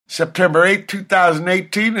September 8th,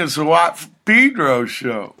 2018 is the Pedro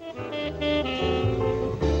Show.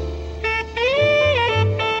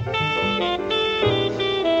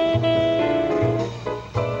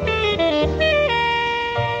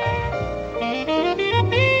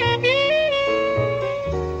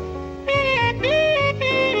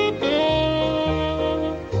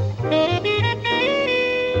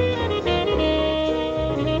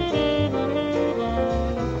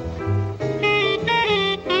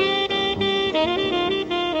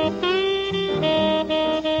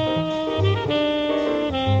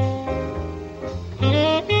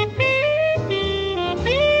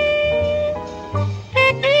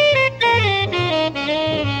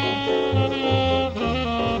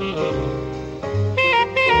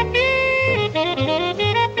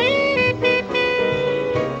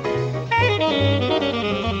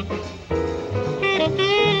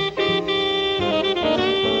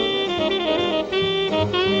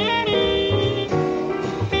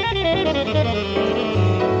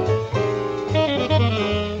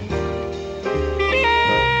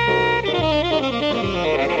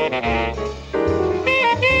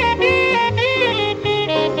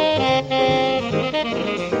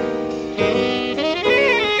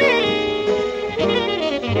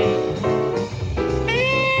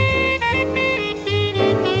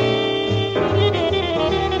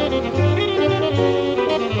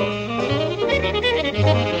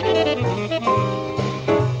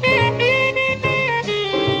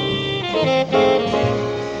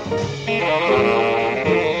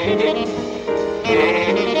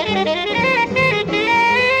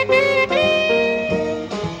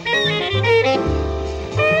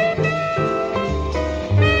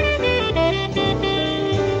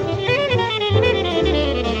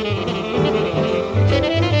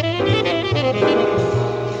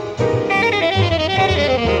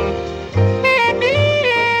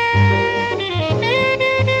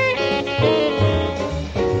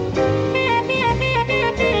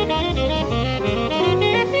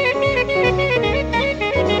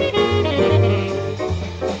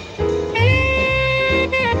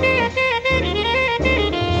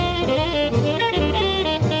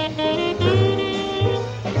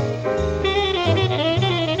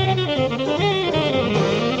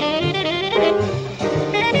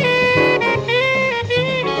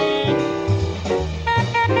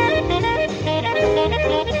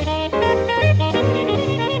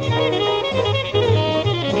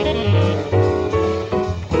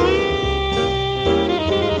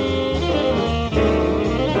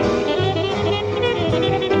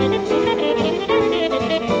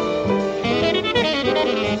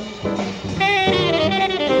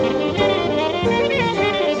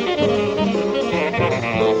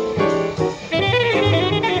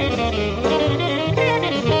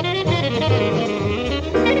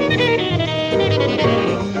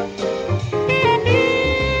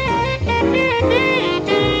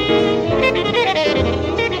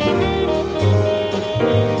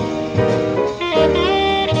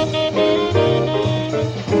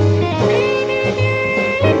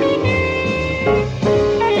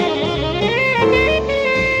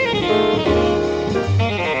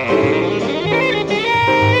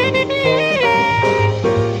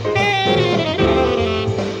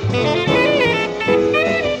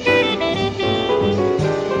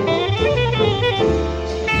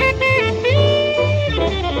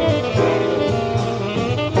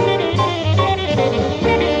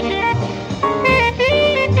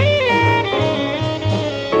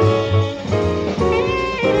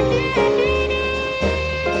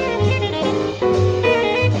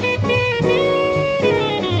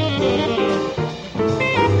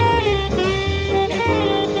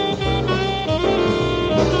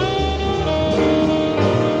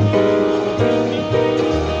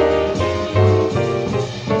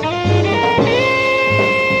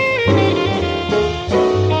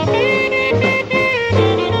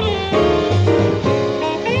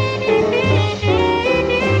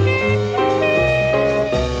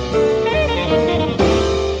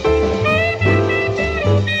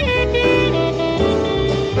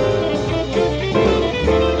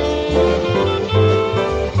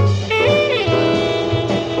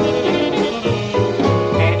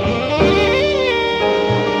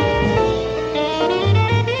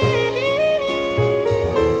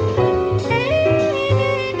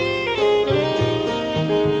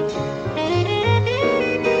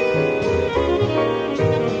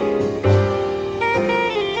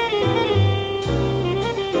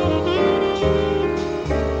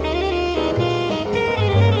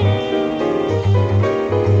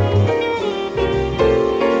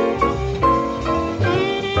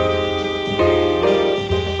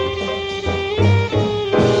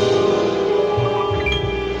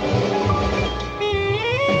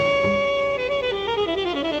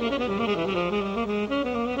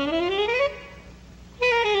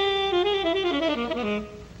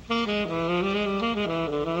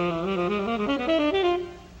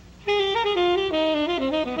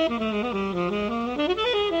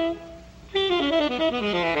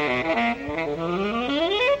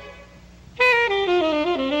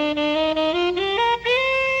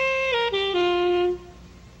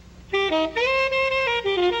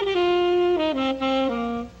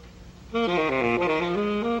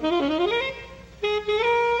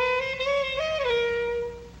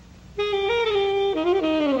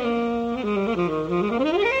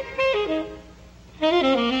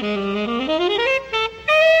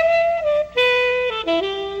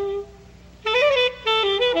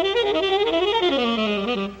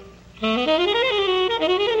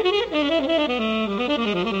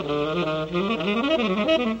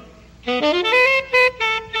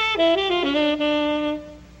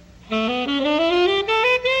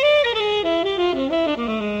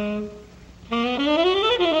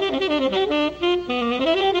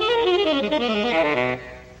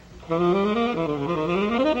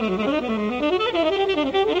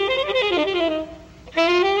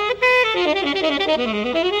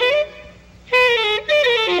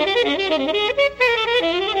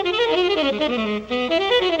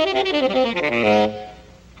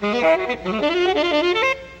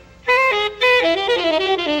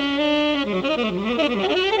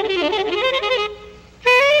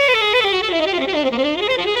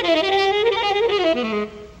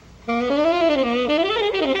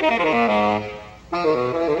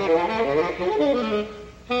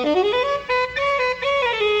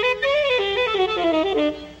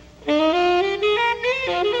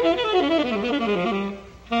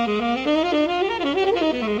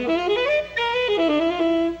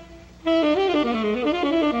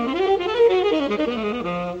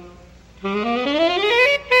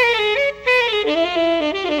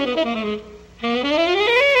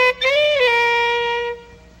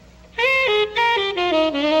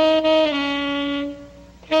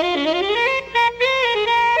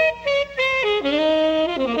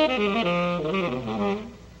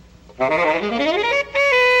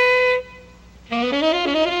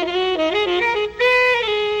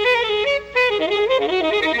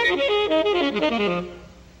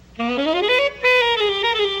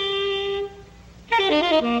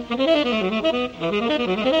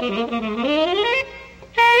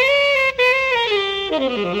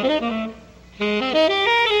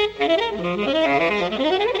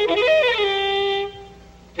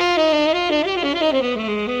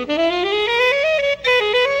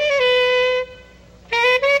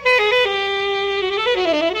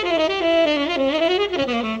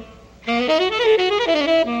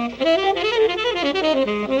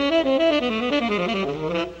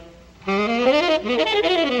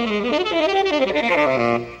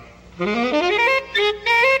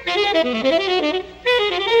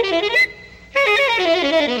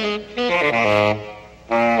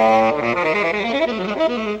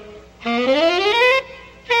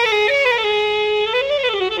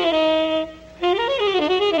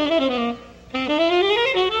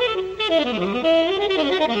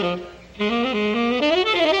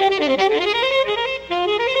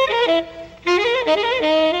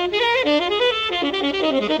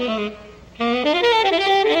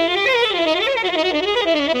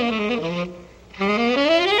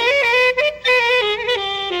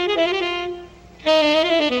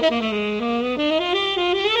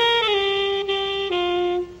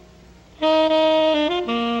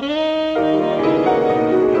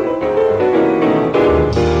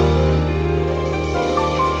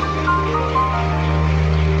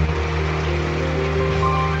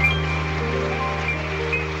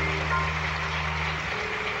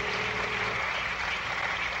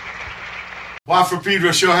 For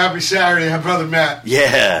Pedro Show, happy Saturday, hi, Brother Matt.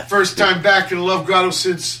 Yeah. First time back in the Love Grotto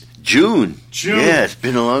since June. Yeah, it's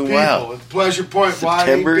been a long while. Pleasure Point,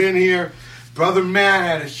 September. Why ain't been here? Brother Matt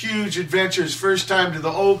had a huge adventure, his first time to the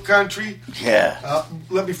old country. Yeah.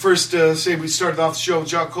 Let me first say we started off the show with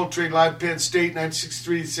John Coltrane, live Penn State,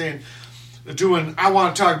 1963, saying, I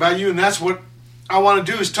want to talk about you, and that's what I want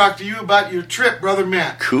to do is talk to you about your trip, Brother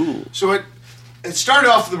Matt. Cool. So it started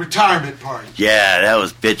off with the retirement party. Yeah, that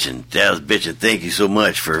was bitching. Thank you so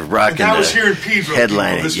much for rocking that was here in Pedro.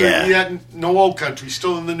 Headlining, yeah. We had no old country,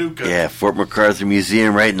 still in the new country. Yeah, Fort MacArthur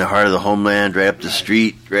Museum, right in the heart of the homeland, right up the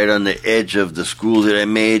street, right on the edge of the school that I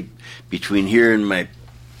made between here and my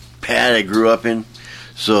pad I grew up in.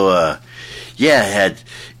 So, it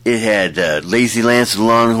had Lazy Lance and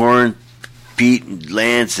Longhorn, Pete and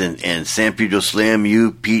Lance and San Pedro Slam,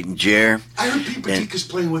 you, Pete and Jer. I heard Pete Batica's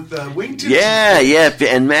playing with Wingtips. Yeah,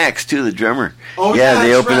 and Max too, the drummer. Oh yeah,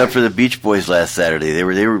 they opened right. up for the Beach Boys last Saturday. They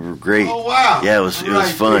were great. Oh wow. Yeah, it was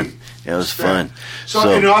fun. Great. Yeah, it was fun. So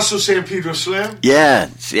and also San Pedro Slam. Yeah,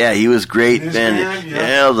 he was great. Band,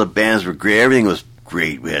 yeah, the bands were great. Everything was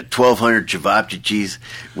great. We had 1,200 cevapcicis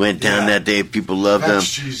went down that day. People loved them.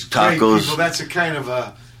 Tacos. People, that's a kind of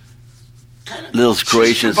a little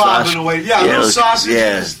Croatian sausage. Little sausage.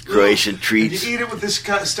 Yeah, Croatian treats. And you eat it with this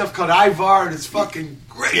stuff called Ivar, and it's fucking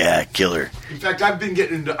great. Yeah, killer. In fact, I've been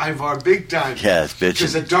getting into Ivar big time. Yeah, it's bitchin'.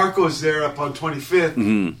 Because at Darko's there up on 25th,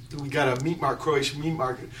 Mm-hmm. we got a Croatian meat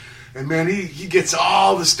market. And man, he gets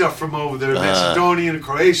all the stuff from over there, Macedonian,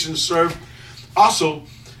 Croatian, Serb. Also,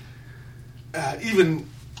 even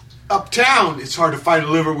uptown, it's hard to find a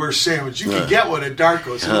liverwurst sandwich. You can get one at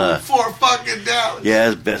Darko's for fucking $4. Yeah,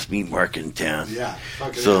 it's the best meat market in town. Yeah,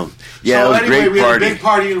 fucking so, it was anyway, a great we party. had a big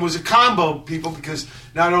party, and it was a combo, people, because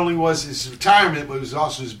not only was his retirement, but it was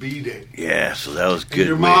also his B-day. Yeah, so that was good. And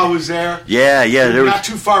your mom was there. Yeah. There not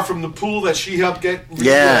too far from the pool that she helped get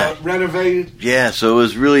renovated. Yeah, so it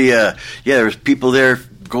was really, there was people there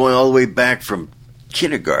going all the way back from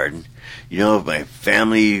kindergarten. You know, my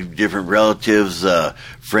family, different relatives,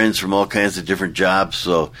 friends from all kinds of different jobs.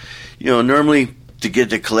 So, you know, normally to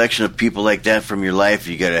get a collection of people like that from your life,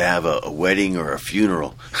 you got to have a wedding or a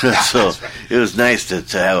funeral. So right. It was nice to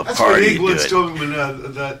have a party. That's what Igwitz told me when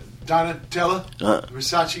the Donatella,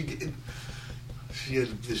 Versace, she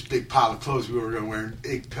had this big pile of clothes we were going to wear.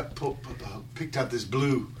 Ig picked out this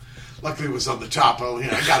blue. Luckily, it was on the top. I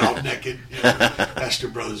got all naked. Esther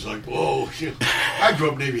Brothers like, whoa. I grew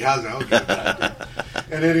up Navy housing. I don't get that.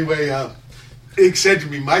 And anyway, Ig said to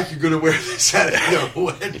me, Mike, you're going to wear this at either a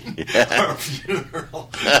wedding or a funeral.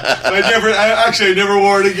 I never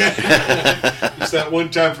wore it again. Just that one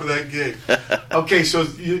time for that gig. Okay, so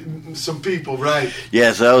some people, right?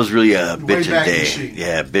 Yeah, so that was really a bitchin' day. Machine.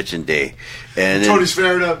 Yeah, bitchin' day. And Tony's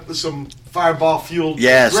fired up some Fireball fueled.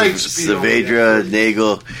 Yeah, great Saavedra,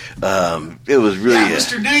 Nagel. It was really. Yeah,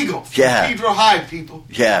 Mr. Nagel. Pedro High, people.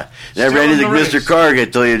 Yeah. And I ran into Mr. Karg. I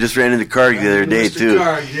told you, I just ran into Karg the other day, too.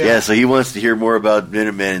 Karg, yeah, so he wants to hear more about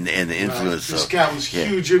Minutemen and the influence. This guy was a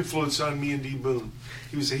huge influence on me and D. Boone.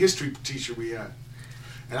 He was a history teacher we had.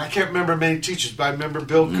 And I can't remember many teachers, but I remember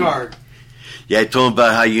Bill Karg. Yeah, I told him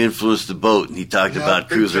about how you influenced the boat, and he talked about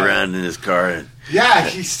cruising around in his car. Yeah,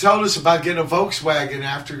 he told us about getting a Volkswagen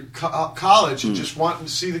after college and just wanting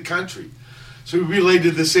to see the country. So he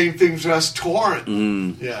related the same things to us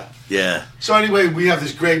touring. Yeah. So anyway, we have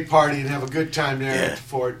this great party and have a good time there at the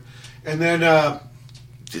fort. And then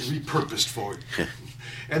repurposed fort.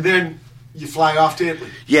 And then you fly off to Italy.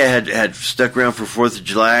 Yeah, had stuck around for 4th of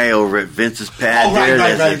July over at Vince's pad there.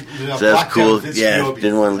 Right. So that's cool. Yeah,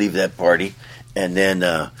 didn't want to leave that party. And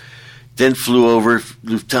then flew over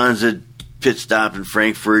Lufthansa, pit stop in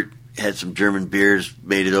Frankfurt, had some German beers,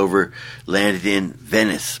 made it over, landed in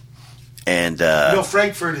Venice. And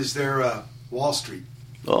Frankfurt is their Wall Street.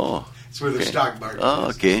 Oh. It's where their stock market is. Oh,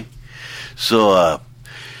 okay. So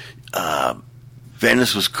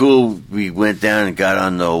Venice was cool. We went down and got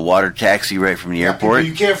on the water taxi right from the airport.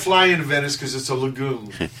 You can't fly into Venice because it's a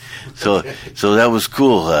lagoon. So that was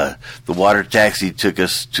cool. The water taxi took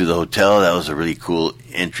us to the hotel. That was a really cool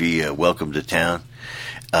entry, welcome to town.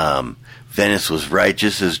 Venice was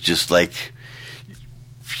righteous. It was just like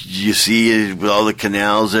you see it with all the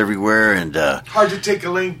canals everywhere. And hard to take a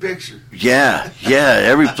lane picture. Yeah.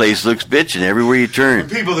 Every place looks bitchin' everywhere you turn.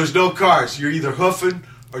 For people, there's no cars. You're either hoofing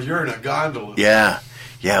or you're in a gondola. Yeah,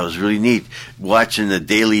 it was really neat. Watching the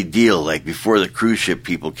Daily Deal, like before the cruise ship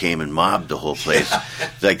people came and mobbed the whole place.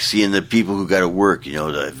 Like seeing the people who got to work,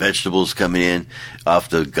 the vegetables coming in off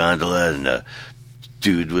the gondola, and the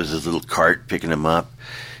dude with his little cart picking them up.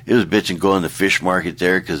 It was bitching going to the fish market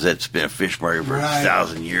there because that's been a fish market for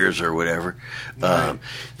 1,000 years or whatever. Right.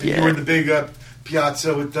 You were in the big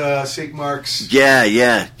piazza with St. Mark's.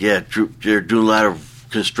 Yeah. They're doing a lot of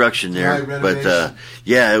construction there, but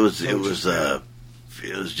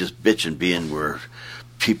it was just bitching being where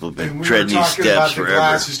people have been treading these steps forever.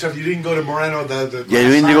 Glass and stuff. You didn't go to Moreno, we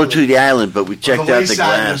didn't go to the island, but we checked out the glass.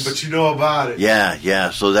 Island, but you know about it. Yeah.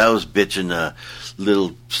 So that was bitching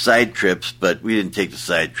little side trips, but we didn't take the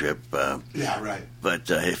side trip. Right.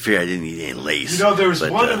 But I fear I didn't eat any lace. There was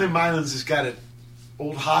one of them islands that's got an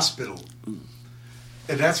old hospital.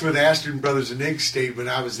 And that's where the Ashton Brothers and Ig stayed when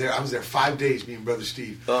I was there. I was there 5 days, me and Brother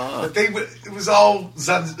Steve. But it was all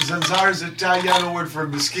Zanzar's Italiano word for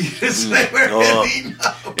mosquitoes. They were eating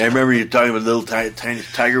them. I remember you talking about little tiny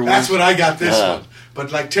tiger ones. That's what I got this one.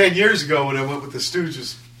 But like 10 years ago when I went with the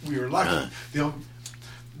Stooges, we were lucky.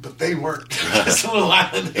 but they weren't. This little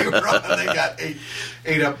island they were on, they got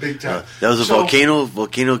ate up big time. That was a volcano.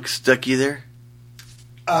 Volcano stuck you there?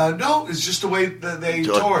 No, it's just the way that they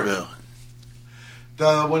tore it.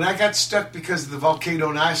 When I got stuck because of the volcano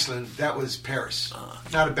in Iceland, that was Paris.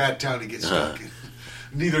 Not a bad town to get stuck in.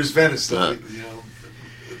 Neither is Venice, though.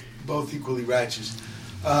 Both equally righteous.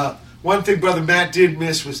 One thing Brother Matt did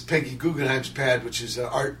miss was Peggy Guggenheim's pad, which is an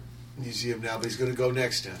art museum now, but he's going to go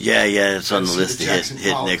next time. Yeah, it's on the list to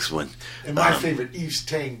hit next one. And my favorite, Yves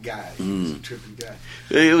Tang guy. He's a trippy guy.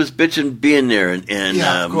 It was bitching being there, and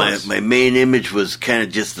my main image was kind of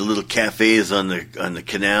just the little cafes on the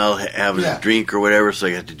canal having a drink or whatever, so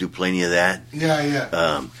I got to do plenty of that.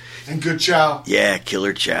 Yeah. And good chow. Yeah,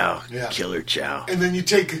 killer chow. Yeah. Killer chow. And then you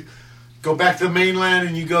go back to the mainland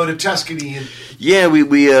and you go to Tuscany. And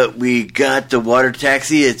we got the water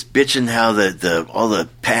taxi. It's bitching how all the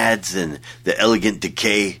pads and the elegant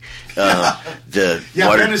decay.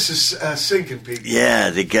 Venice is sinking, people.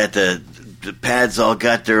 Yeah, they got the pads all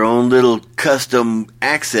got their own little custom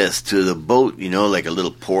access to the boat, like a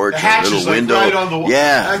little porch, a little window. Right on the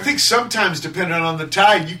yeah. I think sometimes, depending on the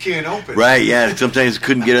tide, you can't open. Right, yeah. Sometimes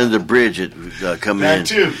couldn't get under the bridge coming in. That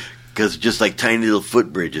too. Because just like tiny little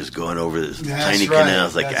footbridges going over this tiny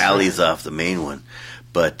canals, like alleys off the main one.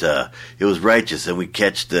 But it was righteous, and we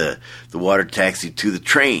catch the water taxi to the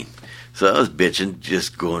train. So I was bitching,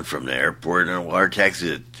 just going from the airport in a water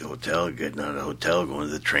taxi to the hotel, getting out of the hotel, going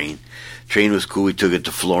to the train. Train was cool. We took it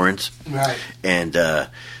to Florence. Right. And so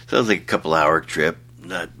it was like a couple-hour trip,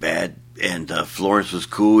 not bad. And Florence was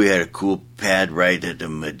cool. We had a cool pad right at the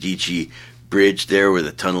Medici Bridge there where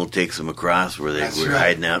the tunnel takes them across, where they were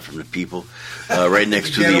hiding out from the people, right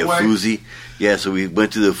next to the Uffizi. Yeah, so we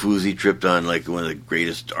went to the Uffizi, tripped on like one of the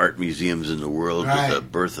greatest art museums in the world, with the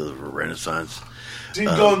birth of the Renaissance.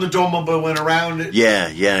 Didn't go in the Duomo, but went around it.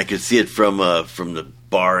 Yeah, I could see it from the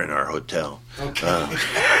bar in our hotel. Okay.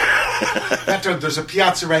 There's a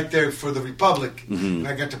piazza right there for the Republic, and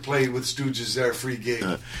I got to play with Stooges there, free gig.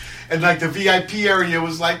 And like the VIP area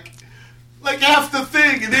was like half the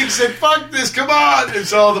thing, and they said, "Fuck this, come on!" And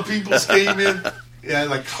so all the people came in. Yeah,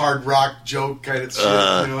 like hard rock joke kind of shit,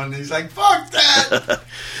 and he's like, "Fuck that."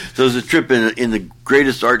 So it was a trip in the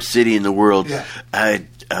greatest art city in the world. Yeah. I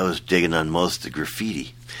was digging on most of the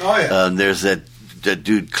graffiti. Oh yeah. There's that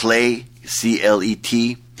dude Clay, CLET.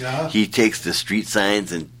 Yeah. He takes the street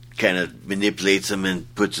signs and kind of manipulates them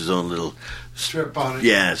and puts his own little strip on it.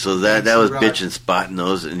 Yeah, so that was bitching spotting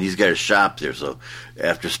those, and he's got a shop there. So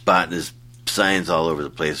after spotting his signs all over the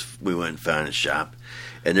place, we went and found his shop.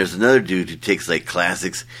 And there's another dude who takes like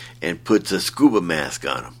classics and puts a scuba mask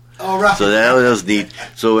on them. Oh, right. So that was neat.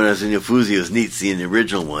 So when I was in Uffizi, it was neat seeing the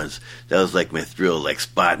original ones. That was like my thrill, like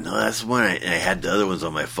spotting. Oh, that's the one. And I had the other ones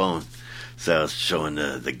on my phone. So I was showing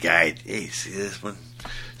the guide, hey, see this one?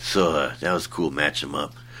 So that was cool, match them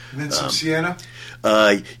up. And then some Sienna?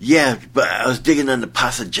 Yeah, but I was digging on the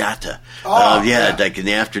passeggiata. Like in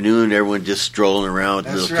the afternoon, everyone just strolling around with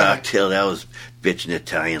a little cocktail. That was bitchin'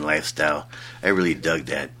 Italian lifestyle. I really dug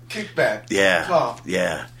that. Kickback. Yeah. Oh.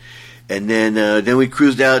 Yeah. And then we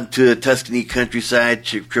cruised out into the Tuscany countryside,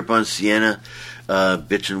 trip on Siena,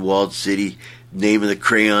 bitchin' walled city, name of the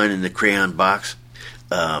crayon in the crayon box.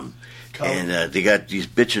 And they got these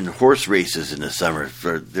bitchin' horse races in the summer.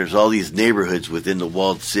 There's all these neighborhoods within the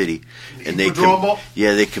walled city, and they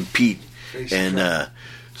compete.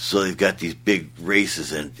 So they've got these big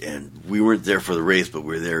races, and we weren't there for the race, but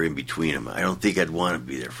we were there in between them. I don't think I'd want to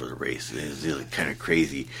be there for the race. It was a kind of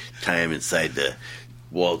crazy time inside the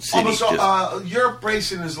walled city. Almost, Europe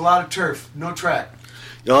racing is a lot of turf, no track.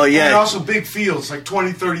 Oh, yeah. And also big fields, like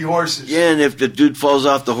 20, 30 horses. Yeah, and if the dude falls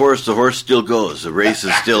off the horse still goes. The race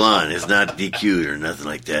is still on. It's not DQ'd or nothing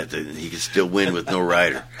like that. He can still win with no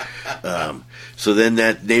rider. So then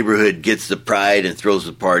that neighborhood gets the pride and throws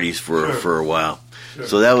the parties for a while. Sure.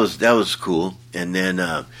 So that was cool. And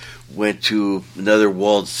then went to another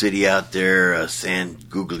walled city out there, San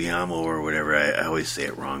Guglielmo or whatever. I always say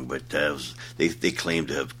it wrong, but they claim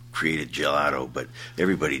to have created gelato, but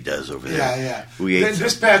everybody does over there. Yeah.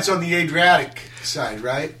 This pad's on the Adriatic side,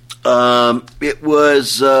 right? It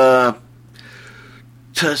was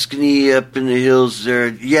Tuscany up in the hills there.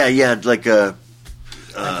 Yeah, like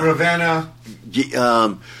like Ravenna.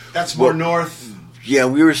 That's more north. Yeah,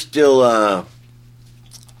 we were still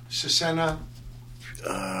Cesena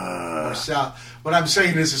or south. What I'm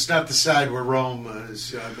saying is, it's not the side where Rome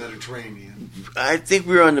is Mediterranean. I think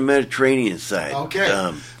we were on the Mediterranean side.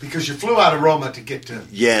 Okay, because you flew out of Roma to get to...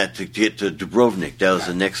 Yeah, to get to Dubrovnik. That was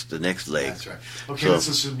the next leg. That's right. Okay, let's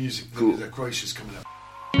listen to music. Cool. Croatia's coming up.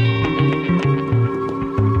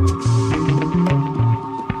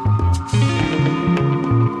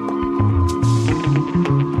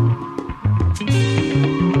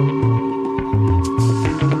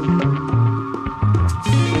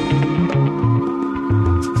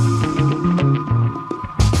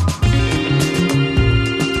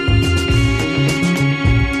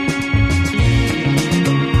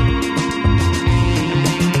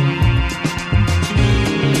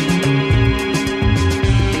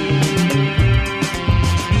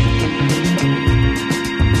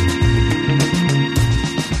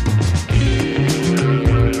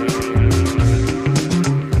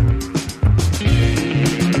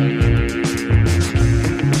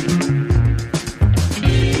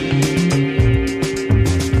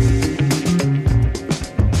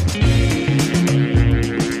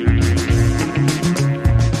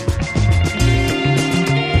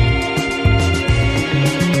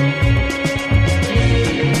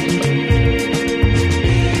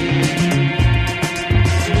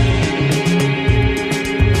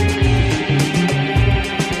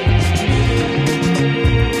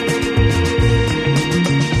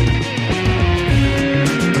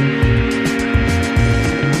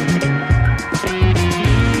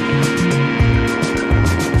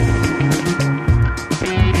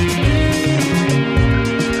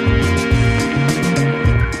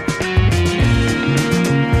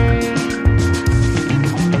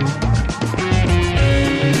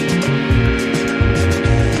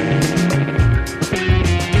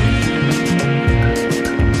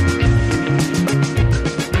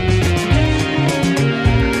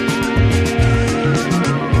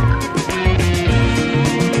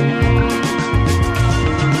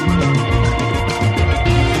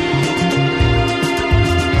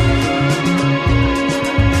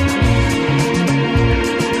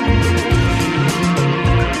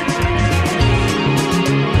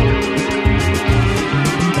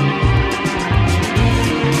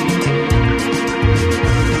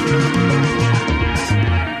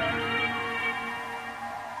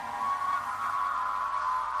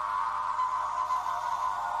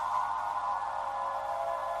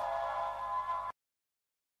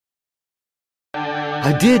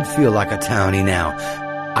 I did feel like a townie now.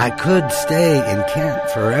 I could stay in Kent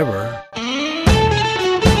forever.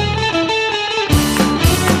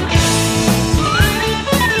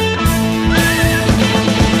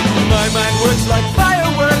 My mind works like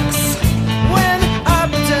fireworks when I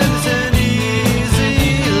pretend it's an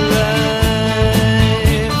easy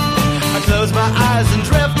life. I close my eyes and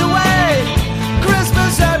drift away.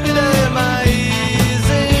 Christmas, happy day, my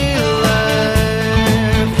easy life.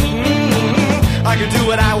 I can do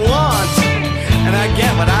what I want, and I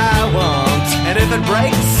get what I want. And if it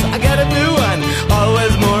breaks, I get a new one.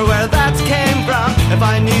 Always more where that came from. If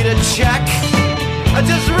I need a check, I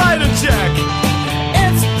just write a check.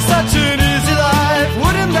 It's such an easy life,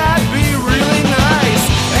 wouldn't that be really nice?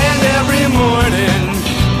 And every morning,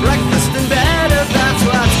 breakfast in bed, if that's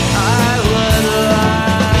what I would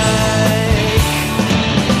like.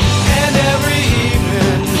 And every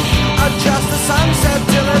evening, adjust the sunset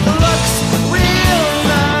till it looks real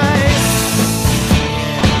nice.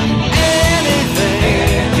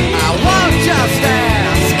 Anything, I won't just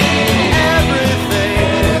ask.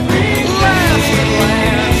 Everything, last and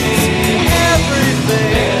last.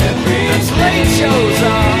 Everything that's late shows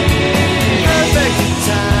up. Perfect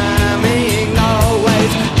timing,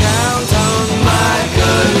 always count on my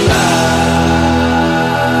good luck.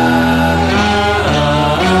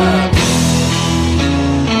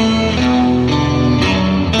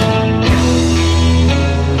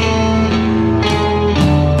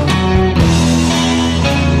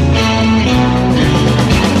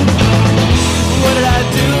 What did I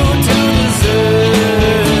do to deserve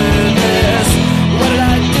this? What did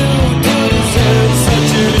I do to deserve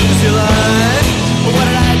such an easy life? What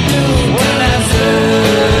did I do to deserve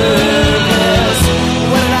this?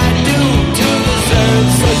 What did I do to deserve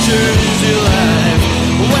such an easy life?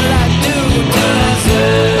 What did I do to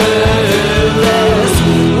deserve this?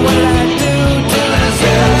 What did I do to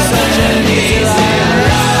deserve such an easy life?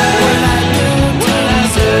 What did I do to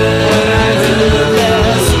deserve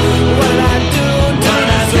this? What did I do to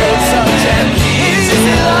deserve such an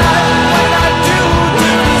easy life? What did I do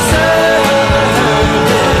to deserve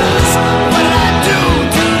this? What did I do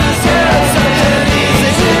to deserve such an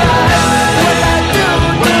easy life? What did I do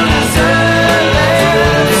to deserve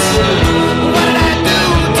this? What did I do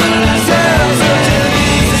to deserve such an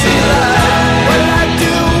easy life? What did I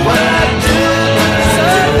do to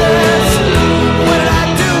deserve this? What did I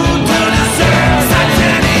do to deserve such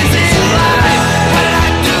an easy life? What did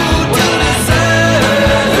I do to deserve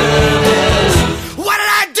this? What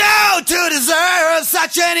did I do to deserve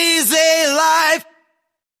such an easy life?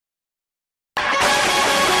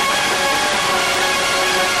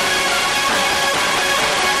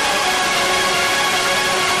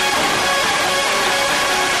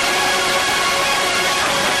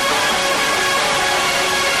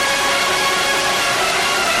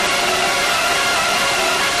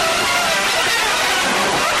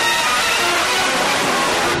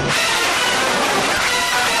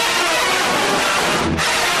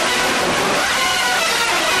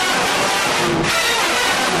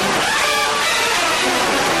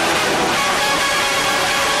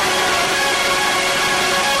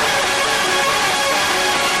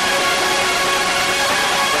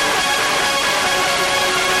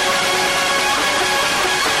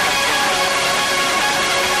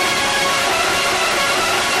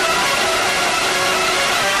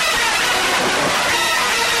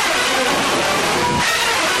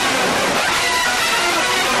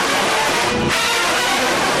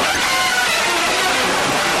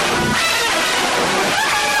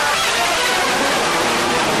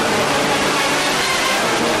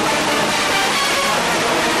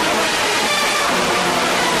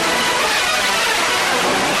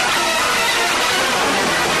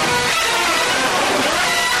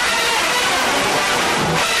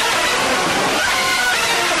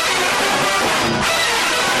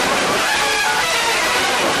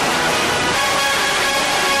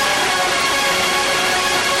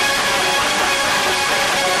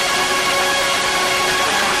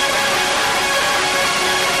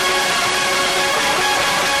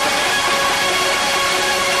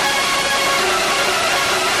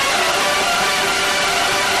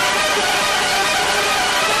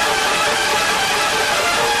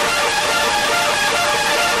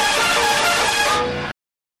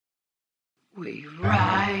 We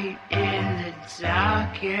ride in the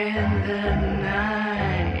dark in the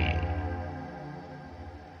night.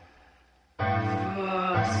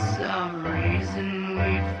 For some reason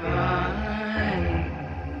we find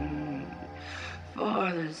for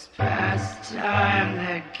this pastime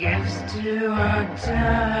that gives to our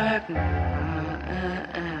darkness.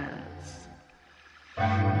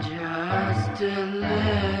 just a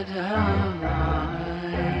little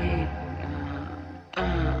light.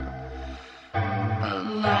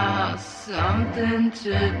 Allow something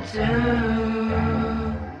to do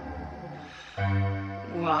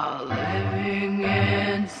while living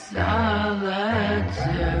in solitude.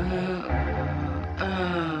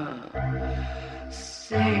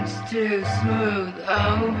 Seems to smooth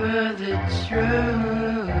over the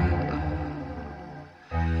truth.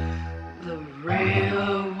 The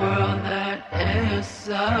real world that is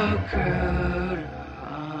so crude.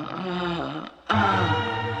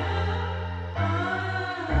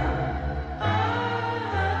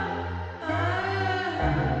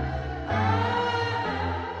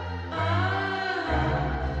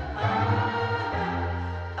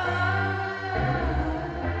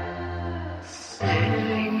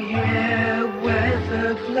 Sitting here with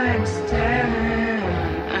a blank stare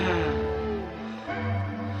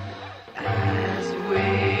as we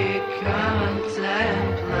contemplate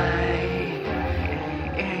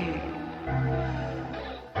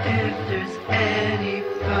if there's any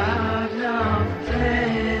part of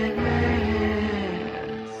this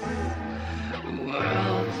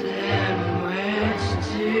world in which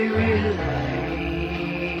to relate.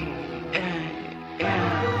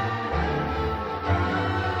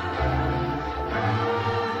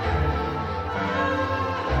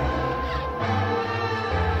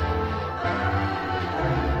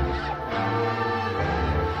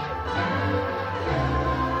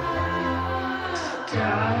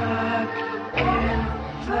 Stuck in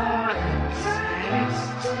thought, it takes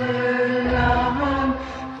too long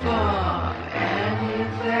for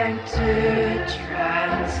anything to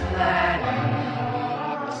translate.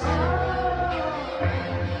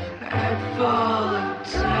 Head full of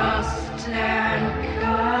dust and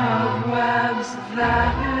cobwebs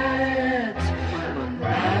that will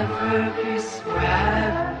never be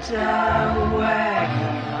swept away.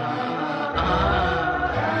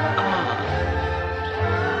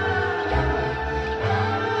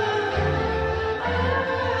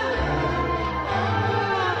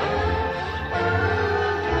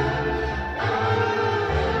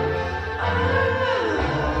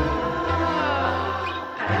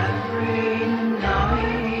 Every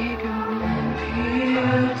night,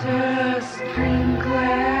 computer screen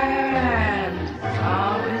glare, and it's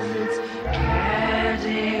always it's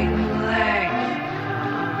getting late.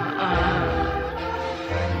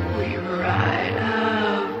 We write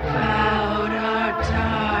about our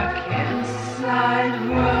dark inside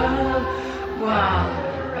world, while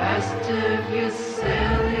the rest of you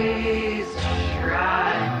sillies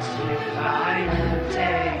try to find a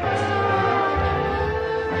date.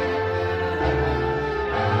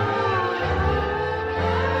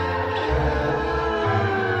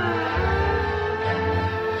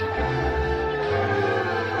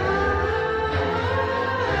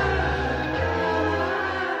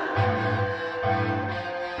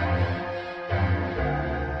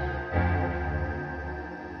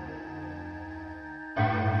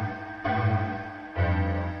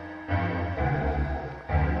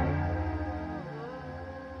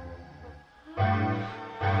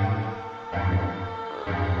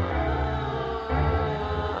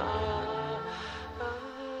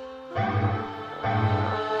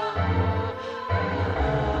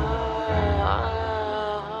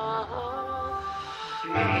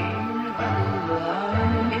 Being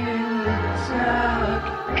alone in the dark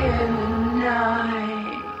in the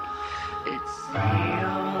night, it's the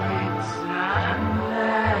only time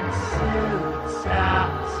that suits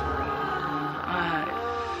us right.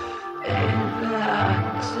 In the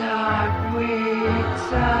dark we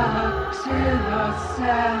talk to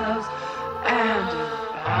ourselves and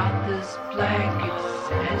about this blank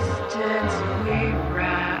existence we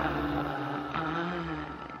write.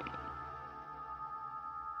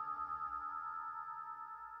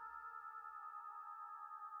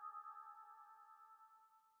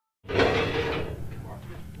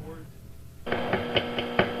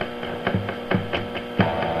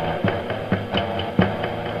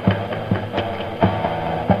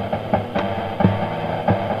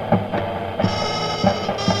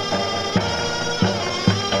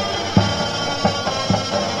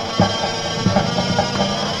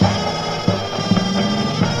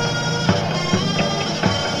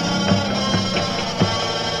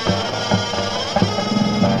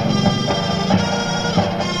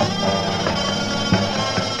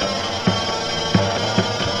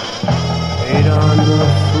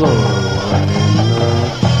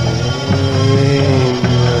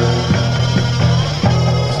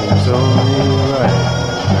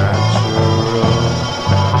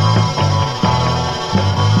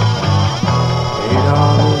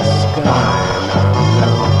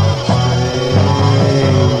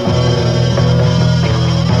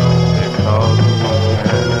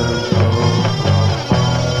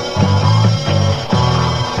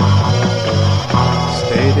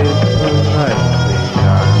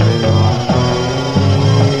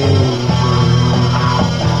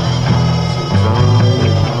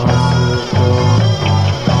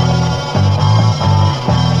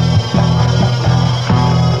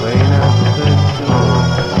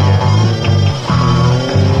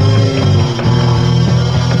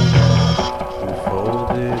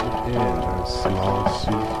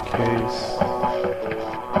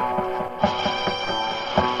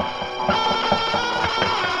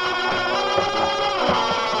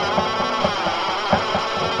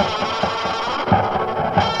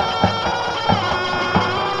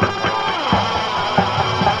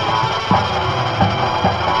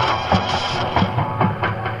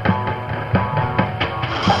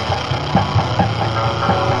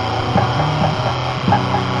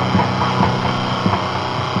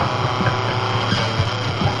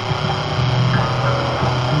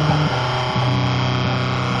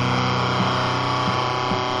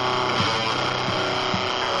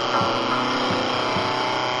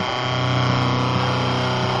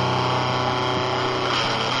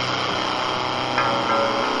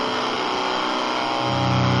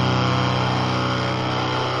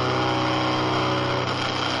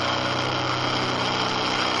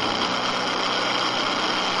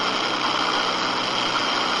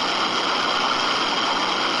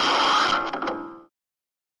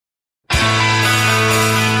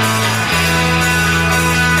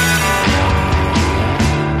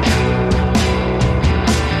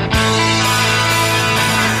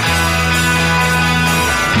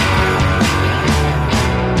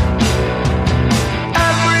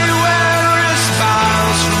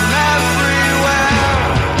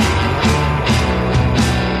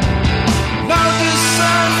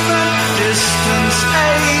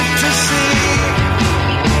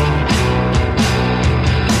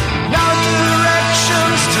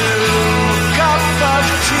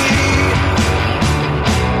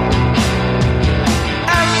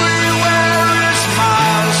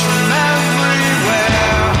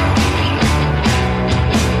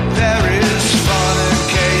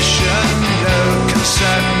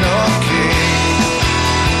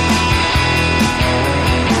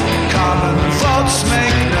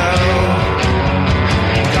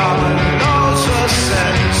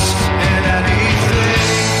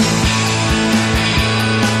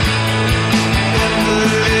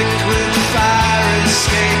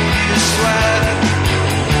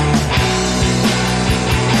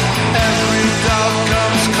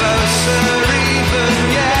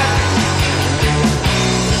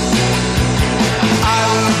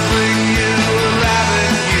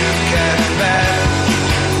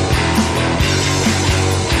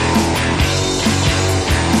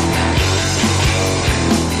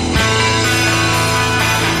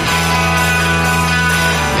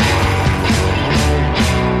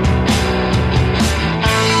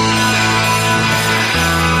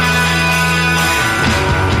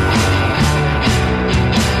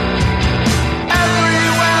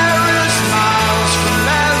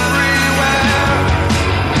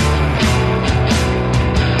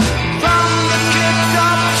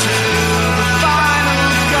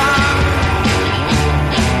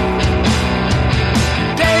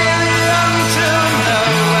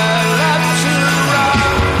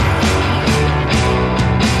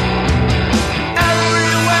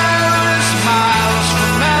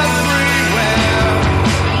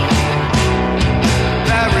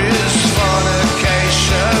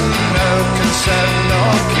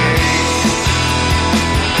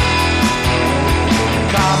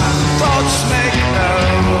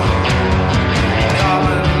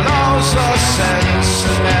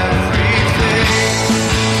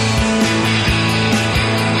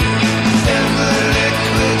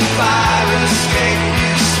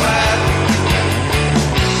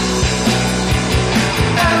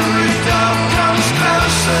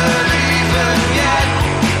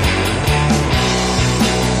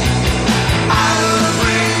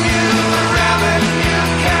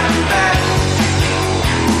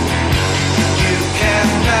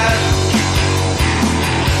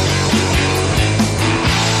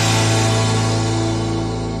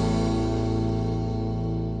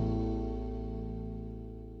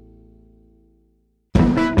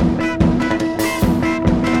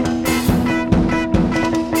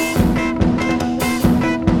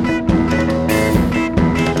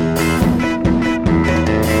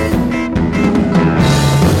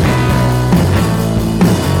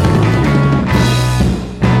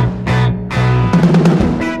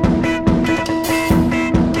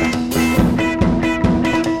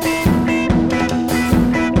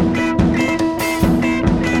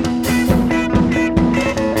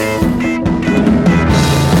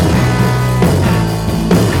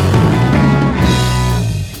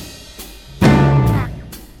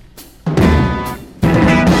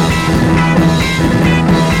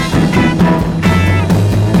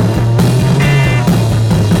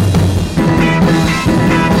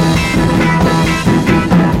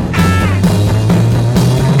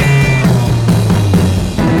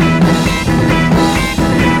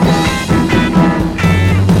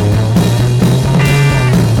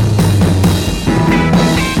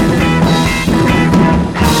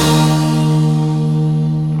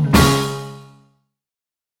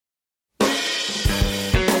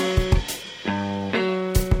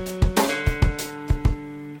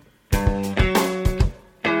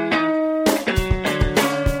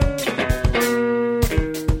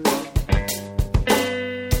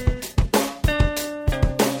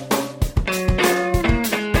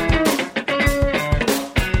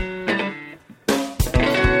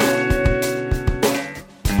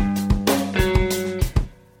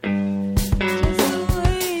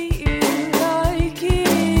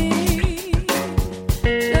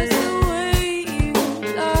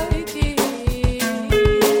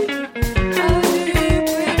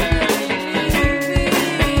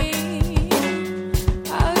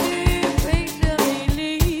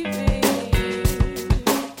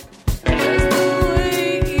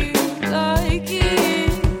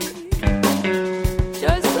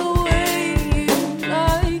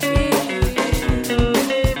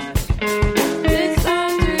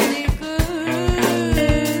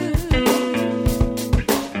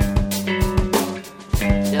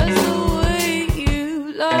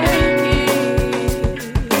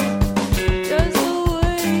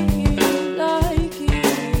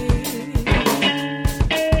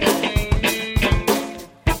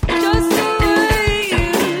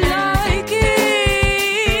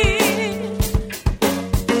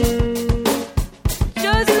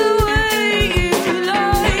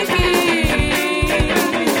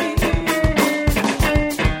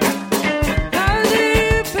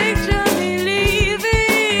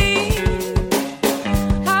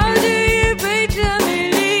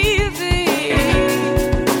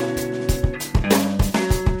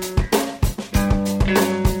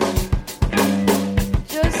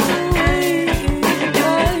 Just the way you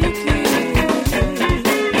like it.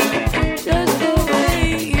 Just the way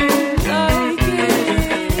you like it.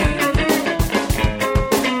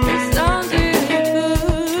 It sounds really good.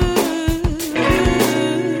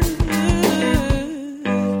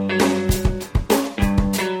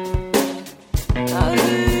 How do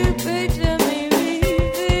you picture me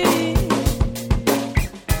leaving?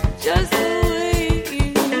 Just the way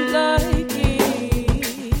you like it.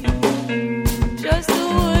 Just the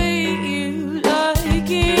way you like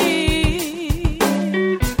it.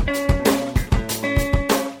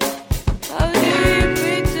 How do you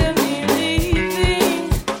picture me leaving?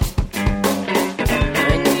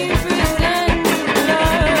 When you pretend to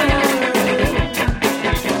love.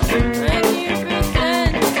 When you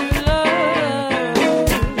pretend to love.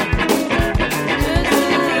 Just the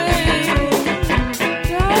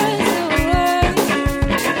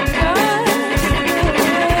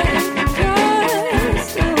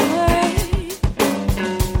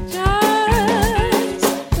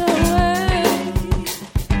way.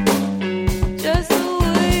 Just the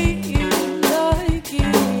way you like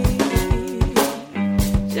it.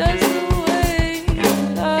 Just the way you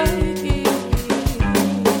like it.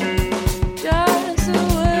 Just the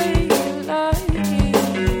way you like it.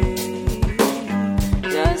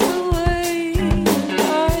 Just the way you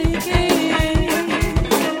like it.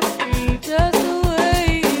 Just the way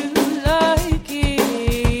you like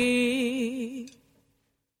it.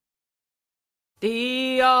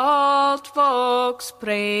 The old folks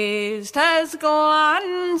praised his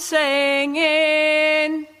glancing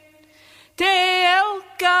in. To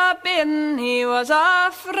Ilka bin he was a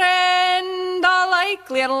friend, a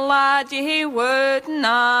likely lad he would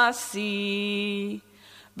not see.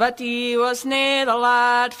 But he was nae the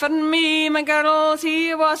lad for me, my girls,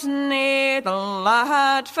 he was nae the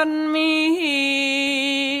lad for me.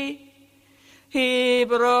 He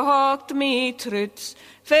brocht me truths,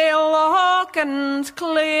 fail Hawkins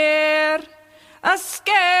clear. A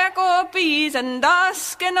skeg o bees and a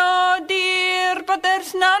skin o deer, but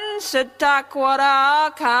there's none so tak what I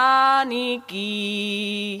canny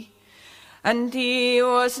gie. And he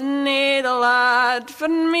was nae the lad for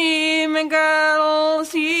me, my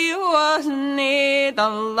girls, he was nae the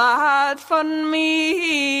lad for me.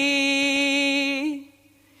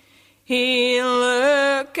 He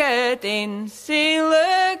looked eens, he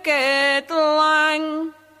looked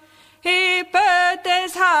lang. He put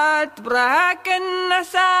his heart back in the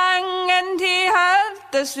sang, and he heard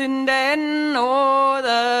the sounding o'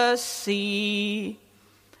 the sea.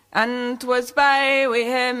 And 'twas by wi'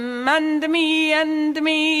 him and me, it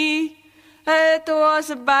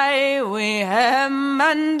was by wi' him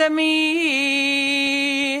and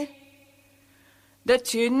me. The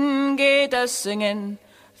tune gaed a singing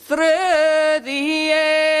through the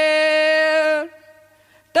air.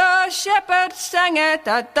 The shepherd sang it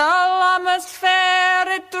at the Lammas fair.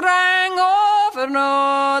 It rang over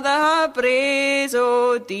no the braes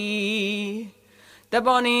o' Dee. The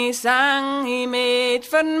bonny sang he made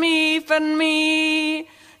for me,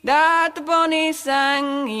 that bonny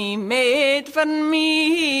sang he made for me.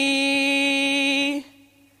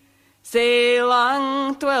 Sae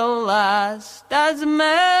long 'twill last as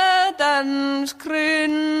midwestern's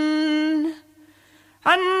croon,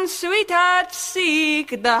 and sweetheart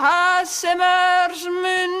seek the summer's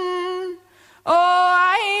moon. Oh,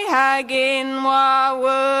 I again wa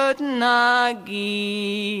wouldna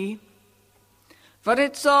gie, for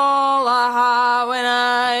it's all a ha when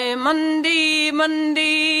I Monday,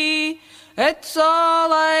 it's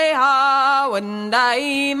all I ha when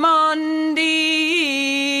I Monday.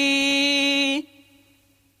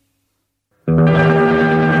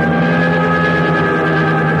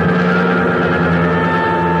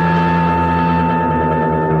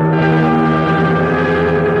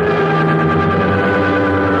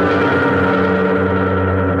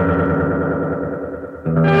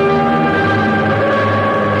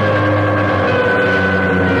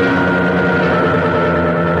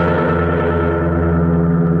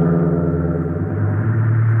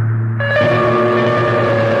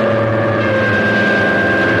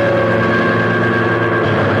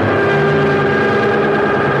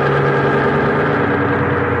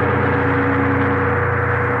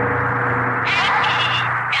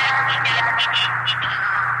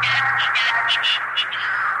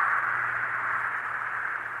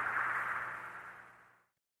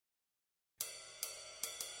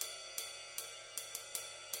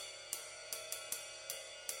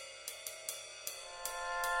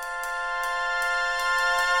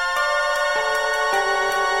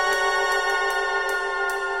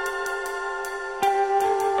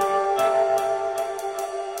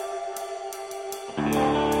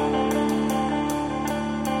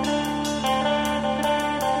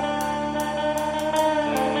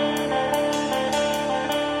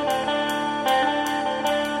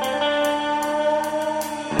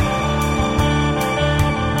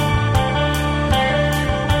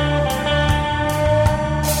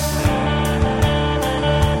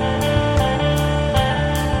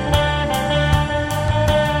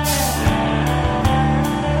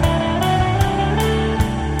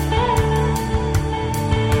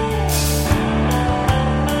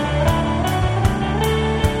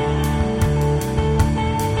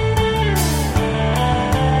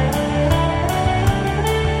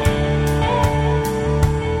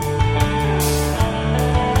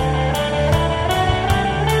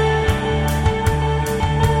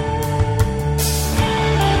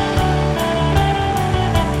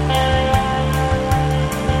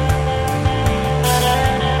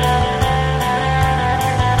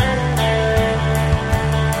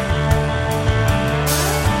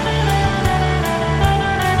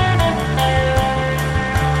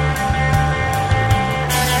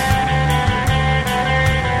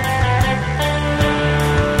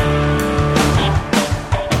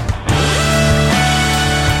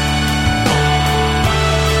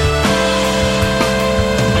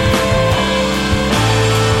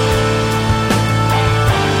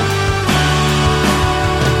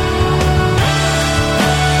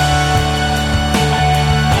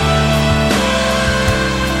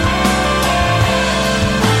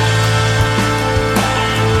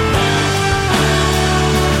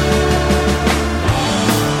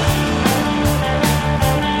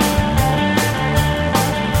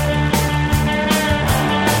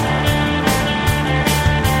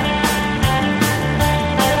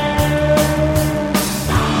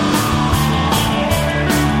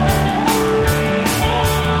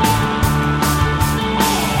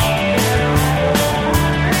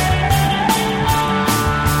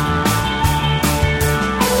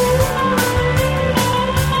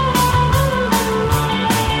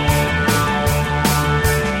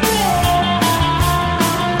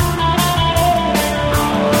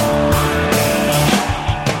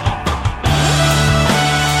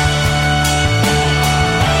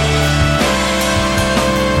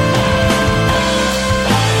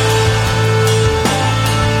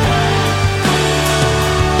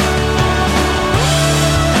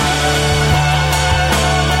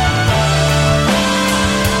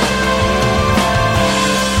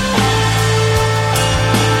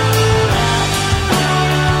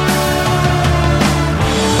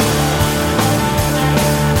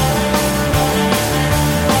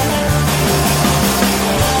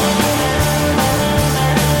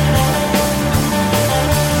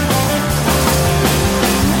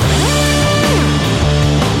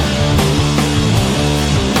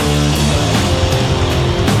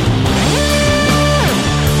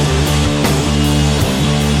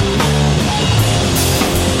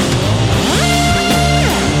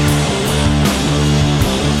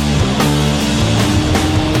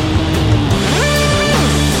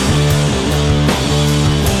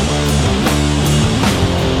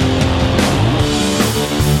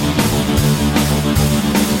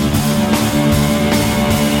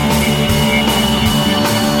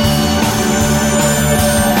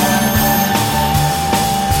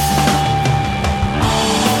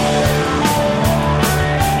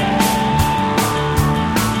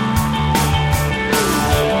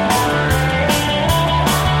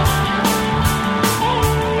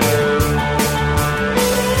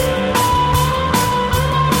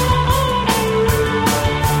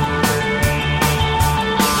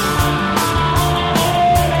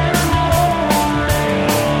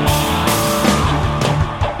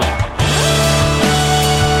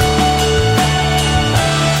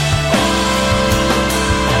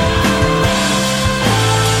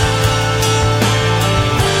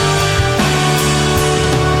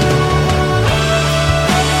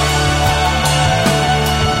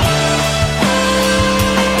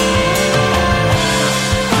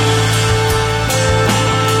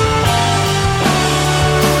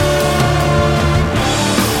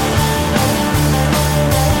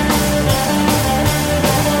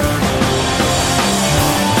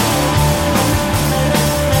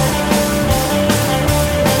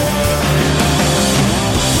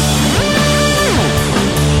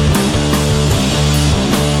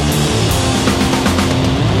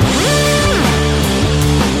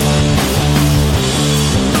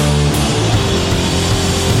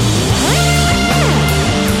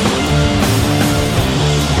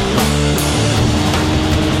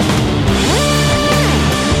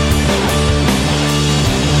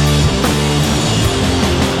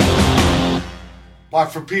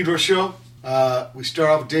 Mark for Pedro Show. We start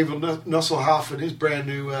off with David Nesselhauf and his brand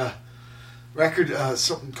new record,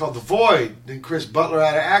 something called The Void. Then Chris Butler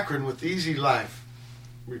out of Akron with Easy Life.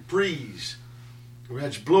 Reprise.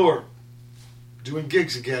 Bloor doing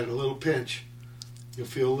gigs again, a little pinch. You'll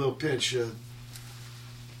feel a little pinch. Her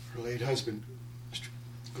late husband, Mr.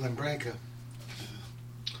 Glenn Branca.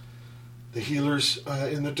 The Heelerz,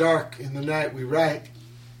 In the Dark, In the Night, We Write.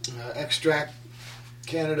 Extract,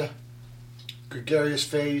 Canada. Gregarious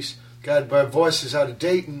Phase, guided by voices out of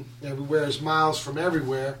Dayton. Everywhere is miles from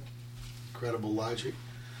everywhere. Incredible logic.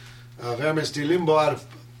 Vermes de Limbo out of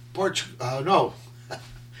Portugal. No,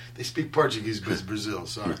 they speak Portuguese, but it's Brazil.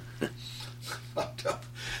 Sorry.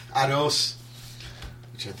 Adeus,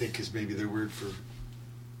 which I think is maybe their word for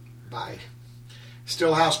bye.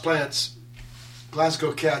 Still House Plants,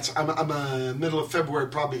 Glasgow Cats. I'm middle of February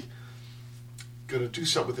probably going to do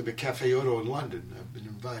something with them at Cafe Oto in London. I've been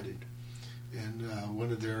invited. And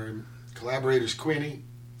one of their collaborators, Quinie,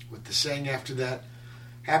 with the saying after that,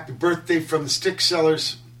 Happy Birthday from the Stick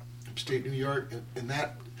Sellers, upstate New York. And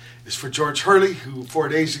that is for George Hurley, who 4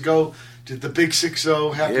 days ago did the Big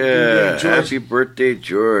 6-0. Happy birthday, George. Happy birthday,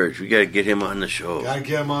 George. We got to get him on the show. Got to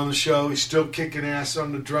get him on the show. He's still kicking ass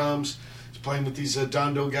on the drums. He's playing with these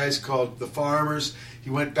Dondo guys called The Farmers. He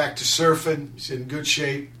went back to surfing. He's in good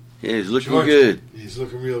shape. Yeah, he's looking George, good. He's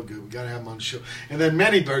looking real good. We got to have him on the show. And then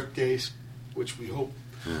many birthdays, which we hope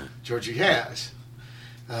Georgie has.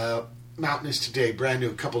 Mountain is today, brand new,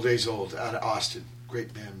 a couple days old, out of Austin.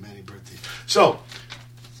 Great band, many birthdays. So,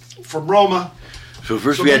 from Roma. So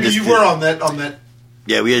first we had this. You were on that.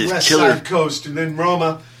 Yeah, we had this west killer side coast, and then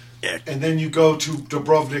Roma. Yeah. And then you go to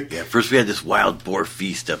Dubrovnik. Yeah, first we had this wild boar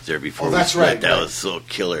feast up there before. Oh, that's right. That was so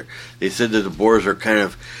killer. They said that the boars are kind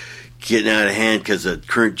of getting out of hand because the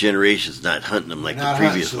current generation's not hunting them like the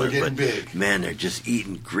previous ones. But big. Man, they're just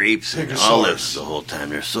eating grapes and olives the whole time.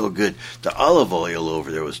 They're so good. The olive oil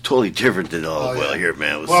over there was totally different than olive oil here,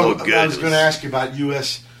 man. It was so good. I was going to ask you about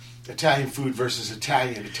U.S. Italian food versus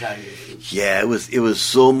Italian food. Yeah, it was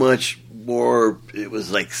so much more. It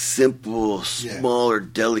was like simple, smaller,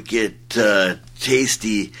 delicate,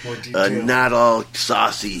 tasty, not all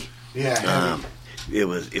saucy. Yeah. It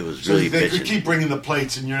was so really they pitching. could keep bringing the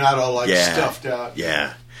plates, and you're not all stuffed out.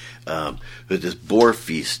 Yeah, but this boar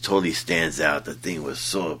feast totally stands out. The thing was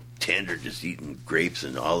so tender, just eating grapes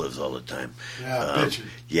and olives all the time.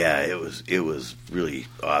 Yeah, it was really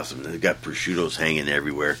awesome. They got prosciuttos hanging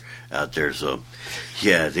everywhere out there. So,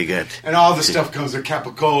 yeah, they got and all the stuff comes with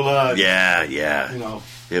capicola. Yeah, you know,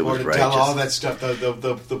 it was righteous. All that stuff.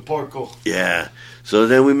 The porco. Yeah. So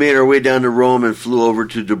then we made our way down to Rome and flew over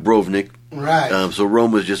to Dubrovnik. Right. So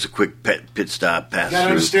Rome was just a quick pit stop, pass through. You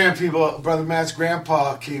gotta understand, people. Brother Matt's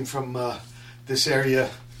grandpa came from this area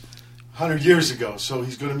 100 years ago, so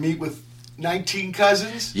he's going to meet with 19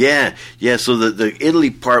 cousins. Yeah. So the Italy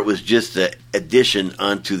part was just the addition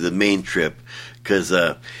onto the main trip, because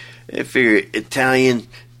I figure Italian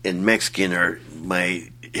and Mexican are my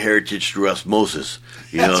heritage through osmosis.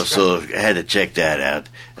 So I had to check that out.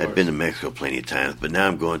 I've been to Mexico plenty of times, but now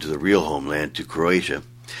I'm going to the real homeland, to Croatia,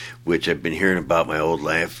 which I've been hearing about my old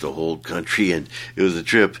life, the whole country, and it was a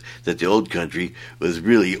trip that the old country was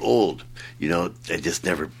really old. I just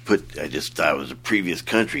thought it was a previous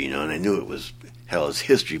country, and I knew it was hell's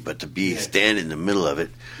history, but to stand in the middle of it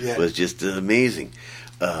was just amazing.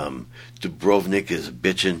 Dubrovnik is a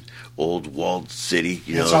bitchin' old walled city.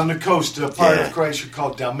 It's on the coast, a part of Croatia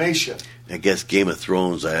called Dalmatia. I guess Game of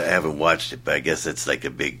Thrones, I haven't watched it, but I guess that's like a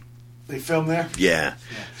big... They filmed there? Yeah.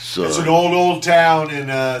 So it's an old town, and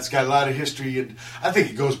it's got a lot of history, and I think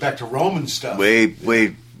it goes back to Roman stuff. Way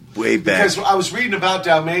back. Because I was reading about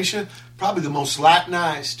Dalmatia, probably the most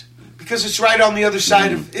Latinized, because it's right on the other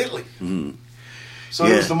side of Italy. Mm. So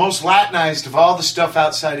it was the most Latinized of all the stuff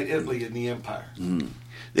outside of Italy in the empire. Mm.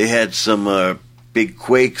 They had some big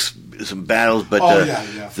quakes, some battles, but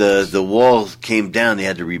the wall came down. They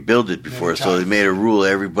had to rebuild it before, so they made a rule: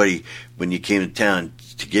 everybody, when you came to town,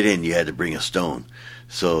 to get in, you had to bring a stone.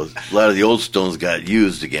 So a lot of the old stones got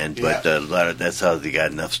used again, but that's how they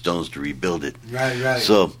got enough stones to rebuild it. Right.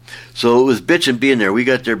 So it was bitchin' being there. We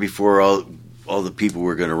got there before all the people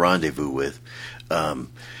we're going to rendezvous with.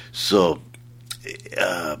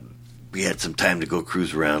 We had some time to go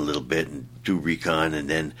cruise around a little bit and do recon, and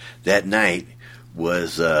then that night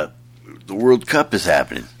was the World Cup is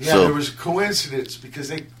happening. Yeah, there was a coincidence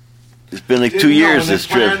because it's been like 2 years this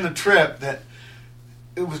trip. They planned the trip that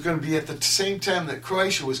it was going to be at the same time that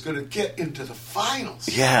Croatia was going to get into the finals.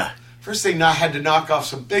 Yeah. First they had to knock off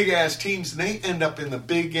some big-ass teams, and they end up in the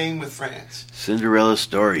big game with France. Cinderella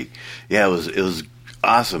story. Yeah, it was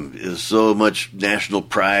awesome. It was so much national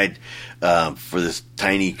pride for this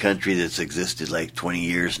tiny country that's existed like 20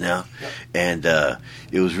 years now. Yep. And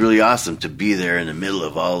it was really awesome to be there in the middle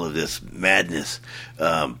of all of this madness.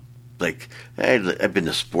 Like, I've been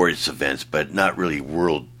to sports events, but not really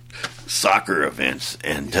world soccer events.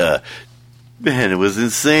 And, man, it was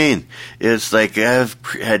insane. It's like I've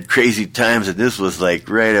had crazy times, and this was like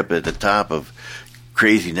right up at the top of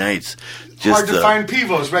crazy nights. Just, hard to find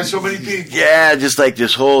pivos, right? So many people. Yeah, just like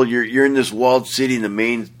this whole you're in this walled city in the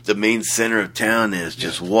main center of town, and it's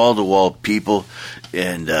just wall to wall people,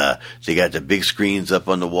 and they got the big screens up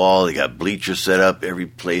on the wall. They got bleachers set up every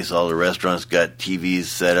place. All the restaurants got TVs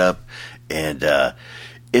set up, and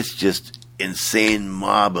it's just insane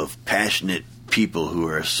mob of passionate people who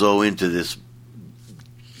are so into this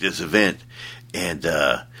event, and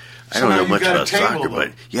I don't know much about soccer,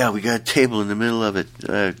 but yeah, we got a table in the middle of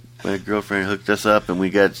it. My girlfriend hooked us up, and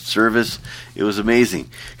we got service. It was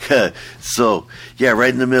amazing. So, yeah,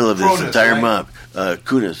 right in the middle of this entire mob.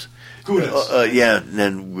 Kunas. Yeah, and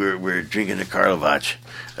then we're drinking the Karlovac.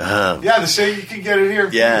 Yeah, the same. You can get it here.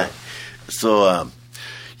 Yeah. So,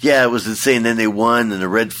 yeah, it was insane. Then they won, and the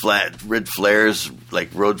red flares, like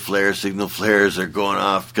road flares, signal flares, are going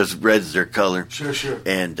off because red's their color. Sure.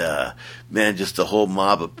 And man, just the whole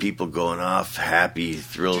mob of people going off, happy,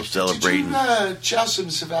 thrilled, celebrating. Did you chow some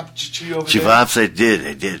cevapcici over Chivap's, I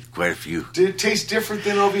did quite a few. Did it taste different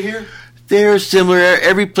than over here? They're similar.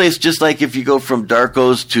 Every place, just like if you go from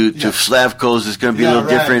Darko's to Slavko's, it's going to be a little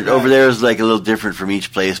different. Right. Over there is like a little different from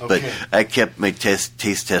each place, but I kept my taste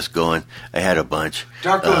test going. I had a bunch.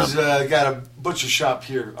 Darko's got a butcher shop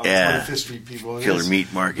here on 25th Street, people. Killer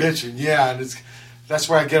meat market. And that's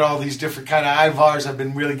where I get all these different kind of ivars. I've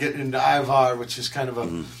been really getting into ivar, which is kind of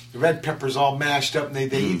the red peppers all mashed up, and they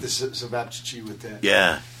eat the cevapcici with that.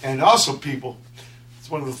 Yeah. And also, people, it's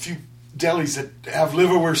one of the few delis that have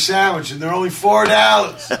liverwurst sandwich, and they're only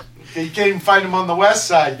 $4. You can't even find them on the west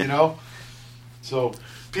side, you know. So,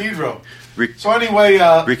 Pedro. So anyway,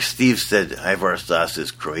 Rick Steve said Ivar sauce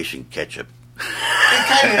is Croatian ketchup. It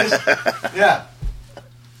kind of is. Yeah.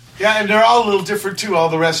 Yeah, and they're all a little different too. All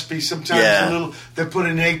the recipes. Sometimes a little. They put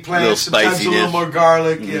in eggplant. Sometimes a little more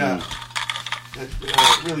garlic. Yeah.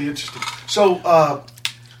 Really interesting. So,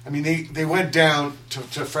 I mean, they went down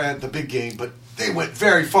to France, the big game, but they went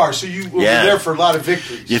very far. So you were there for a lot of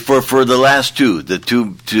victories. Yeah, for the last two,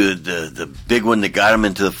 the big one that got them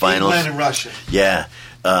into the finals. England and Russia. Yeah,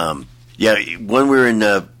 one we were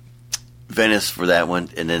in Venice for that one,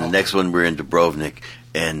 and then the next one we were in Dubrovnik,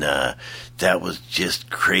 and that was just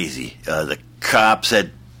crazy. The cops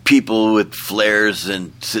had people with flares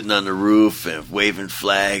and sitting on the roof and waving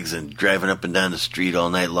flags and driving up and down the street all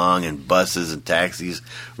night long, and buses and taxis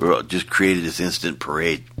just created this instant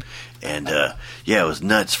parade. And, it was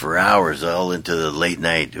nuts for hours, all into the late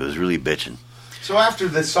night. It was really bitching. So after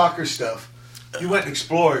the soccer stuff, you went and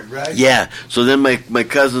explored, right? Yeah. So then my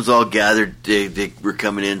cousins all gathered. They were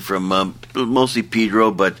coming in from mostly Pedro,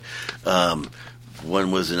 but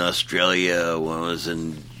one was in Australia, one was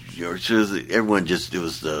in Europe. So everyone it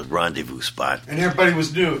was the rendezvous spot. And everybody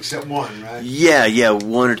was new except one, right? Yeah.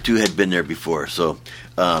 One or two had been there before. So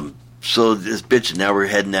this bitching. Now we're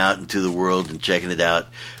heading out into the world and checking it out.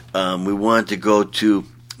 We wanted to go to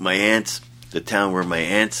the town where my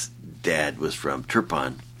aunt's dad was from,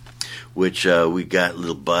 Turpan, which we got a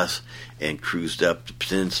little bus and cruised up the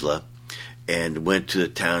peninsula and went to the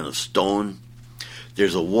town of Stone.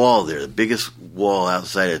 There's a wall there, the biggest wall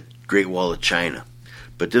outside of Great Wall of China.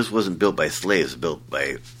 But this wasn't built by slaves, it was built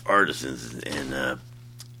by artisans, and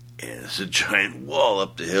it's a giant wall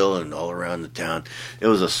up the hill and all around the town. It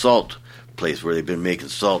was a salt place where they've been making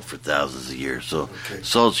salt for thousands of years. So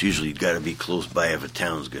salt's usually got to be close by if a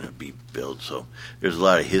town's going to be built. So there's a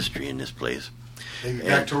lot of history in this place. Maybe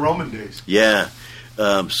back to Roman days. Yeah.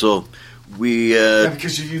 So we...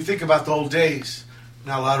 because if you think about the old days,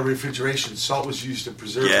 not a lot of refrigeration. Salt was used to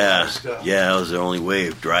preserve all this stuff. Yeah, that was the only way,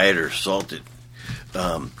 dry it or salt it.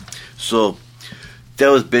 So that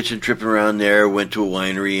was bitching, tripping around there, went to a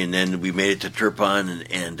winery, and then we made it to Turpan,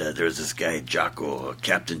 and there was this guy, Jocko,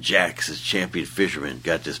 Captain Jack's, his champion fisherman,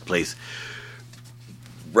 got this place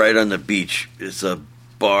right on the beach. It's a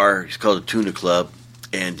bar, it's called a Tuna Club,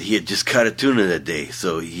 and he had just caught a tuna that day,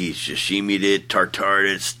 so he sashimi'd it, tartared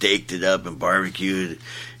it, steaked it up, and barbecued.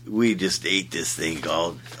 We just ate this thing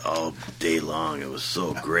all day long. It was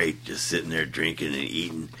so great, just sitting there drinking and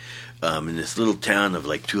eating in this little town of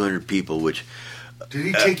like 200 people, which... Did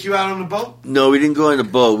he take you out on the boat? No, we didn't go on the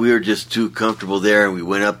boat. We were just too comfortable there, and we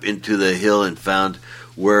went up into the hill and found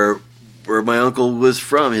where my uncle was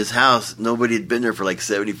from, his house. Nobody had been there for like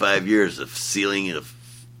 75 years. The ceiling of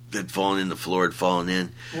had fallen in, the floor had fallen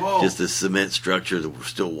in. Whoa. Just the cement structure, there was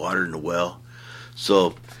still water in the well.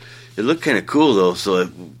 So it looked kind of cool, though. So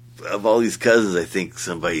of all these cousins, I think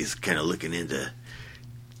somebody's kind of looking into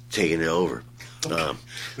taking it over. But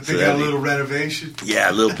they got a little renovation? Yeah,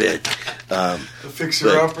 a little bit. A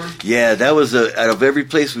fixer-upper? Yeah, that was, out of every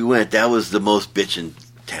place we went, that was the most bitchin'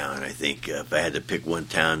 town, I think. If I had to pick one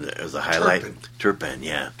town that was a highlight. Turpin,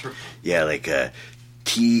 yeah. Turpin. Yeah, like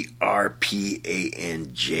TRPANJ,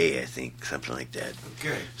 I think, something like that.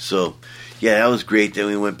 Okay. So, yeah, that was great. Then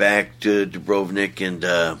we went back to Dubrovnik and,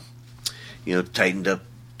 tightened up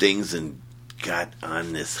things and got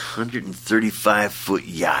on this 135-foot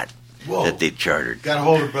yacht that they chartered. Got a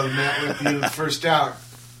hold of Brother Matt with you in the first hour.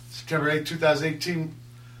 September 8, 2018.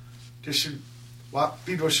 Edition.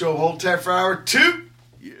 Pedro Show. Hold tight for hour 2.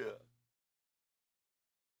 Yeah.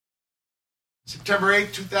 September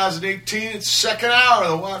 8, 2018. It's second hour of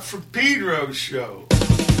the Watt from Pedro Show.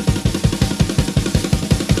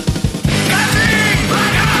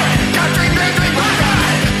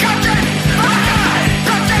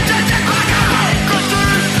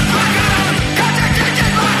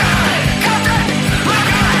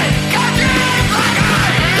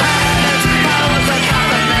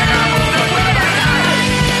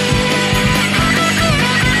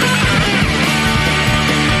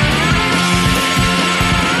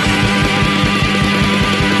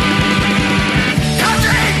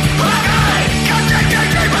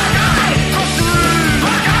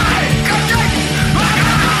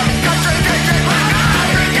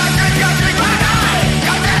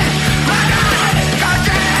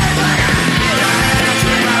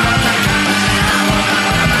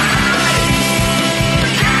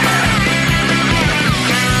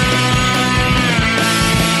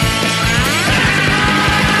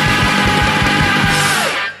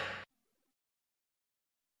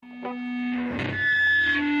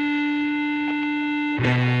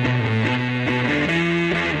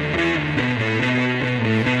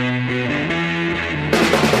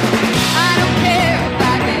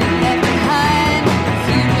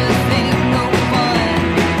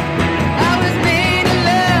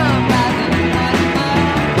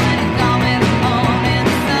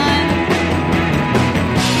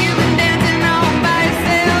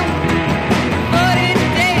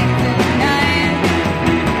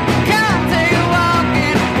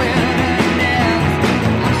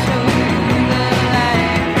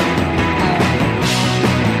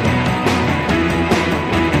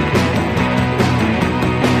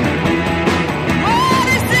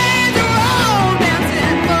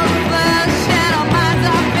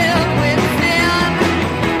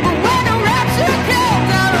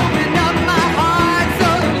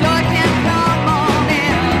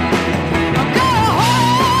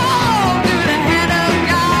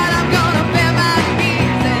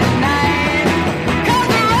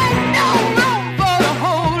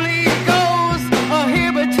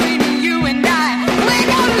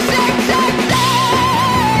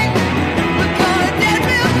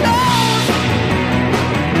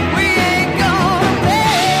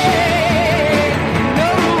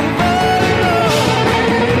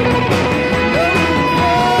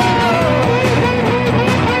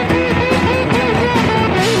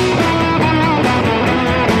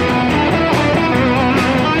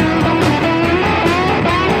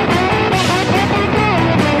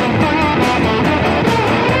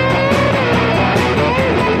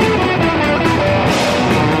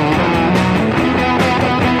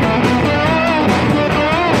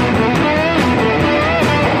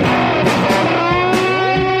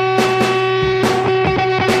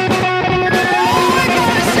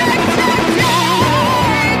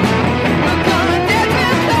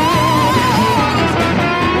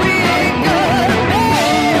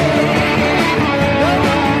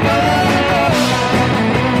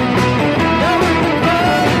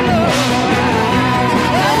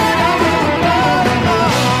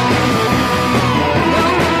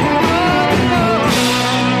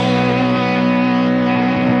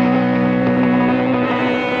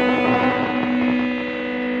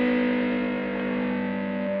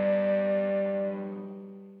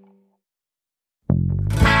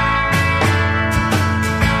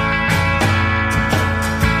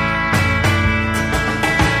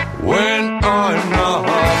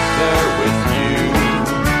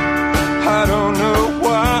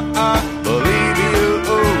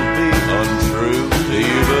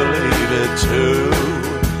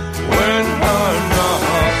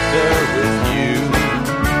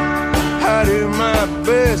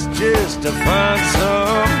 just to find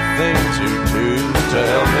something to do to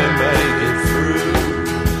help me make it through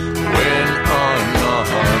when I'm not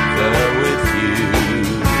there with you.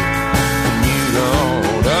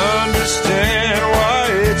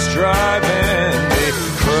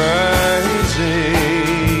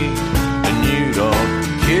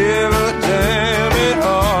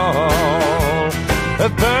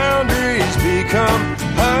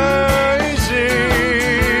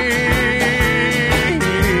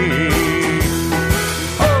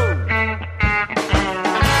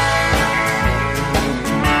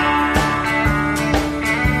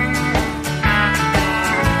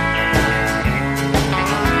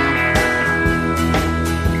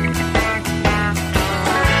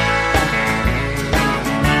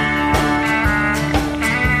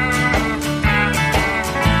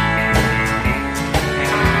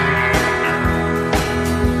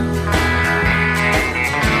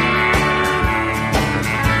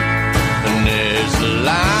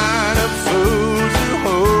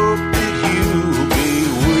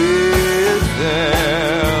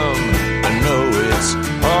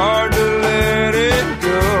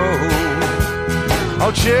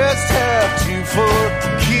 I'll just have to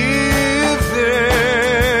forgive them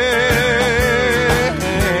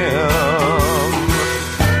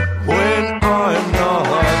when I'm not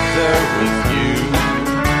there with you.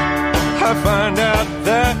 I find out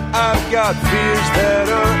that I've got fears that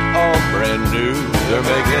are all brand new. They're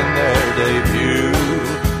making their debut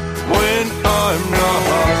when I'm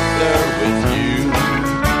not there with you.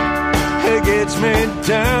 It gets me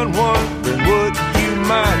down wondering what you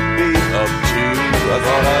might be up to. I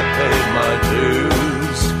thought I paid my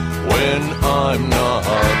dues when I'm not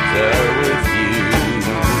there with you.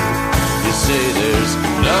 You say there's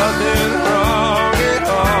nothing wrong at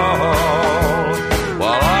all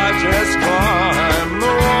while I just climb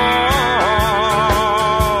the walls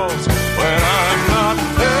when I'm not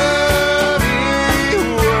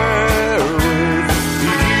anywhere with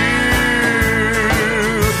you.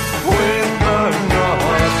 When I'm not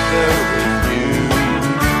there with you.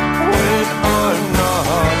 When I'm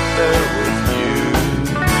not there with you.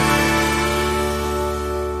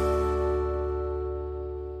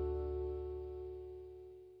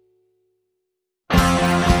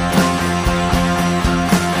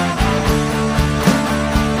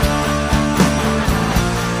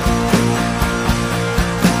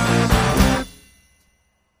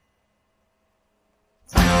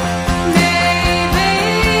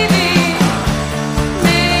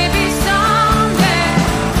 Maybe someday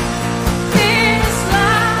this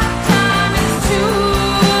lifetime is too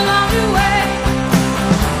long to wait.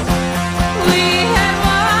 We had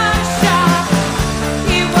one shot,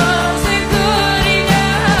 it wasn't good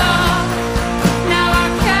enough. Now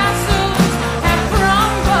our castles have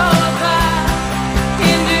crumbled back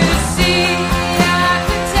into the sea. I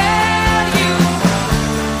could tell you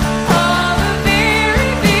all the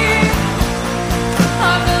very fear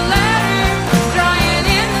of the letters drying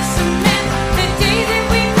in the cement, the day that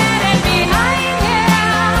we met, and behind here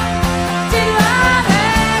did lie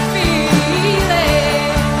that feeling,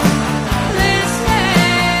 listening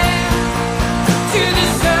to the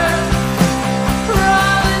surf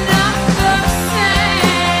crawling up the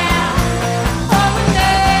sand. Oh, and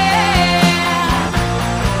then, oh, and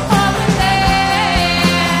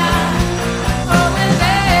then, oh, and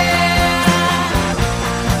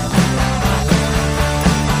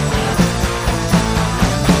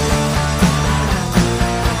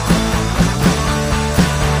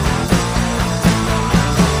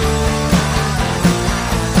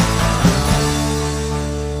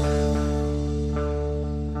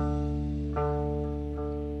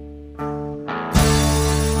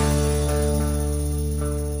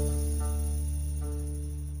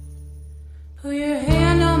put your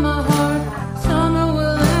hand on my heart. Summer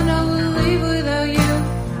will end, I will leave without you.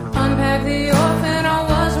 Unpack the orphan I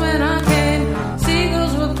was when I came.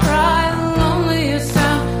 Seagulls will cry the loneliest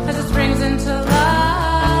sound as it springs into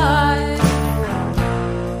life.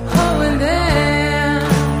 Oh, and then,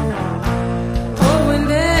 oh, and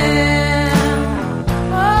then,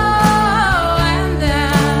 oh, and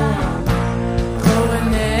then, oh, and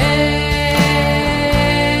then.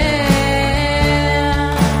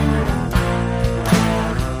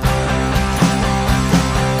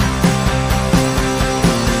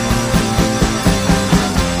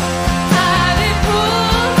 I did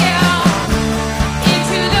pull you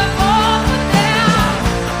into the vault with them.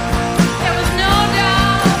 There was no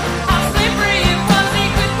doubt how slippery it was. He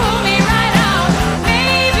could pull me right out.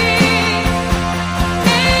 Maybe,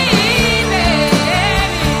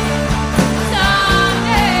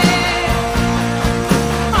 someday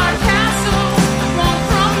our castles won't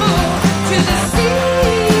crumble to the sea.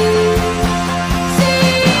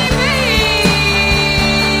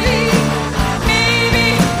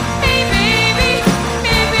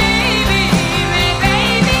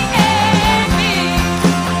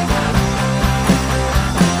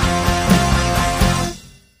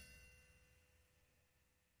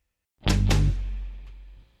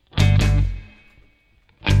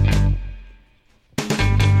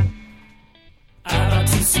 I bought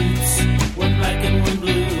 2 suits, one black and one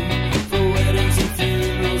blue, for weddings and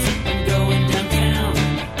funerals and going downtown.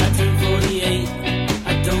 I turned 48,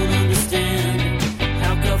 I don't understand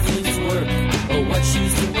how cufflinks work or what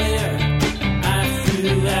shoes to wear. I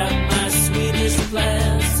threw out my Swedish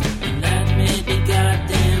class, and that made me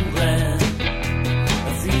goddamn glad.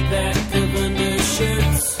 A 3-pack of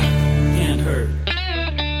undershirts can't hurt.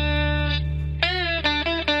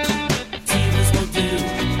 TVs won't do,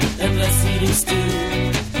 and less eating stew.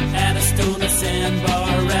 At a stone, a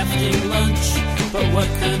sandbar, rafting lunch. But what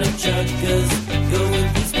kind of chuggas go in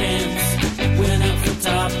these pants? Went out for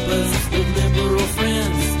tapas with liberal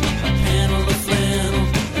friends. A panel of flannel,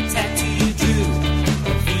 a tattoo you drew,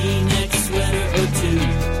 a V-neck sweater or two.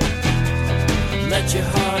 Get your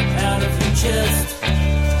heart out of your chest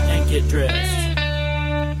and get dressed.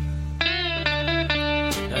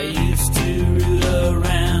 I used to root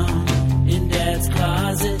around in Dad's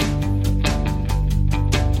closet,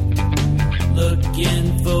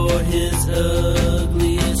 looking for his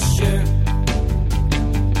ugliest shirt.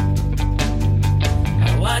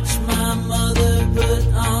 I watched my mother put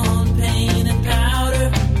on paint and powder,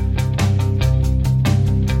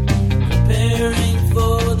 preparing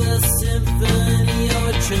for the symphony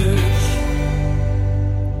or church.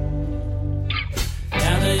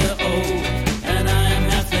 Now they are old and I am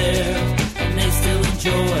half there, and they still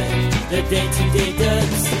enjoy their day-to-day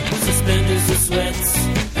duds, suspenders or sweats,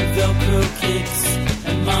 and Velcro kicks,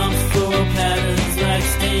 and mom's floral patterns like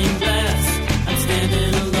stained glass. I'm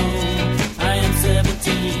standing alone, I am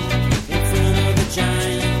 17, in front of a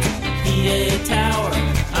giant PA tower.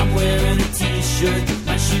 I'm wearing a t-shirt,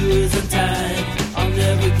 my shoe is untied. I'll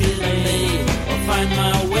never get laid or find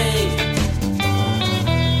my way.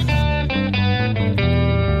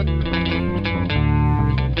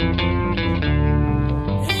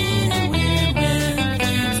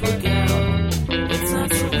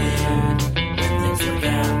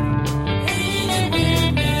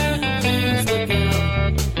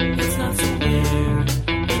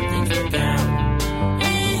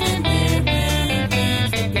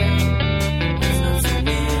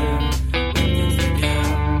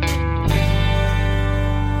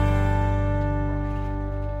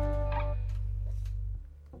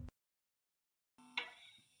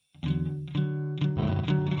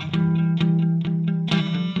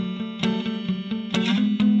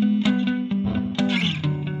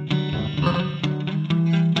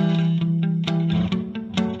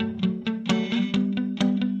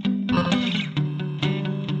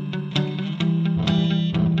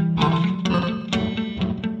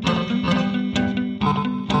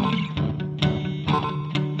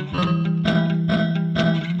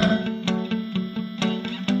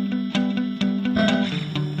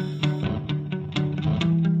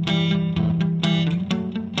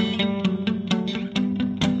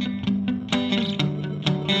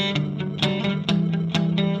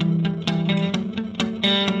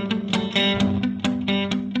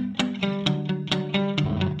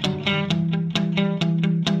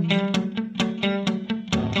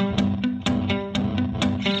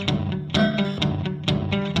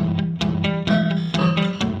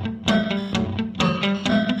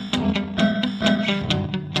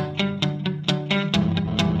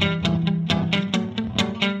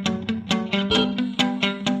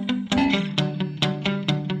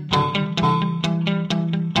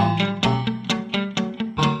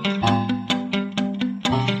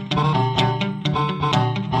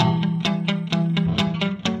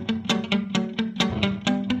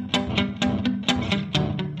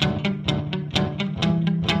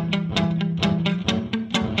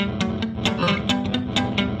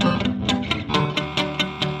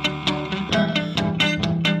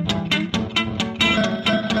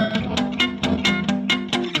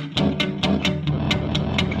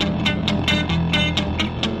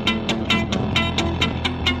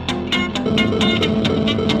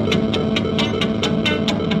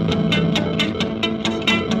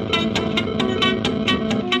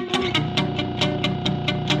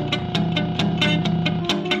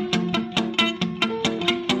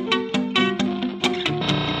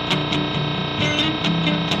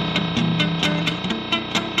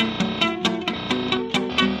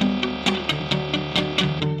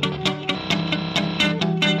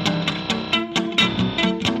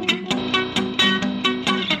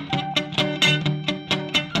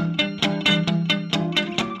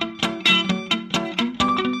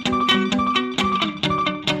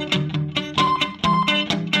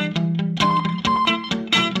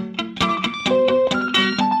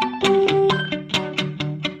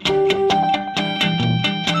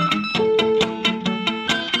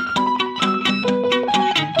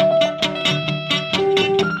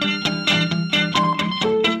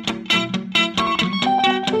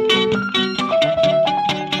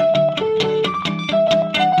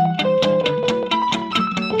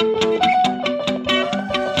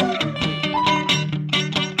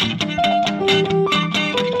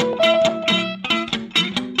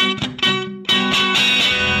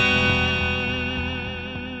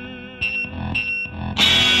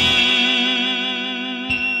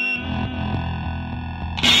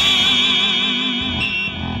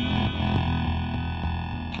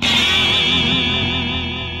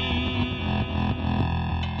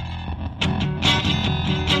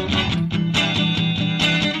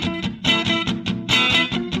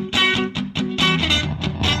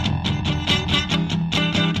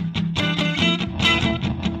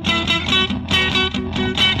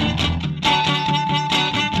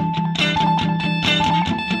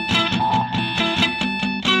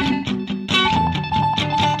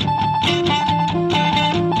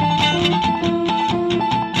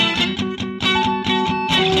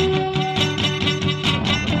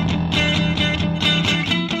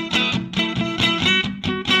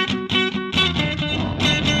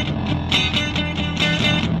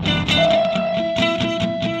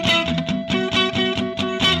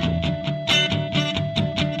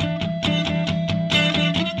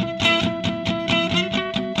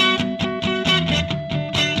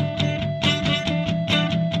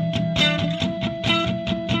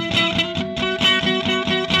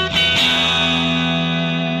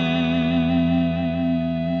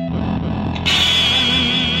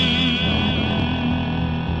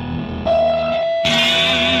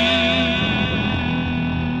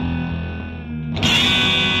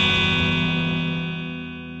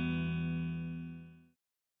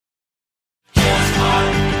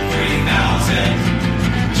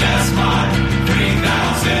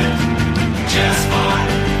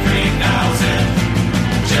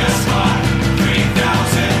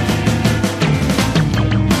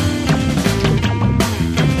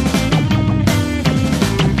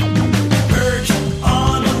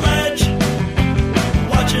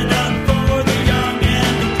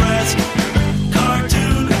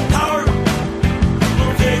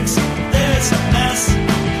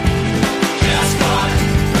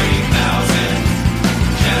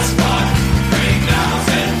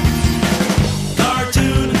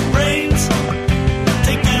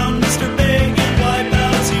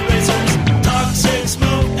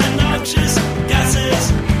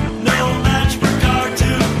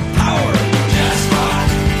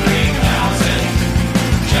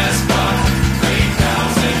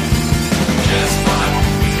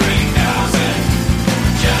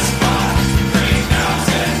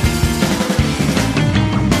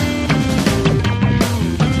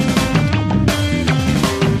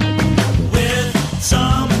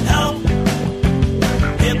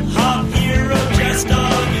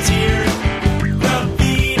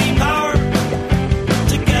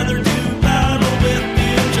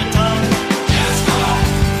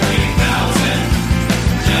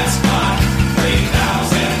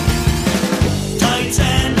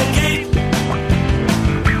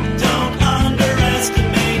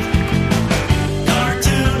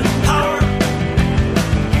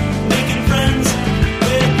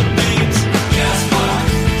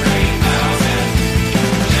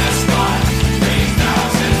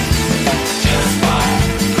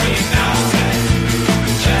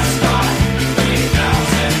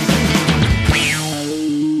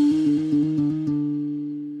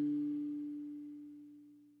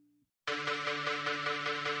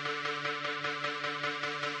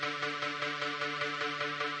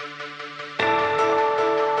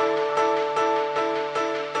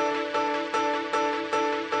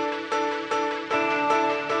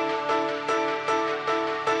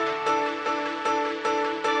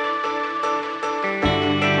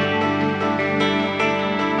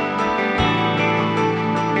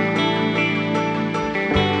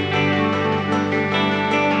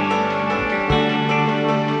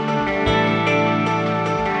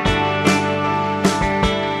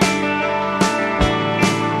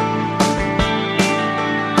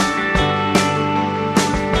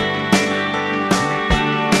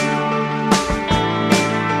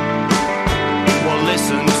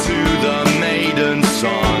 listen to the maiden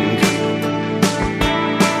song.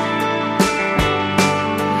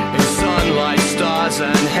 In sunlight, stars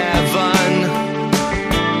and heaven,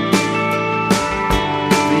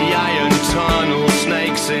 the iron tunnel,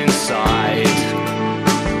 snakes inside.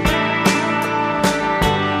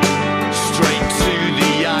 Straight to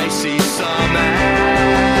the icy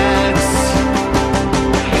summits.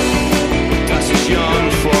 Das ist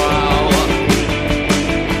Jungfrau.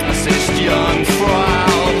 Das ist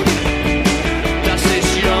Jungfrau.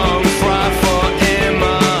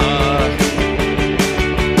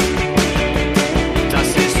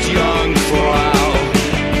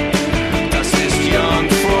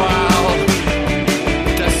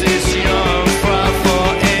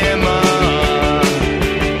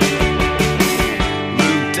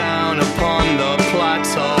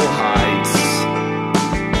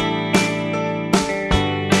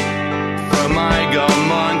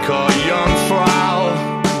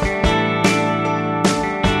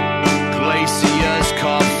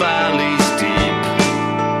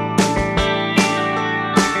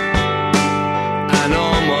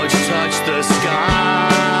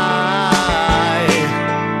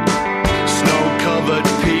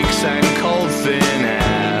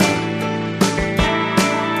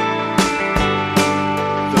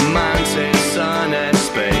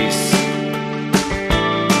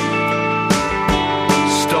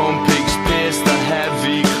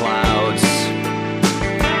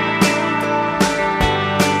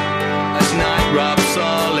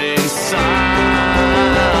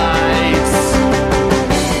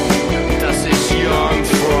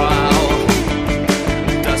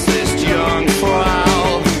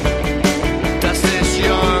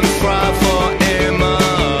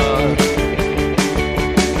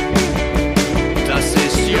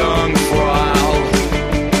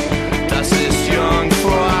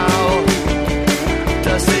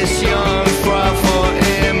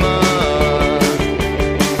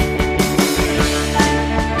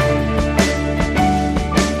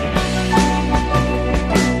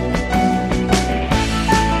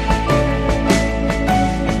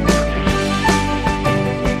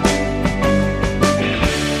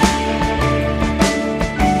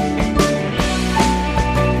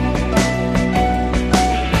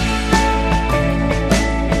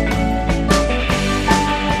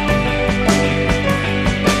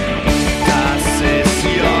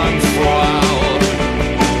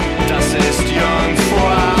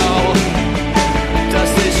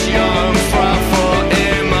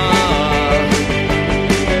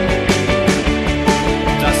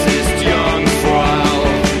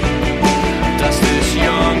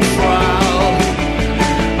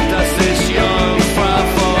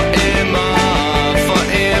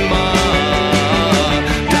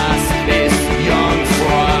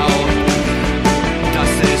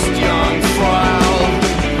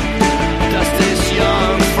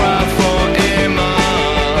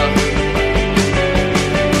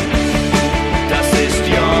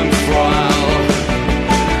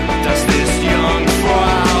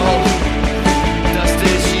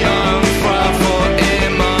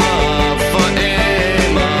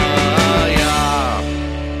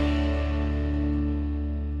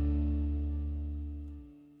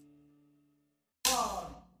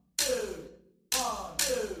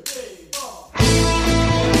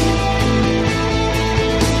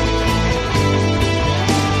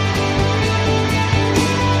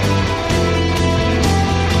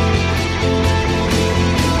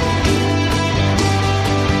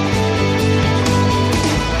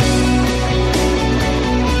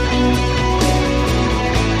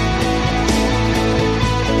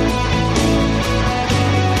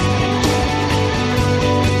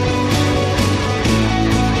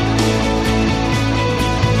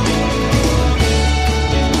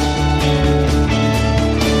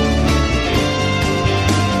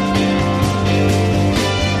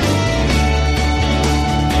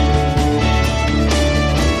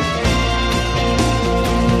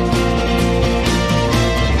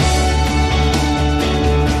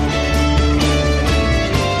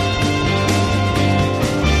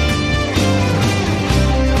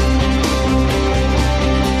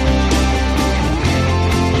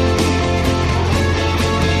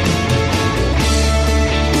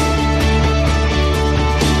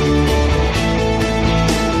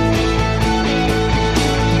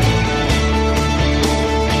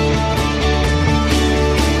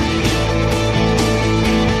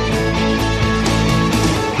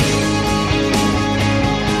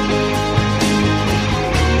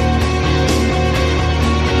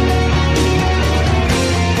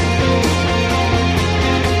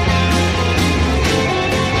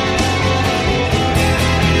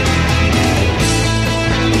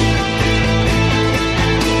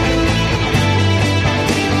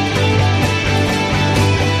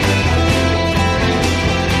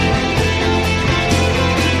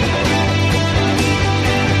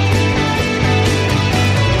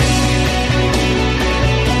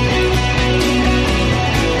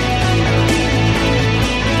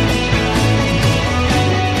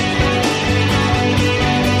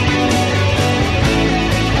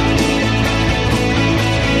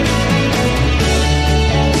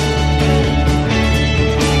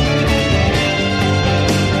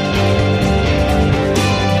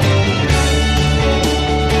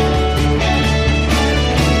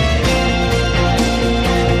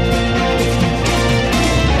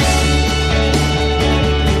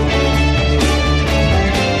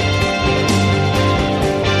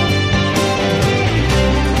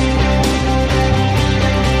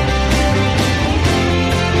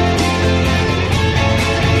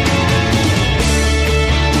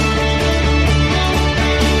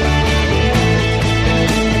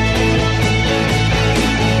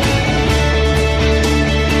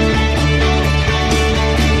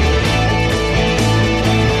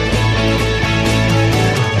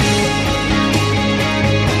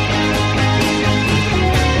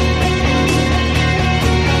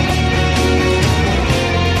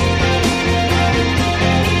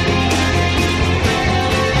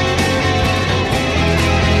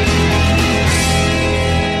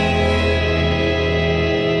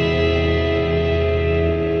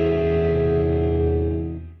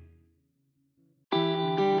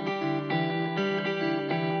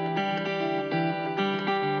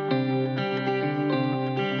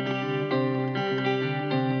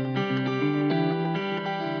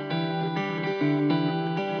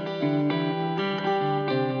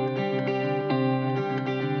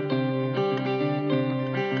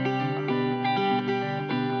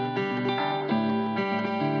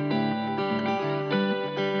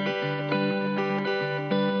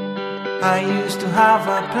 I used to have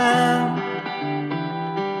a plan,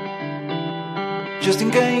 just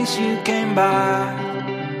in case you came back,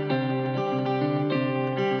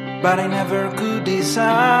 but I never could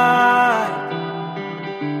decide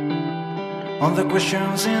on the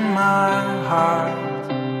questions in my heart.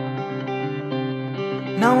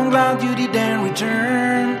 Now I'm glad you didn't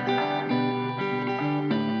return.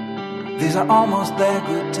 These are almost the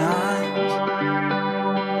good times.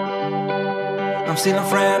 I'm still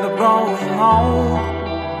afraid of growing old,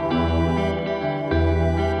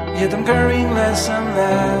 yet I'm caring less and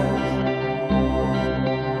less.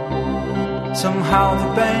 Somehow the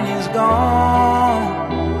pain is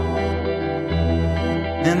gone,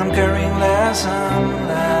 and I'm caring less and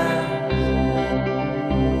less.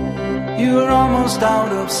 You're almost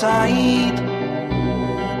out of sight.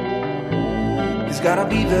 It's gotta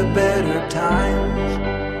be the better times.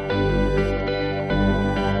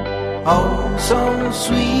 Oh, so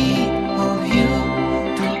sweet of you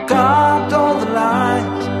to cut all the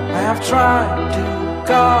lines. I have tried to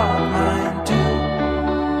cut mine too.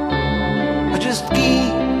 I just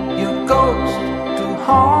keep your ghost to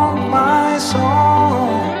haunt my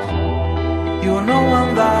songs. You are no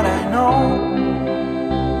one that I know.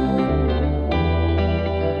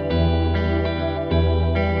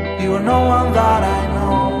 You are no one that I know.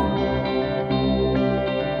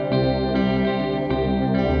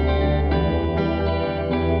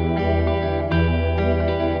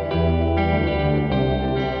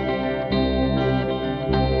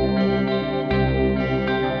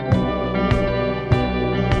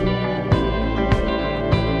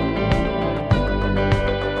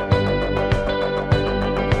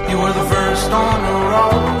 You were the first on the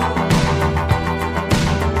road,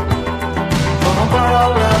 from a part of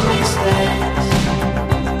lovely states.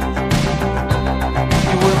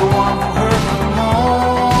 You were the one who hurt the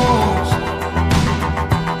most.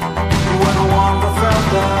 You were the one who felt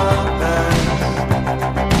the best.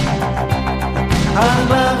 I'm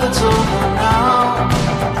glad that's over now.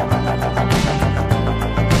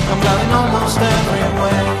 I'm glad in almost every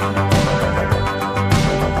way.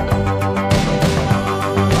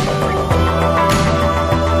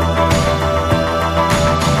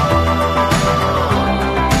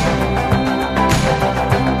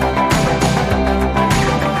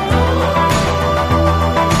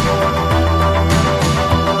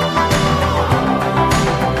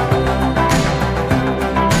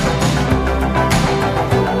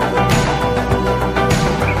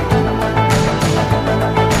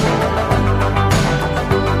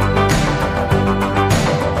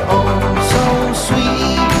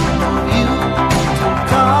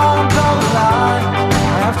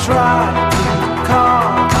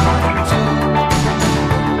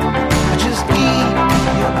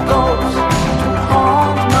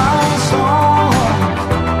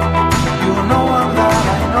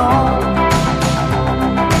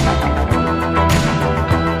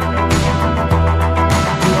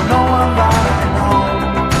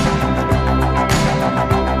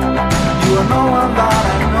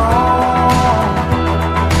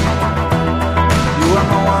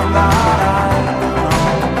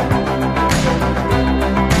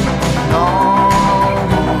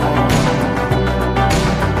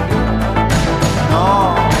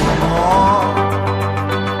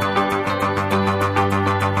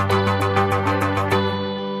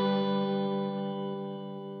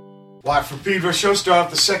 Pedro Show start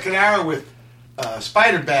off the second hour with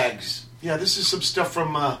Spider Bags. Yeah, this is some stuff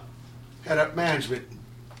from Head Up Management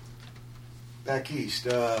back east.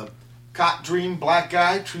 Cot Dream, Black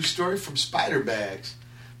Guy, true story from Spider Bags.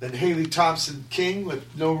 Then Hayley Thompson-King with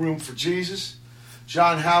No Room for Jesus.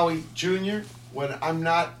 John Howie Jr., When I'm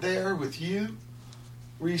Not There With You.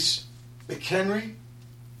 Reese McHenry,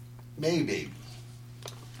 Maybe.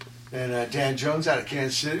 And Dan Jones out of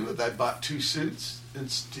Kansas City with I Bought Two Suits.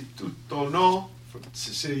 Istituto from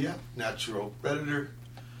Sicilia, Natural Predator.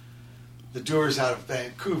 The Doers out of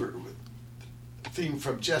Vancouver with a theme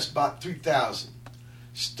from Jessbot 3000.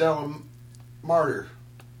 Stella, Martyr,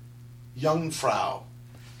 Jungfrau.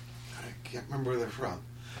 I can't remember where they're from.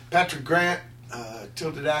 Patrick Grant,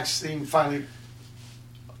 Tilted Axe theme, finally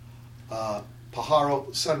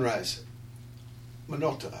Pajaro Sunrise,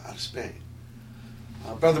 Minolta out of Spain.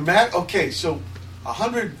 Brother Matt, okay, so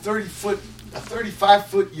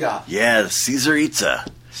 35-foot yacht. Yeah, Caesaritza.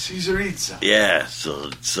 Caesaritza. Yeah,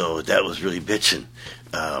 so that was really bitchin'.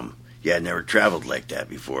 Yeah, I never traveled like that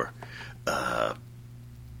before.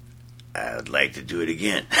 I'd like to do it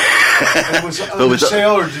again. And was it under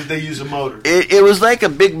sail, or did they use a motor? It was like a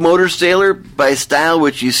big motor sailor by style,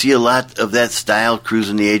 which you see a lot of that style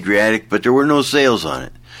cruising the Adriatic, but there were no sails on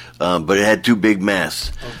it. but it had two big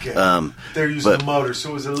masts. Okay. They're using the motor,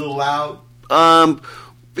 so was it a little loud?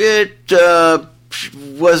 It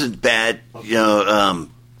wasn't bad, you know.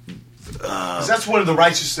 'Cause that's one of the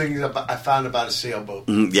righteous things I found about a sailboat.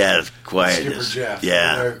 Yeah, it's quiet. Skipper Jeff.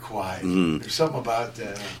 Yeah. Very quiet. There's something about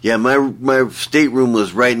that. Yeah, my stateroom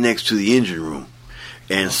was right next to the engine room.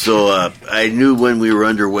 And so I knew when we were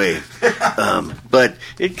underway. But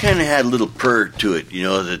it kind of had a little purr to it, you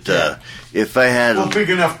know, that if I had... Well, big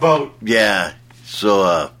enough boat. Yeah.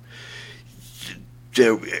 So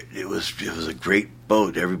it was a great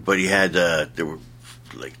boat. Everybody had... there were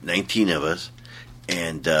like 19 of us.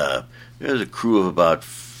 And there was a crew of about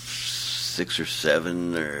 6 or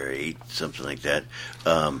 7 or 8, something like that.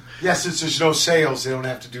 Yeah, since there's no sails, they don't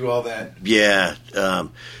have to do all that. Yeah.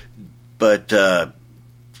 But...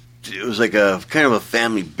 it was like a kind of a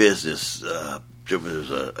family business. There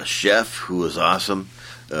was a chef who was awesome,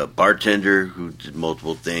 a bartender who did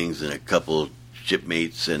multiple things, and a couple of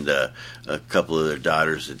shipmates and a couple of their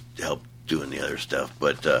daughters that helped doing the other stuff.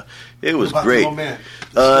 But it was great.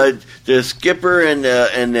 The skipper and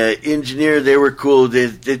the engineer, they were cool.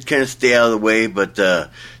 They'd kind of stay out of the way, but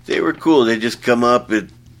they were cool. They'd just come up at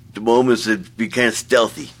the moments. It'd be kind of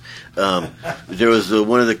stealthy. There was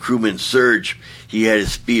one of the crewmen, Serge. He had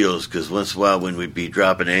his Speedos, because once in a while when we'd be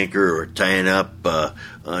dropping anchor or tying up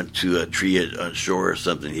onto a tree on shore or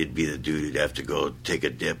something, he'd be the dude who'd have to go take a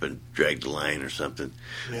dip and drag the line or something.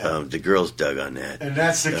 Yeah. The girls dug on that. And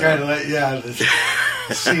that's the kind of,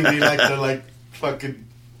 the scene they like to, fucking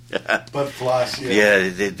butt floss. Yeah,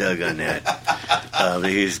 they dug on that.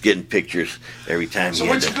 He was getting pictures every time. So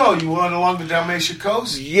where'd you go? You went along the Dalmatian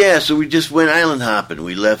coast? Yeah, so we just went island hopping.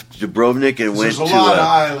 We left Dubrovnik and went to... There's a lot of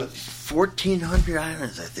islands. 1,400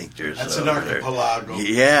 islands, I think there's. That's an archipelago.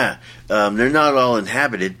 Yeah. They're not all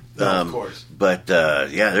inhabited. No, of course. But,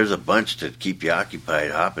 there's a bunch to keep you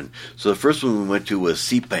occupied hopping. So the first one we went to was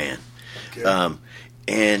Sipan. Okay.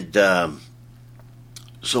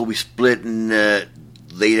 So we split in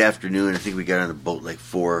late afternoon. I think we got on the boat like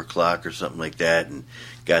 4 o'clock or something like that, and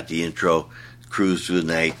got the intro, cruised through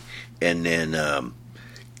the night, and then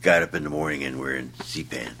got up in the morning and we're in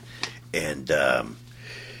Sipan. And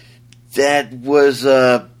that was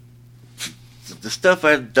the stuff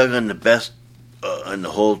I dug on the best on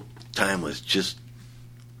the whole time was just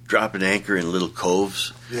dropping anchor in little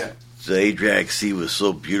coves. Yeah. The Adriatic Sea was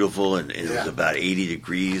so beautiful, and it was about 80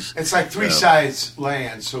 degrees. It's like 3 sides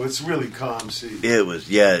land, so it's really calm sea. It was,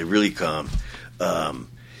 really calm.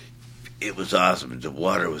 It was awesome. The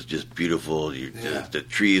water was just beautiful. The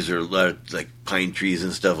trees are a lot of, like pine trees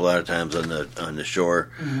and stuff a lot of times on the shore.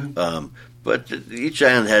 Mm-hmm. But each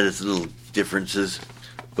island had its little differences.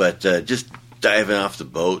 But just diving off the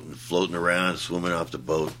boat and floating around, swimming off the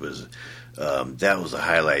boat was that was a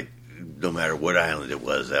highlight. No matter what island it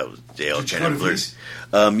was, they all kind of blurred.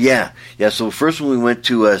 Yeah. So first one we went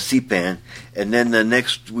to Sipan, and then the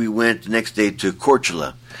next day to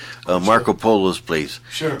Korčula, Marco Polo's place.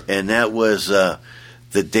 Sure. And that was the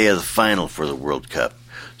day of the final for the World Cup.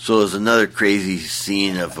 So it was another crazy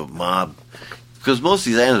scene of a mob. Because most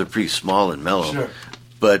of these islands are pretty small and mellow. Sure.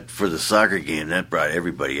 But for the soccer game, that brought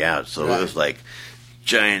everybody out. So it was like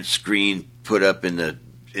giant screen put up in the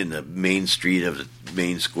main street of the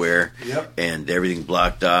main square. Yep. And everything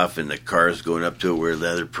blocked off, and the cars going up to it were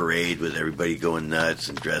another parade with everybody going nuts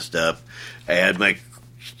and dressed up. I had my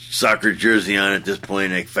soccer jersey on at this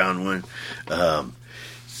point. I found one.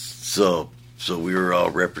 So we were all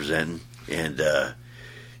representing, and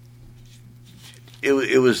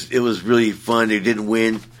it was really fun. They didn't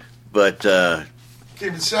win, but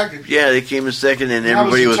came in second. Yeah, they came in second, and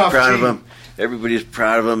everybody was proud of them. Everybody was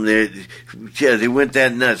proud of them. They went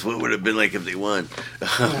that nuts. What would it have been like if they won?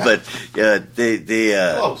 But they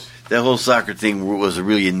that whole soccer thing was a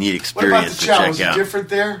really neat experience to check out. Was it different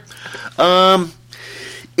there?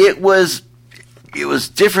 It was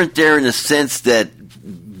different there in the sense that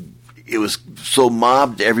it was so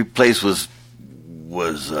mobbed. Every place was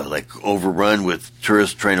like overrun with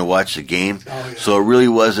tourists trying to watch the game. Oh, yeah. So it really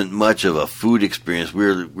wasn't much of a food experience.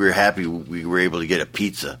 We were happy we were able to get a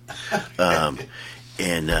pizza and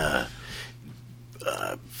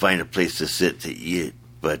find a place to sit to eat it.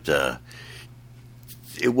 But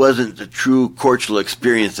it wasn't a true Korčula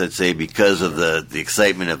experience, I'd say, because of the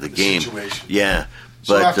excitement of the game. Situation. Yeah.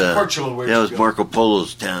 So but after Korčula, where'd you that was go? Marco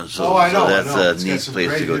Polo's town, so, I know, so that's a neat got some place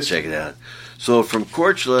great to go history. check it out. So from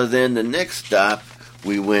Korčula, then the next stop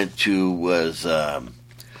we went to was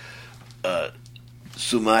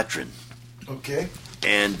Sumatran. Okay.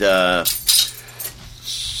 And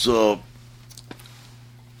so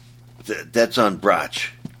that's on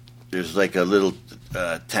Brach. there's like a little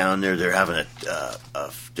town there. They're having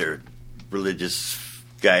their religious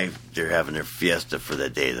guy. They're having their fiesta for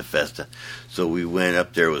that day, the festa. So we went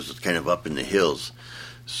up there. It was kind of up in the hills.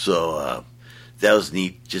 So that was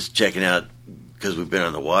neat, just checking out, because we've been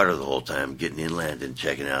on the water the whole time, getting inland and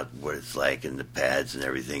checking out what it's like and the pads and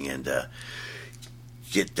everything, and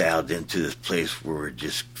get dialed into this place where we're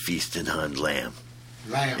just feasting on lamb.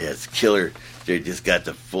 Lamb. Yeah, it's killer. They just got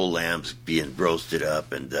the full lambs being roasted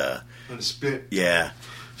up and on a spit. Yeah.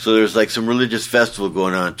 So there's like some religious festival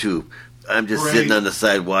going on too. I'm just Parade. sitting on the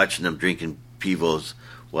side watching them, drinking pivos,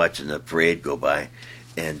 watching the parade go by,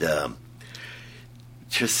 and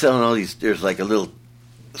just selling all these. There's like a little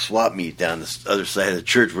swap meet down the other side of the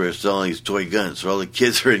church where they're selling these toy guns. So all the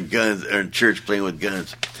kids are in church playing with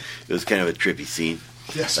guns. It was kind of a trippy scene.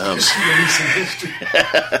 Yes, recent history.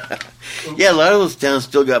 Yeah, a lot of those towns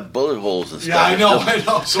still got bullet holes and stuff. Yeah, I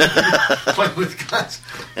know. So playing with guns.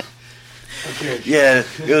 Okay. Yeah,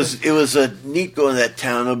 it was neat going to that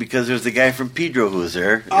town though, because there's the guy from Pedro who was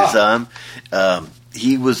there.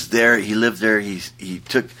 He was there. He lived there. He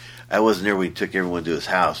took. I wasn't there when he took everyone to his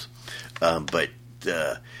house, but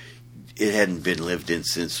it hadn't been lived in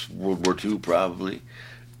since World War II probably.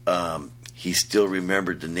 He still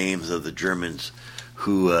remembered the names of the Germans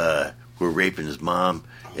who were raping his mom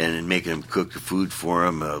and making him cook the food for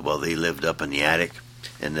him while they lived up in the attic,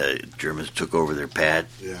 and the Germans took over their pad.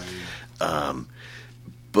 Yeah.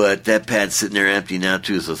 But that pad's sitting there empty now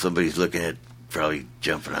too, so somebody's looking at probably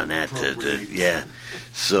jumping on that. Yeah.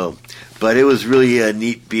 So, but it was really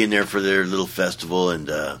neat being there for their little festival, and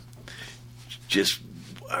just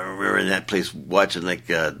I remember in that place watching like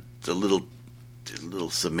the little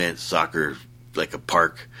cement soccer, like a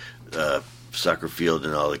park soccer field,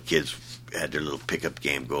 and all the kids had their little pickup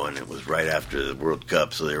game going. It was right after the World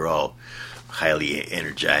Cup, so they were all highly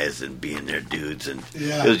energized and being their dudes, and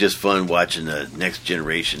it was just fun watching the next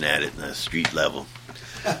generation at it in the street level.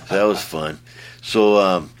 So that was fun.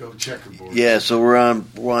 So go checkerboard. Yeah, so we're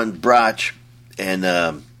on Brach,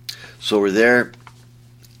 and so we're there,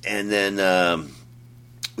 and then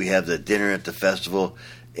we have the dinner at the festival,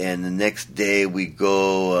 and the next day we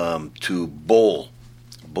go to Bowl.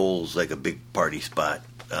 Bowl's like a big party spot.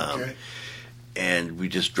 Okay. And we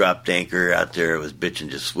just dropped anchor out there. It was bitching,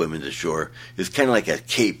 just swimming to shore. It was kind of like a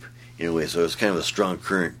cape in a way, so it was kind of a strong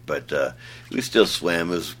current, but we still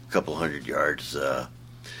swam. It was a couple 100 yards.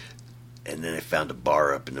 And then I found a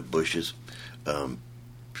bar up in the bushes.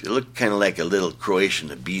 It looked kind of like a little Croatian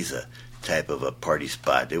Ibiza type of a party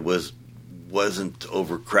spot. It wasn't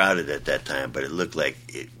overcrowded at that time, but it looked like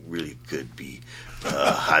it really could be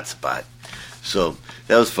a hot spot. So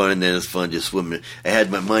that was fun, and then it was fun just swimming. I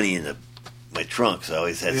had my money in my trunk, so I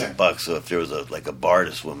always had some bucks. So if there was a bar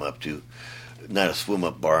to swim up to, not a swim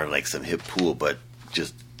up bar in like some hip pool, but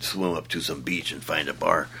just swim up to some beach and find a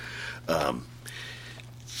bar.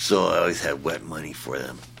 So I always had wet money for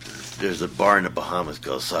them. There's a bar in the Bahamas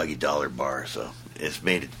called Soggy Dollar Bar, so it's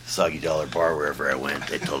made it Soggy Dollar Bar wherever I went.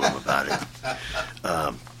 They told them about it.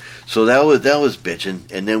 So that was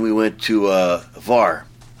bitching, and then we went to Var,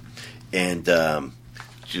 and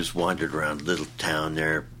just wandered around little town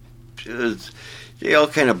there. They all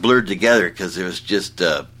kind of blurred together because there was just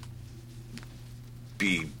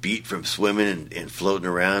be beat from swimming and floating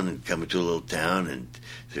around and coming to a little town, and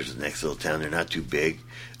there's the next little town. They're not too big.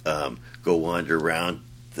 Go wander around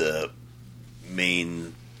the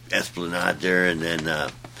main esplanade there, and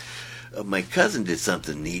then my cousin did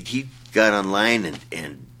something neat. He got online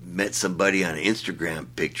and met somebody on an Instagram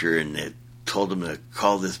picture, and it told him to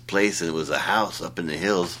call this place, and it was a house up in the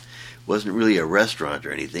hills. It wasn't really a restaurant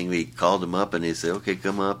or anything. We called them up, and they said, "Okay,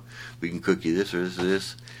 come up. We can cook you this or this or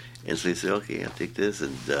this." And so he said, "Okay, I'll take this."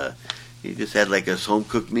 And he just had like a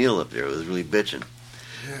home-cooked meal up there. It was really bitching.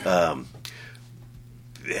 Yeah.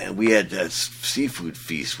 And we had a seafood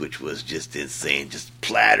feast, which was just insane. Just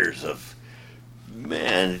platters of,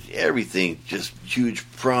 man, everything. Just huge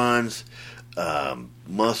prawns,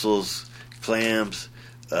 mussels, clams,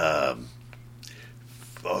 all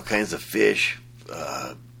kinds of fish,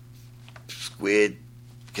 squid,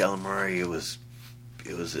 calamari. It was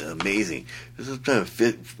amazing. This was kind of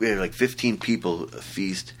we had like 15 people a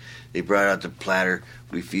feast. They brought out the platter.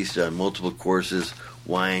 We feasted on multiple courses,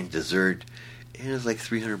 wine, dessert, and it was like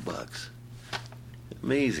 $300.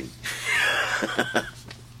 Amazing.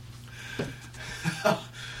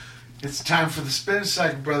 It's time for the spin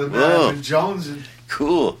cycle, brother. Whoa. Marvin Jones. And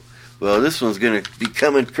Cool. Well, this one's going to be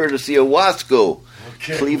coming courtesy of Wasco,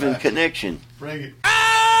 Okay, Cleveland right. Connection. bring it.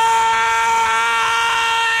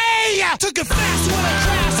 I took it fast when I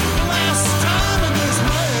crashed last time in this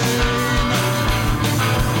rain.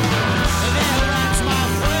 There, that's my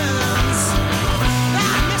friend.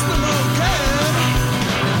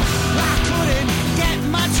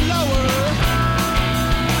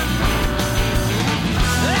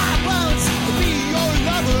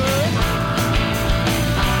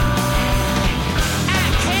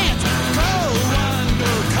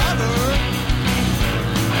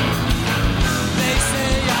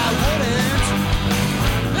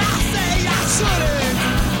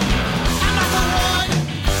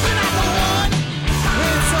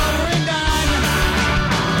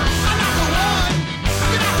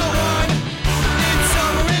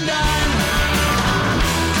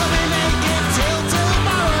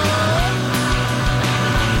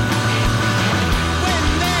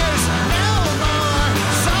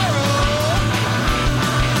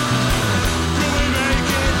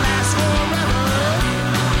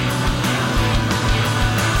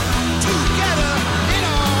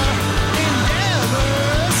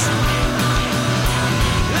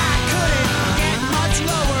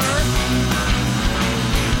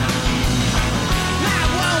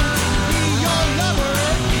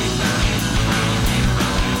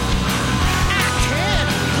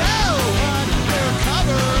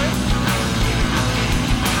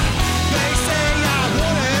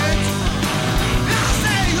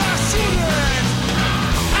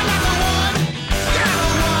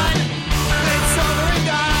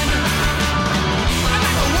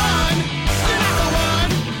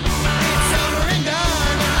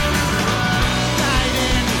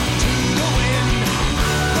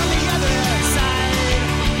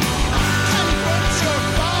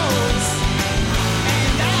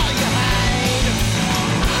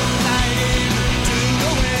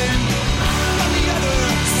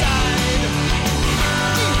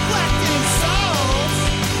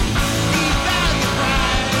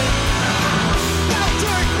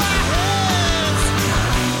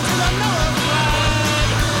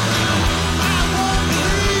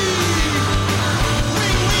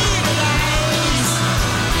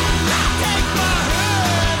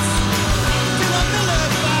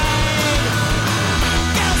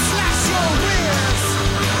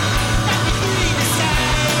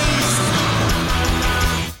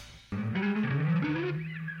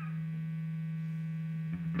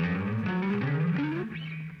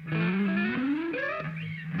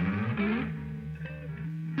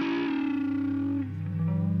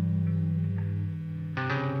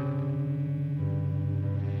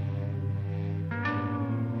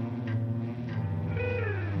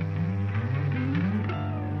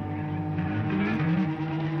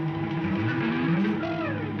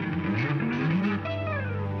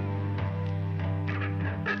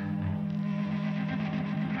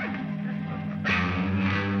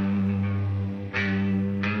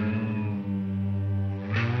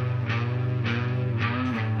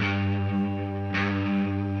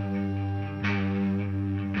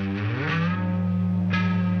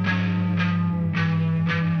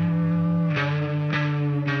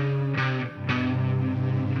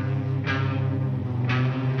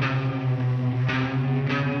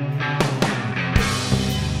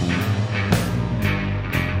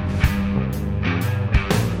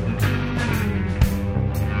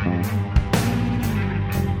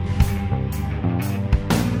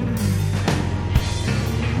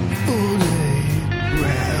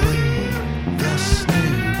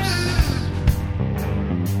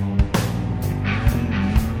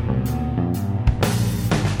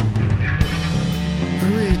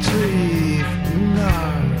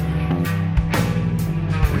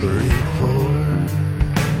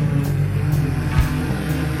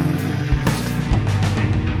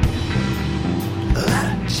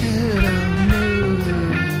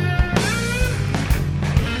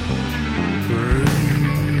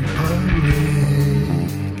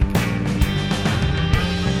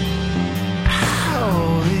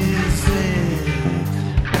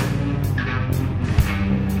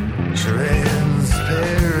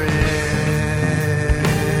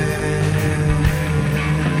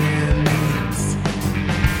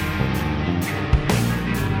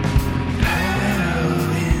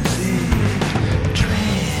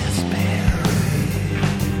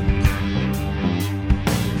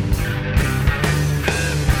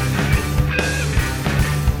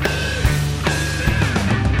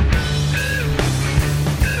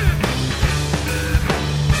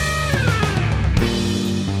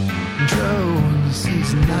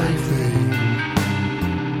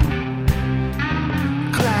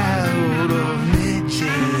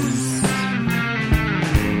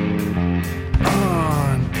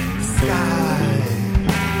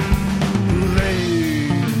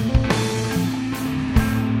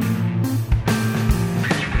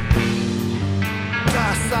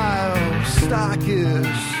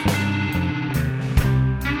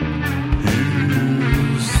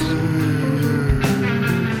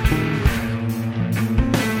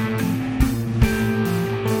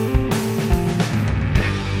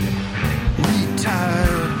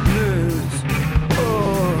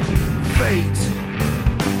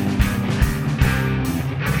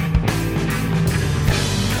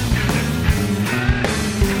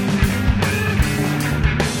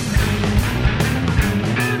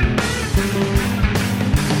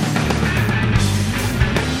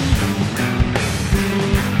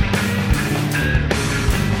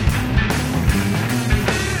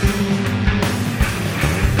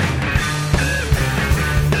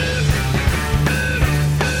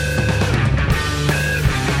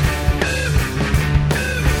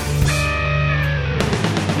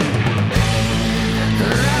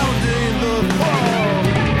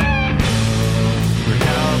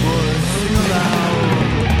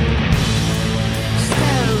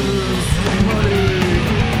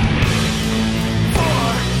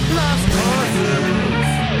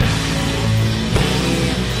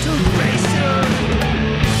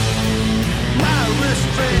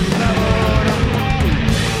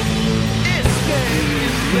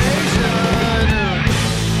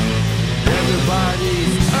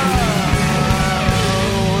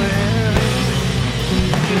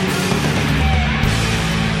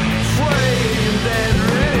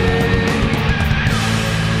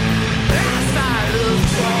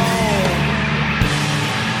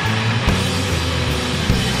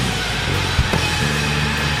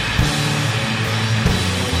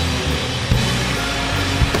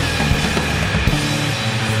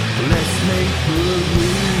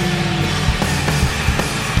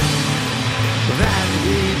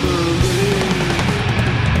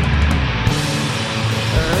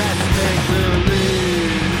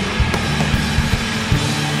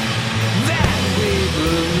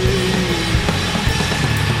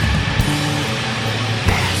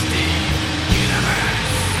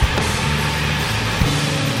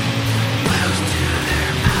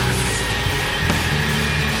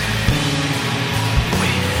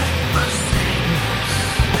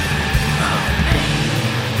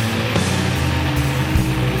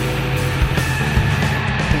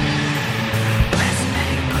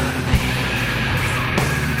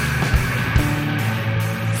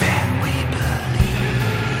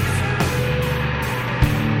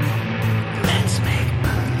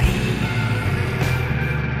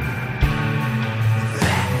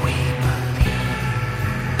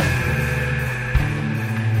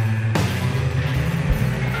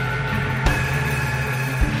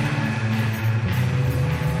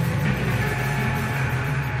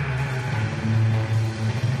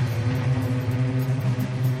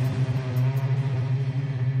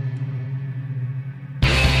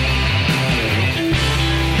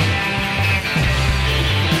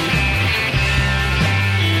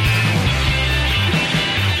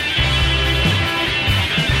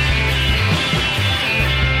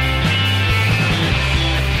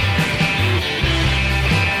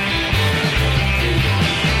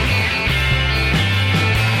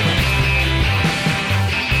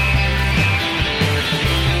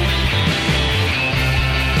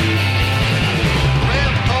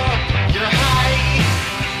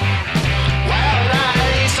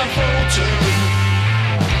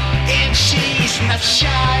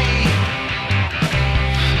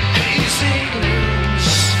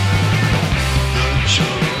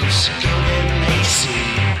 Jones, young and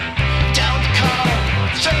lacy.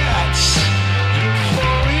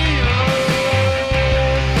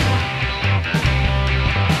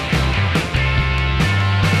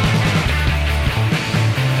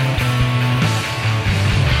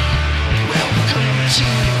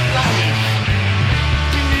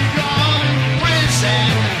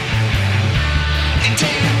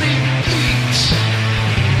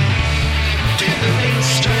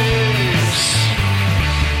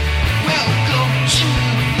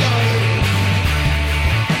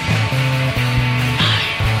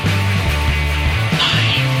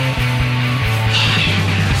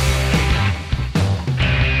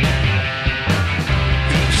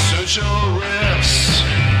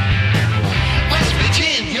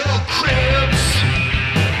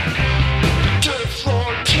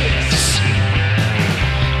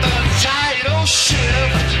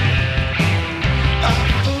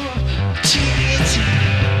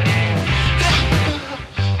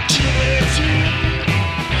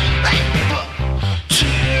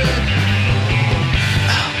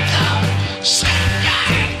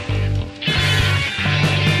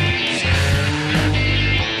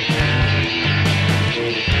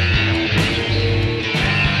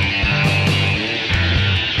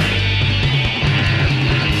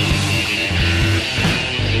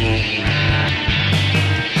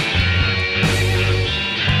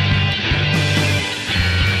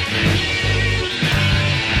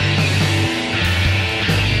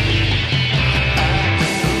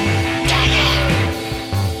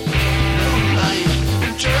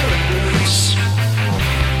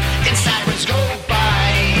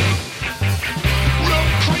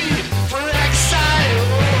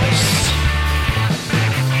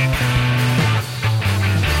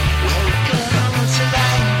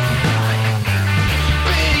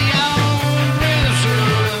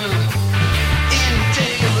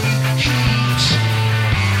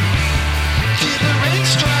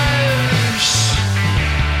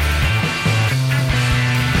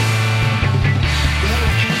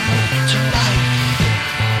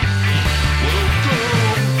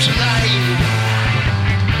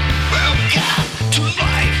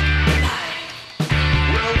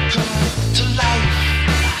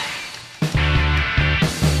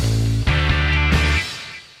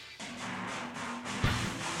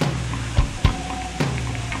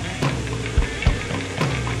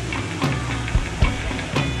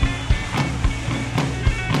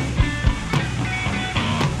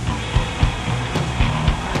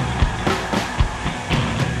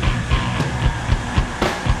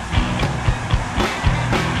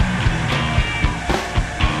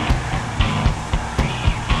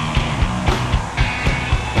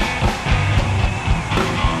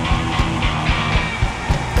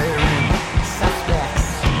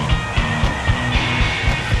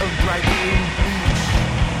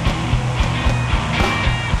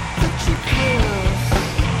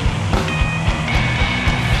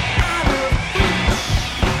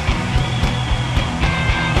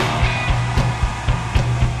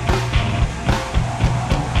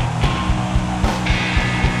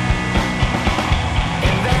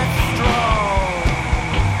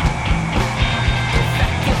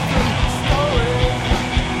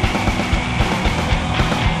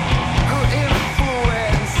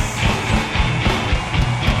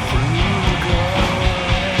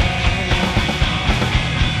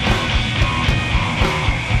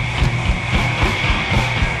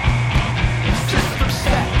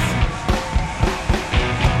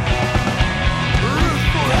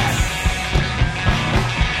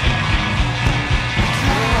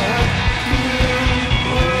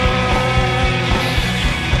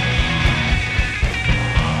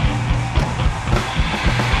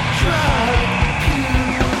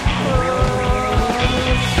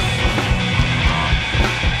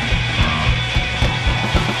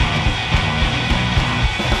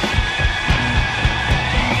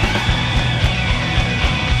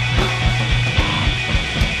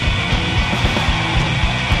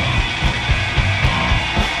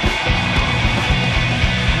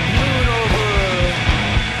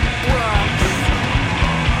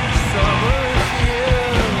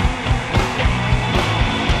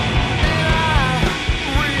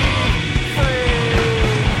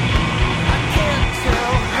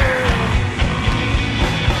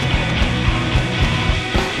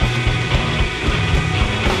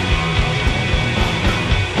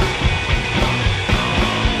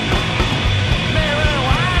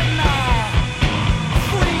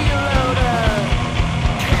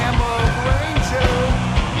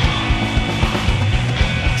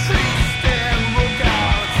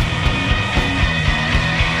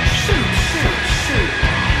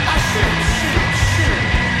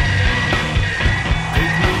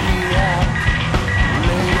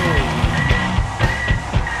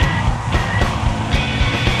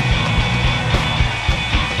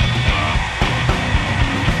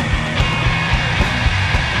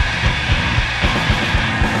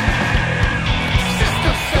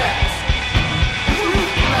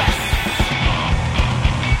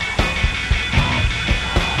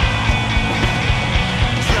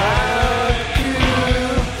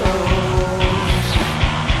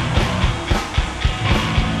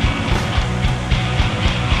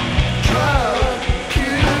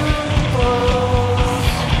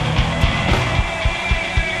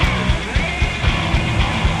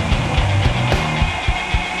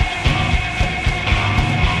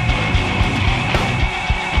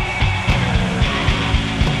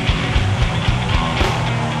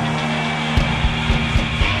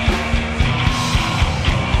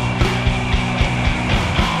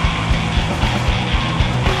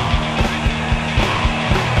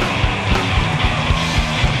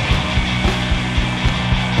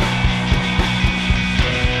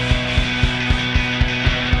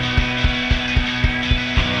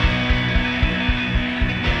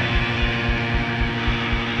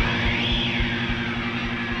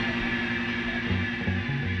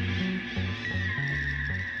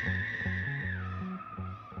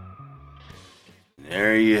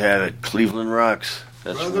 There you have it, Cleveland Rocks.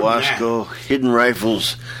 That's Brother Wasco Hidden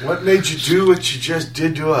Rifles. What made you do what you just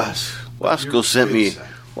did to us? Wasco sent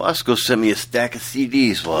me a stack of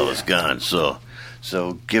CDs while I was gone, so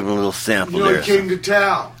give him a little sample You know, there. he came to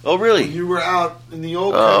town. Oh, really? When you were out in the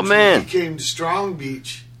old Oh, country, man. he came to Strong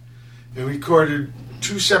Beach and recorded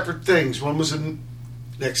two separate things. One was a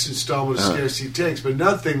next installment of Scarcity Takes, but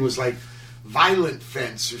another thing was like Violent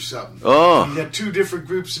Fence or something. Oh. He had two different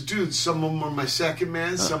groups of dudes. Some of them were my second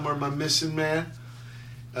man, some were my missing man.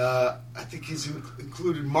 I think he's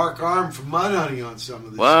included Mark Arm from Mudhoney on some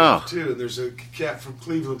of this stuff too. And there's a cat from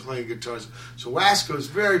Cleveland playing guitars. So Wasco's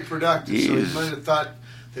very productive. So he might have thought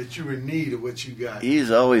that you were in need of what you got.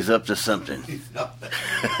 He's always up to something. All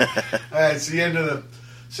right, it's the end of the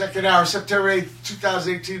second hour, September 8th,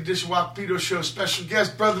 2018 edition of Pedro Show. Special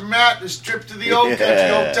guest, Brother Matt, this trip to the old country.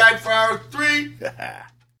 Hold tight for hour 3.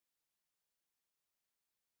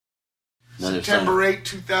 September 8,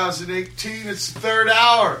 2018. It's the third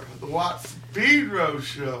hour of the Watt from Pedro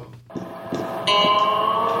Show.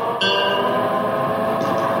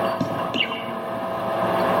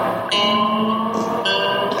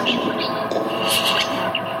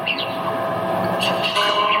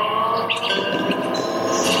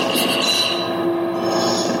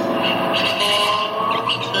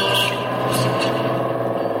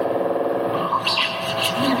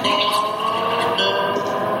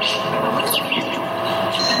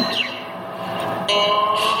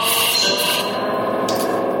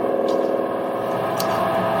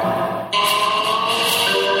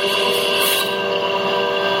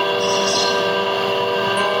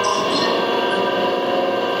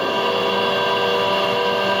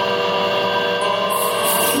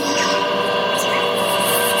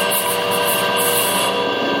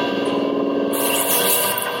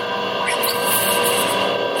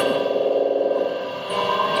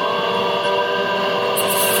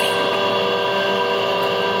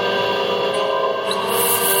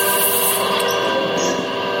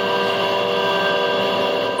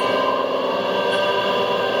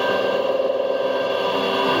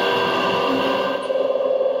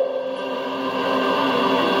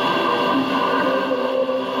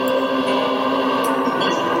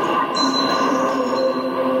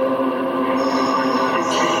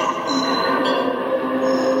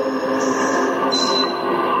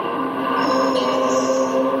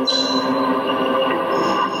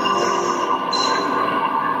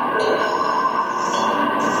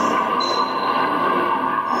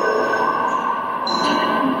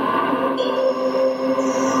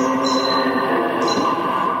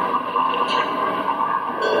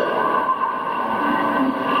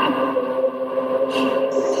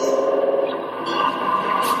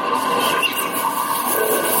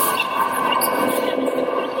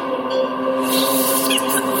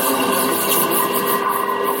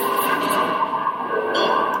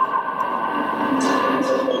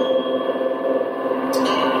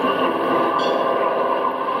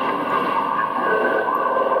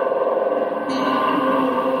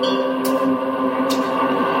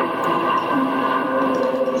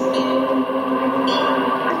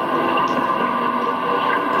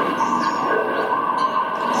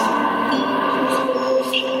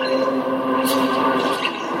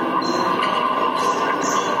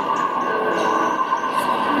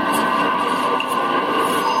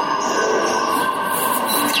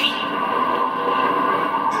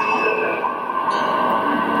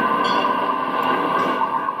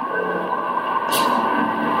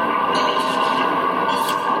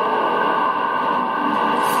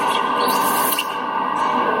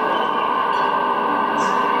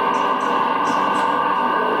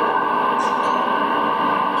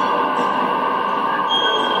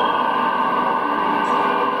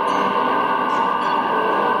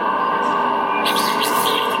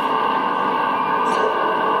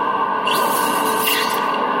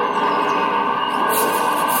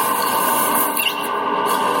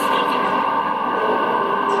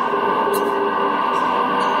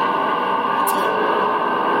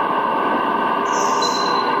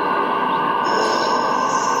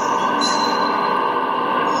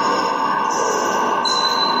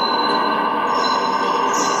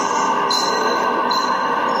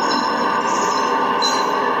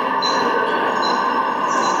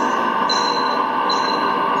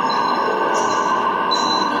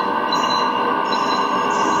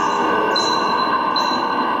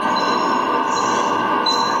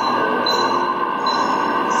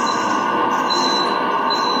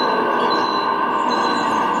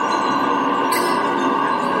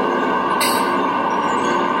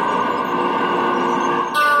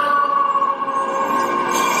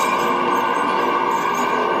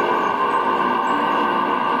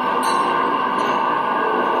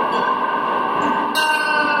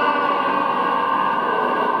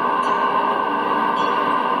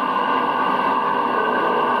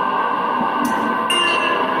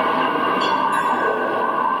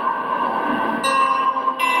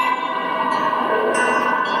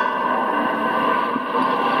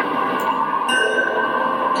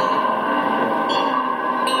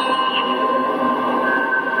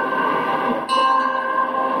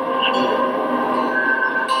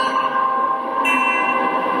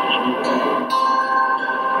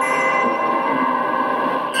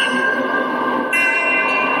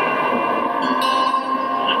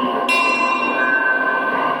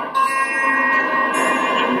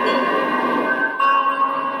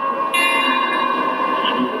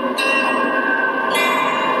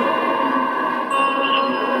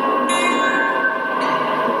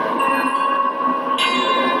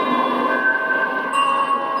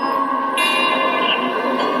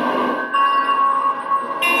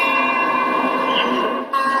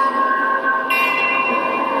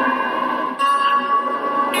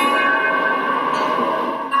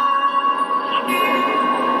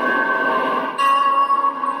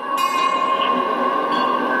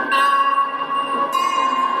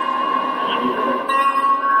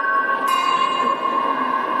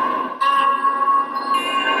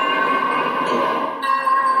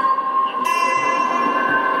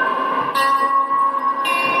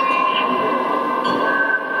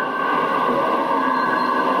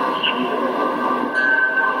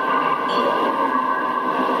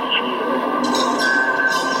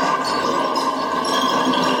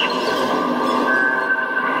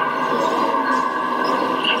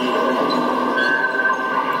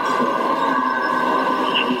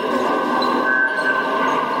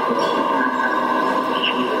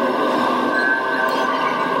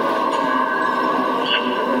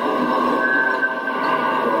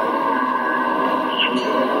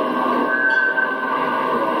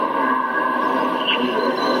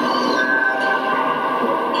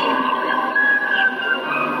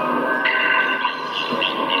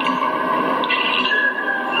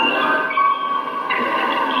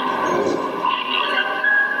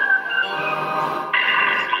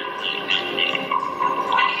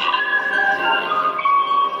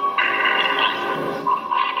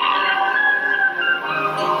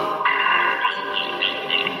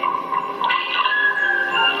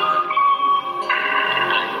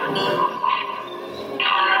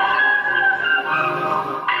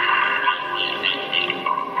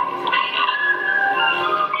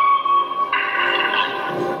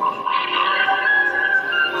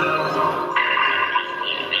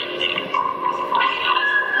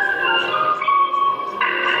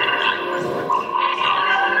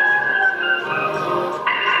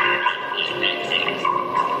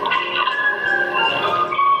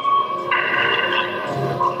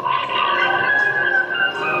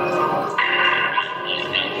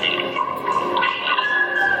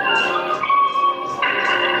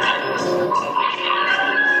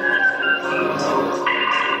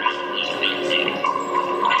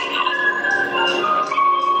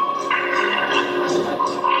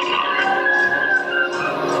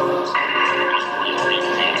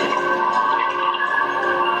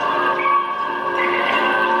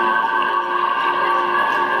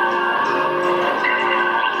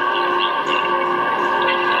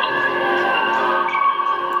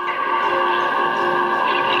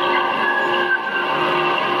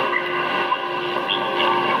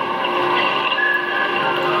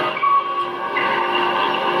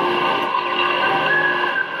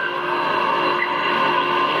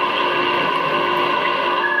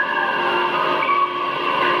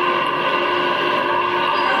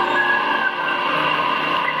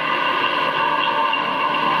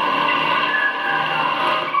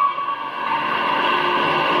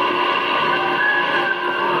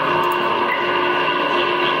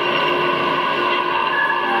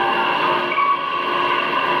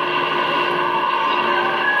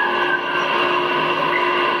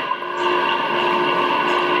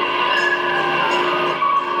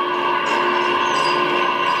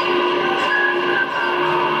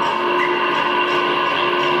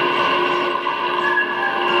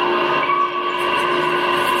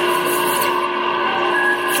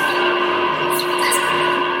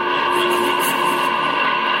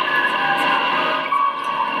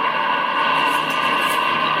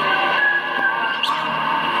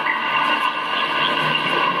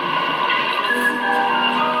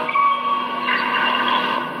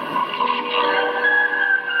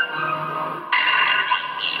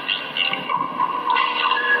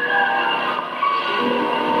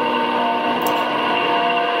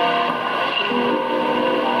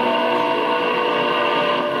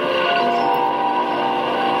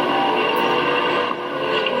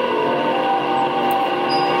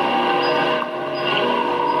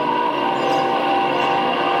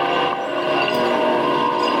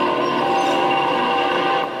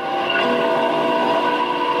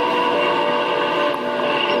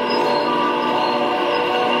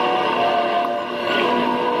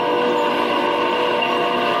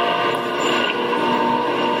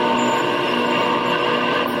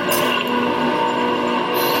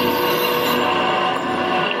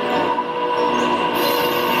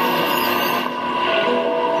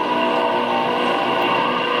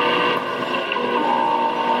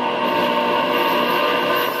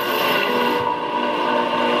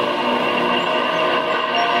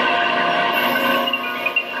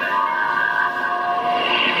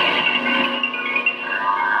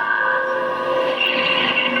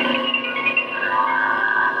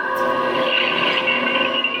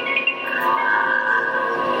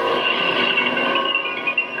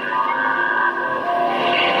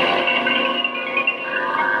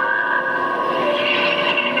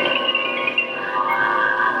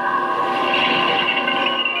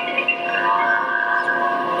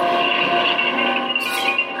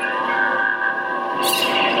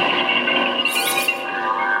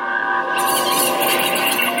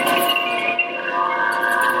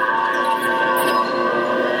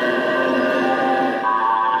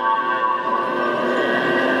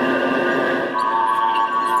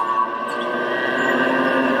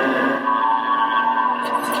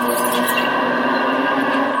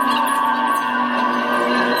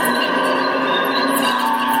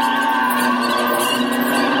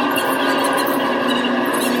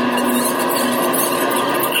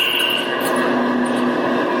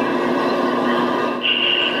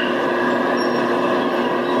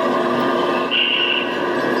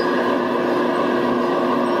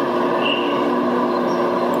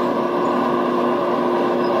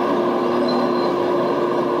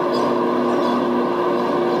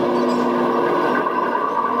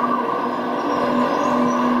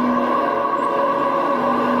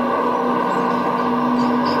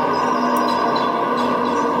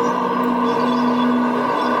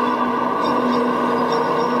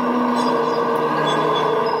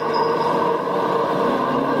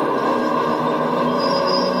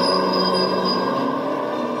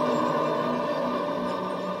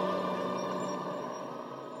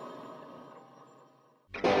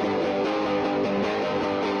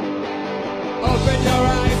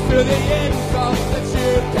 the insult that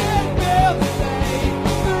you can't bear to say.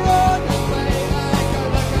 They're on display like a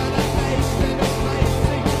look on a face in a place.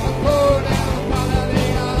 A pull down color the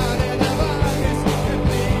art and the bias. And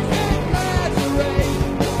please exaggerate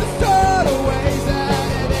the sort of ways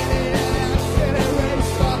that an idiot can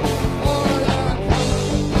erase all the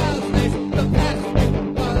commonplace, the past,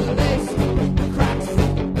 the lace, the cracks,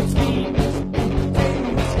 the schemes,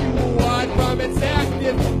 things you want from its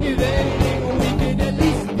active evading. We can at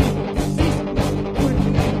least be deceased,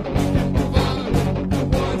 wouldn't it? Move on, the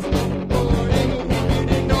ones boring. We can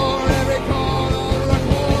ignore every call or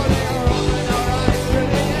recording or open our eyes to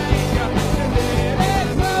the anger.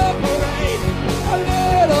 It's no parade, a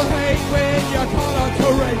little hate when you're caught on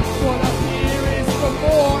terrain. What up here is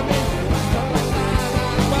before me.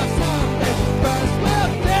 But something first will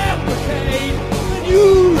deprecate. Then you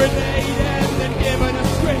renege and then give a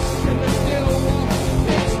description that still won't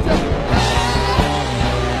fix the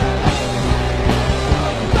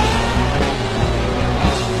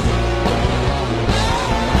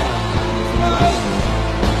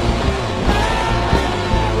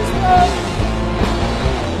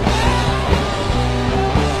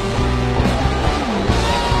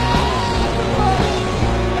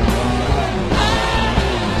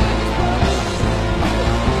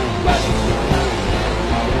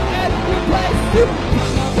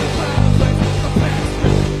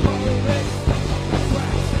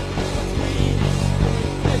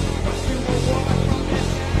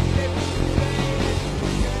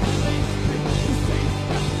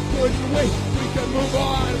we can move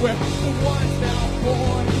on, we're the ones now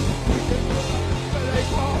born. We can move on, but they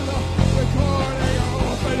call the recording.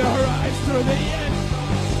 Open your eyes to the end.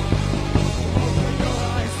 Open your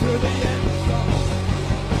eyes to the end.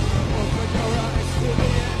 Open your eyes to the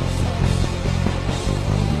end.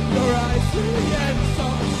 Open your eyes to the end.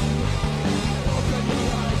 Open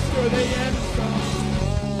your eyes to the end.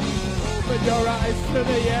 Open your eyes to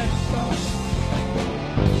the end.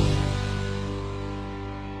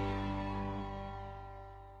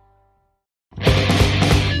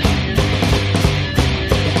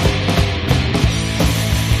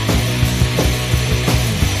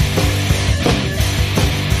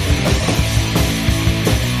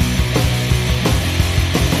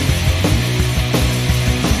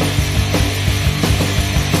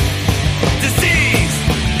 Disease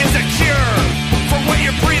is a cure for what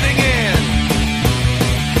you're breathing in.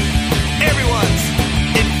 Everyone's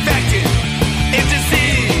infected and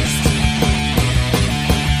diseased.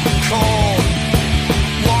 Cold,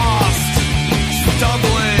 lost,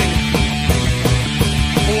 stumbling,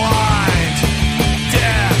 blind,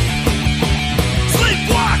 deaf.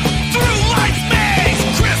 Sleepwalk through life's maze.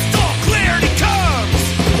 Crystal clarity comes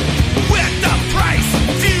with the price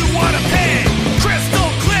you want to pay. Crystal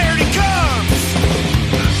clarity comes.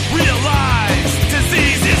 Realize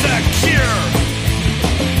disease is a cure.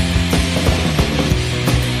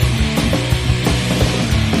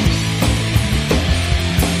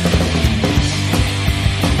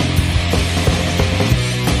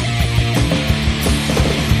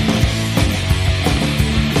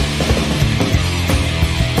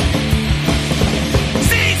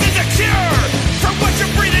 Disease is a cure from what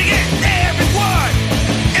you're breathing in. Everyone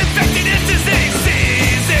infected in disease.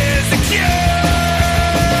 Disease is a cure.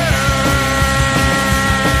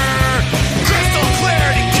 Crystal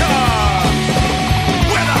clarity comes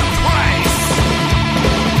with a price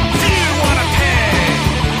you want to pay.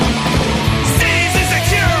 Disease is a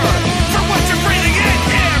cure for what you're breathing in.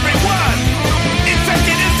 Everyone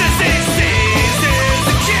infected in disease. Disease is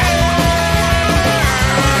a cure.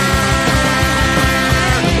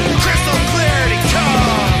 Crystal clarity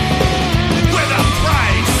comes with a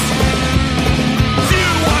price you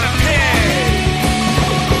want to pay.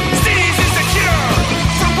 Disease is a cure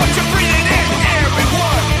for what you're breathing in.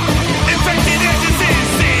 Everyone infected in disease.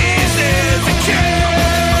 Disease is a cure.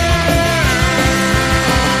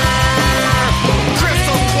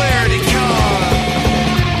 Crystal clarity comes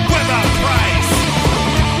with a price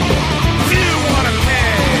you want to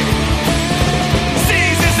pay.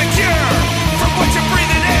 Disease is a cure for what you're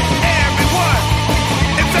breathing in. Everyone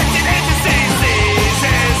infected in disease. Disease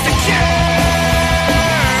is the cure.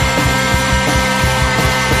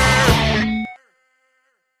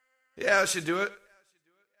 Yeah, I should do it.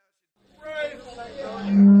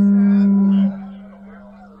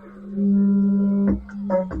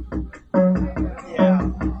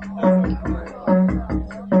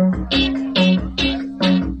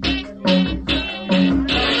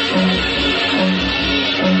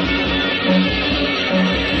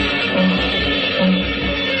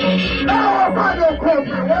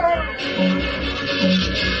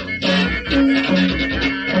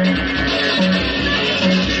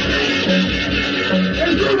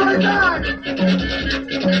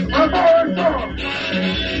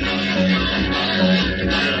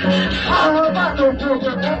 Don't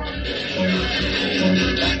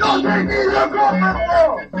make me look off my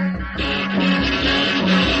wall.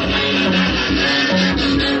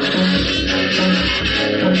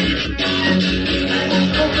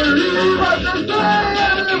 Don't believe what they say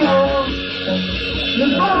anymore. The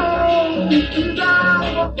phone is down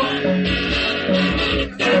the phone.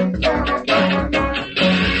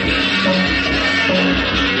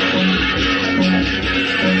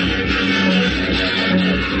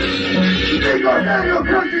 They go down your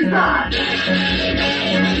countryside.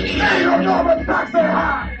 They don't know the stocks are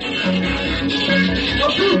high. The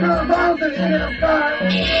people are bouncing in the sky.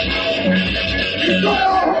 You got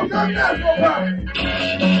all hooked up national park.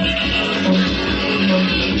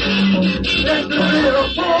 That's the little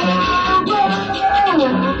poor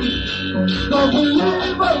don't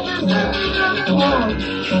believe what they say anymore.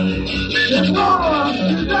 It's wrong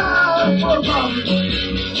to die for money.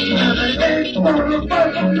 And they ain't gonna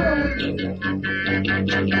fight for money.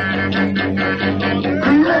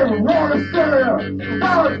 Create war hysteria,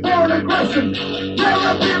 violence, foreign aggression.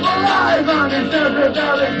 Killing people's lives on these desert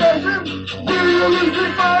allegations. Do you lose the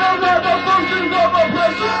fire of the functions of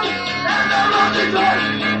oppression? And the only choice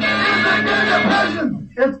is to get depression.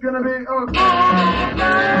 It's gonna be a cold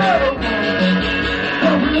battle.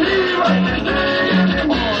 Don't believe what they say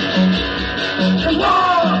anymore. It's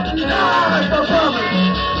wrong to die for promise.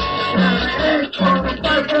 And they ain't gonna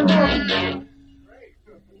fight for money.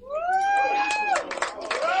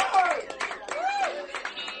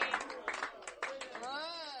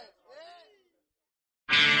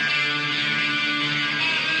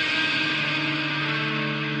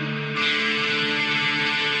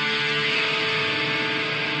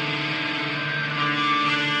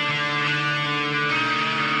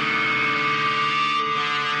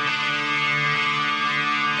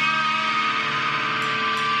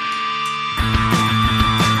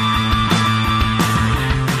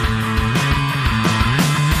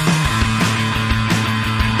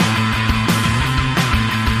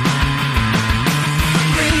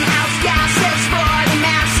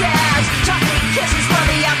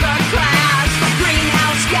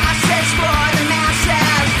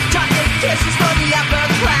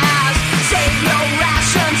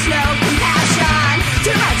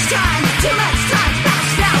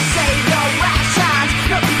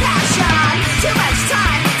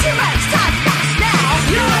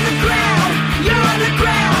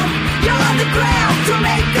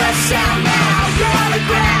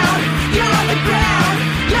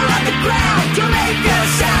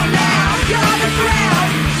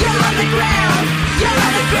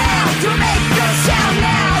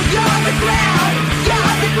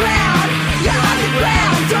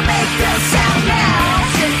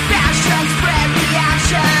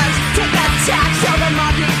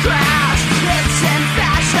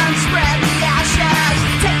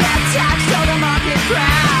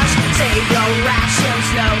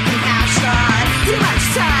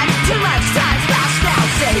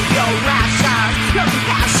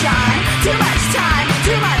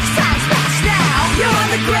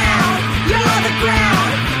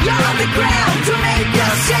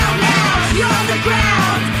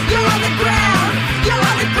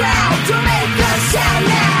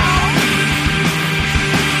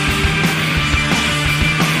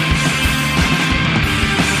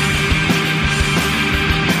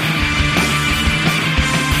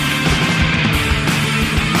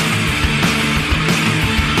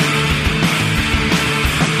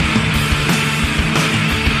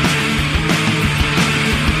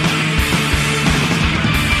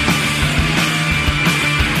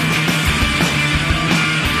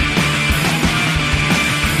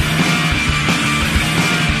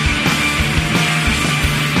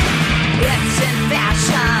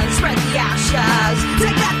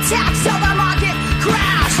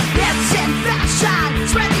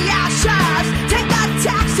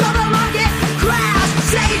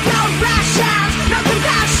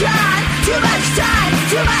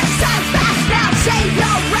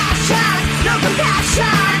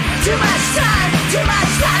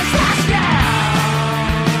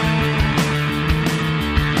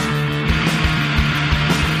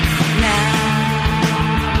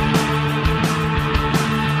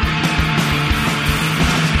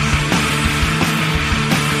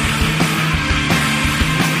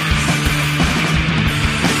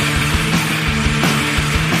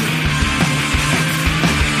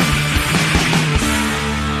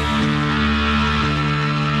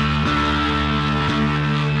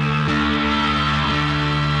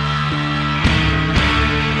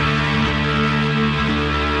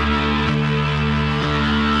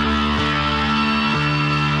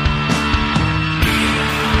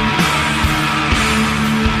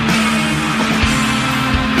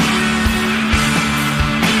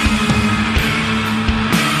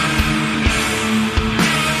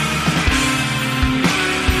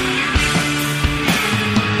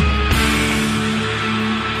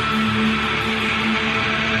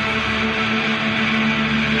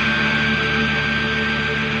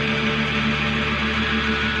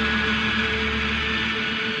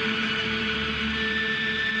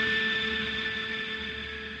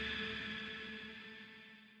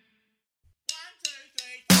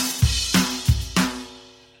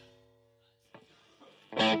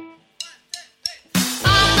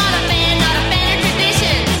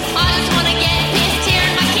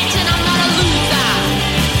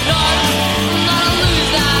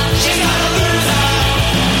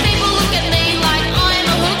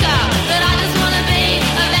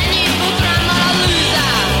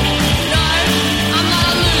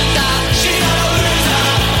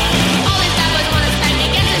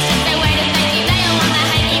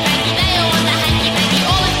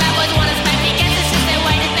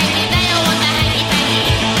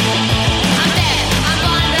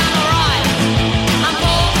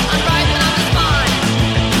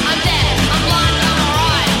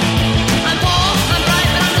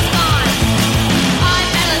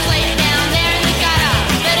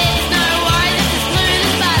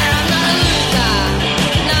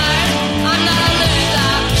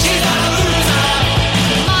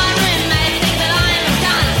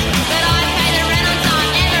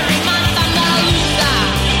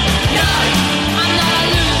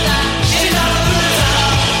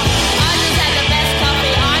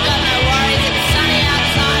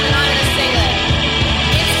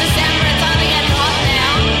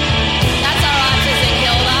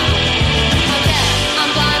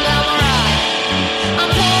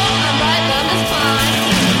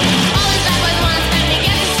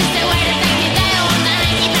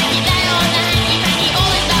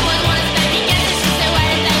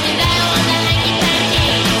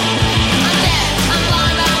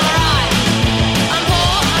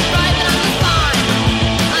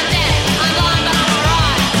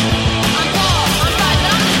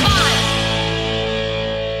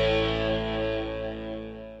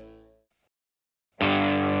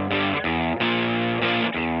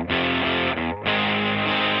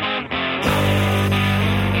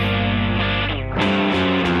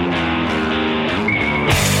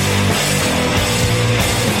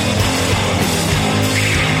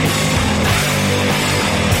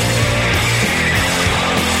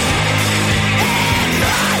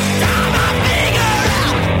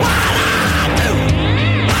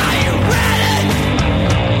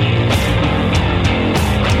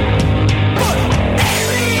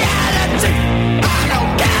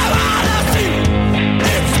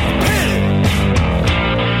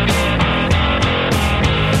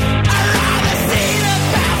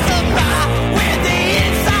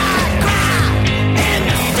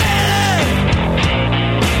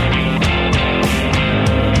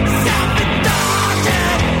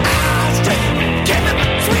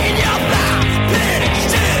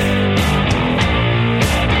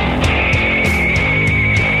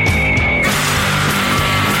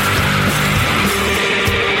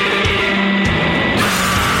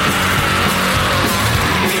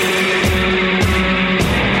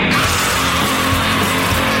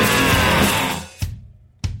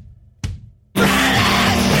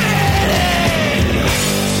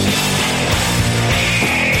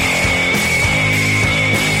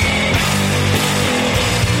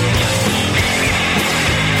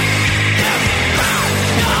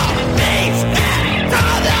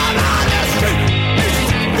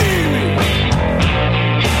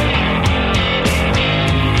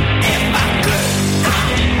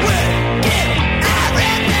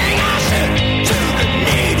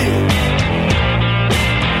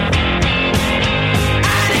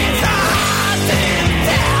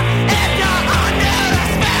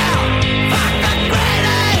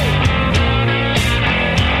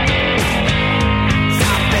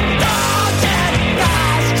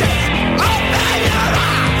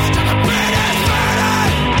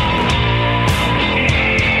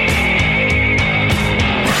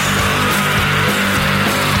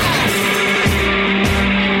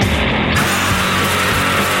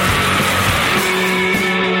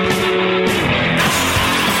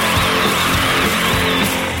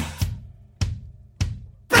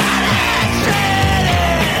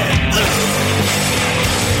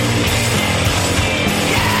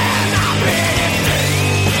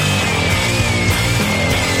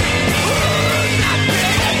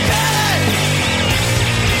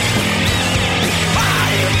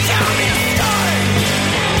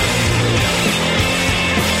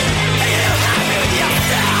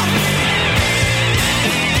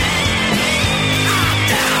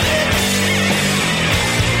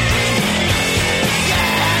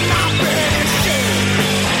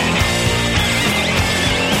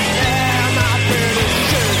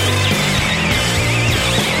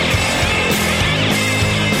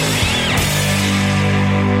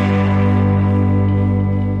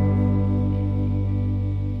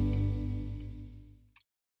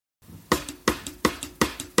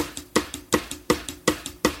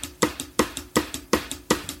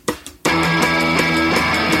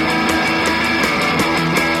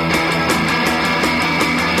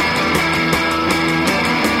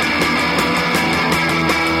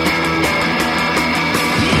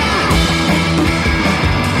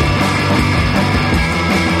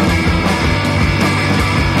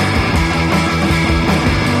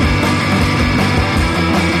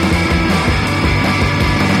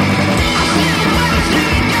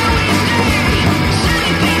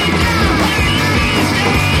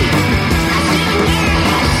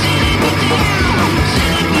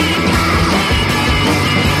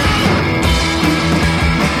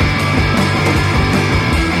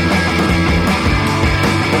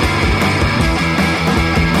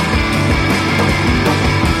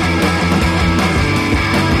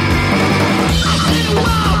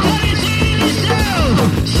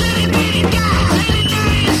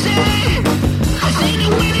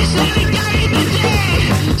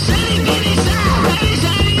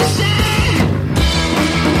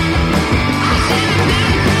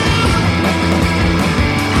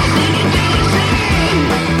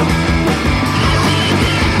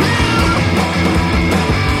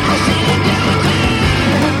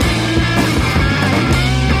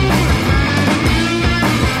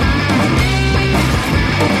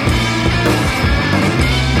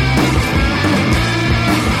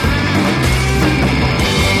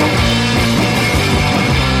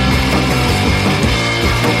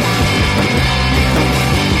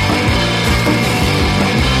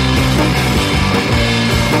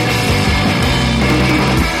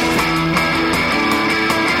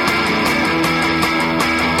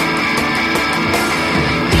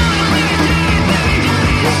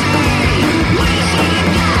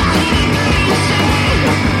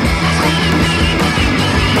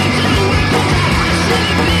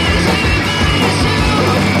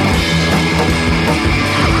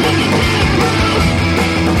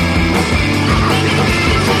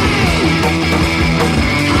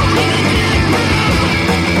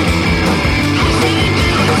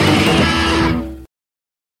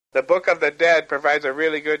 The Book of the Dead provides a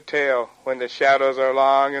really good tale when the shadows are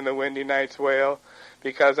long and the windy nights wail,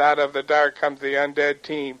 because out of the dark comes the undead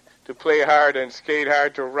team to play hard and skate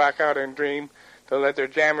hard, to rock out and dream, to let their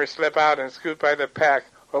jammers slip out and scoot by the pack,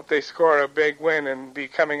 hope they score a big win and be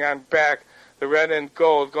coming on back. The red and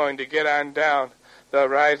gold going to get on down. They'll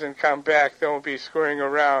rise and come back, they won't be screwing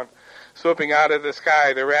around. Swooping out of the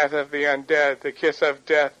sky, the wrath of the undead, the kiss of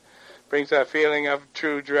death, brings a feeling of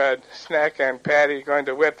true dread. Snack and Patty going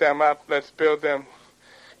to whip them up. Let's build them,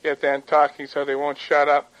 get them talking so they won't shut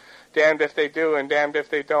up. Damned if they do and damned if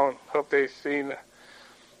they don't. Hope they see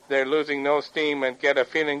they're losing no steam and get a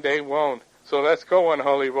feeling they won't. So let's go,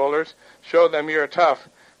 unholy rollers. Show them you're tough.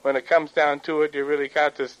 When it comes down to it, you really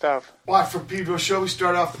got this stuff. Well, from Pedro Show, we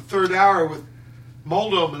start off the third hour with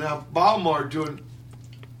Moldom and now Balmore doing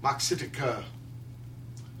Moxitca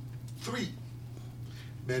 3.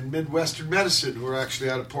 And Midwestern Medicine, who are actually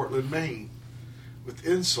out of Portland, Maine, with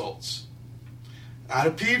Insults. Out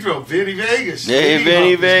of Pedro, Vinny Vegas. Hey, Vinny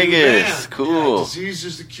Ladyhump, his new Vegas. band. Cool. Yeah, Disease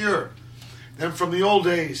is the Cure. Then from the old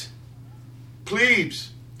days,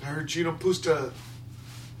 Plebs. I heard Gino Pusta.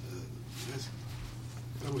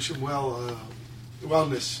 I wish him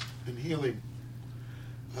wellness and healing.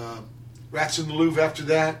 Rats in the Louvre after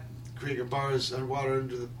that. Gregarious Bars Underwater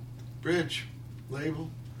Under the Bridge label.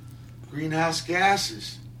 Greenhouse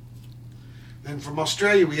Gases. Then from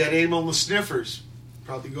Australia, we had Amel and the Sniffers.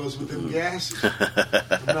 Probably goes with them gases.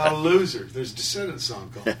 I'm not a loser. There's a Descendants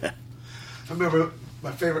song called. I remember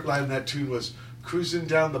my favorite line in that tune was, cruising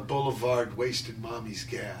down the boulevard, wasting mommy's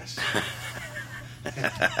gas.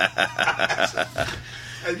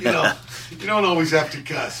 And, you know, you don't always have to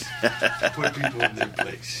cuss. Put people in their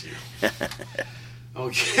place. You know.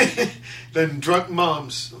 Okay. Then Drunk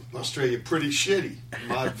Moms, Australia, Pretty Shitty.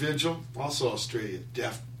 Mod Vigil, also Australia,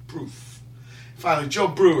 Death Proof. Finally, Joe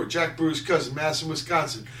Brewer, Jack Brewer's cousin, Madison,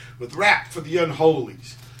 Wisconsin, with Rap for the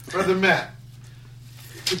Unholies. Brother Matt,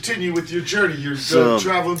 continue with your journey. You're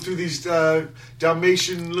traveling through these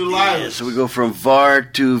Dalmatian little islands. So we go from Var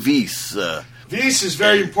to Vis. Vis is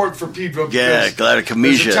very important for Pedro. Yeah, Glada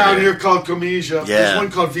Comisia. There's a town here called Comisia. Yeah. There's one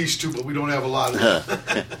called Vis too, but we don't have a lot of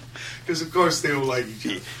them. Because, of course, they don't like each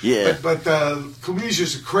other. Yeah. But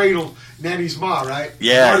Comisia's a cradle, Nanny's ma, right?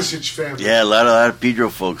 Yeah. Artisich family. Yeah, a lot of Pedro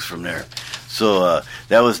folks from there. So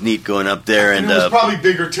that was neat going up there. And it was probably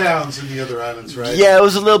bigger towns than the other islands, right? Yeah, it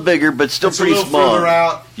was a little bigger, but still pretty a little small. Further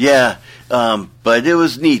out. Yeah, but it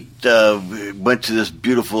was neat. We went to this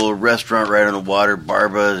beautiful restaurant right on the water,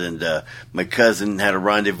 Barba, and my cousin had a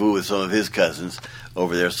rendezvous with some of his cousins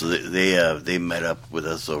over there, so they met up with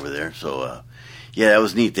us over there. So yeah, that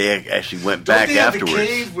was neat. They actually went back afterwards. The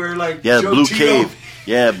cave where Joe Blue Tito, Cave.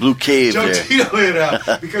 Yeah, Blue Cave. Joe there. Tito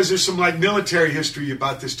hit because there's some military history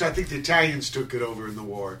about this. I think the Italians took it over in the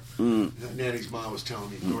war. Nanny's mom was telling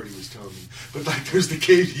me, Gordy was telling me. But there's the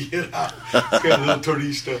cave he hit out. Got a little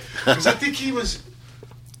turista. Because I think he was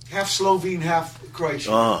half Slovene, half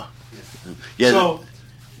Croatian. Oh, yeah. So,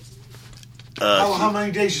 how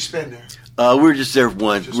many days you spend there? We were just there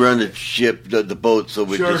once. We're on the ship, the boat, so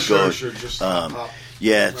we just go. Sure. Just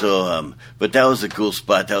yeah, right. So, but that was a cool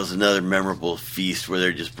spot. That was another memorable feast where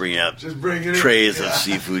they're just bringing out trays of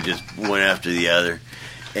seafood, just one after the other.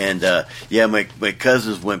 And yeah, my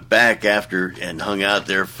cousins went back after and hung out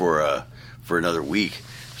there for another week.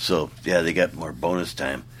 So yeah, they got more bonus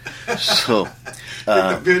time. So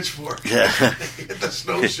the pitchfork, yeah, the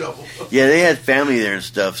snow shovel. Yeah, they had family there and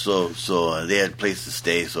stuff. So they had a place to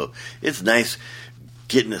stay. So it's nice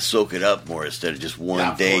getting to soak it up more instead of just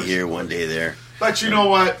one day here, one day there. But you know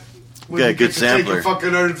what? When you get to take a fucking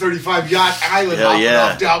 135 yacht island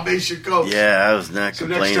off Dalmatian coast. Yeah, I was not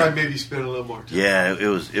complaining. So next time maybe spend a little more time. Yeah, it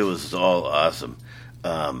was all awesome.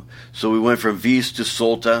 So we went from Vis to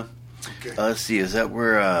Solta. Okay. Let's see, is that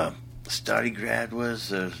where Stadigrad was?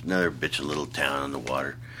 There's another bitchin' little town on the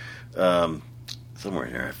water. Somewhere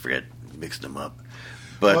in there, I forget, mixed them up.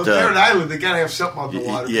 But if they're an island, they gotta have something on the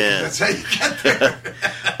water. Yeah. That's how you get there.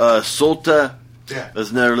 Solta. Yeah. There's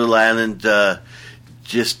another little island.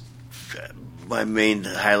 Just my main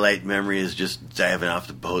highlight memory is just diving off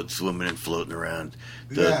the boat, swimming and floating around.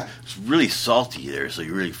 It's really salty there, so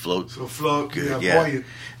you really float. So float, good, buoyant.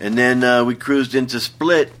 And then we cruised into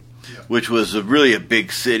Split, which was really a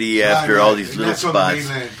big city after all these little that's spots. On the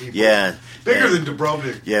mainland, people. Yeah. Bigger than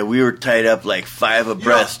Dubrovnik. Yeah, we were tied up like 5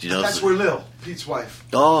 abreast. That's where Lil, Pete's wife.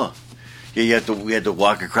 Oh. Yeah, we had to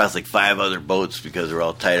walk across like 5 other boats because they're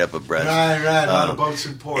all tied up abreast. Right, a lot of boats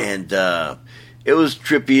in port. And it was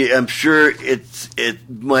trippy. I'm sure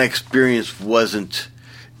my experience wasn't.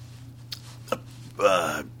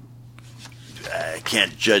 I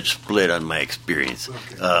can't judge Split on my experience.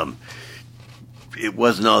 Okay. it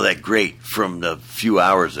wasn't all that great from the few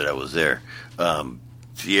hours that I was there.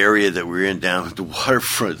 The area that we were in down at the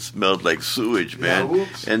waterfront smelled like sewage, man.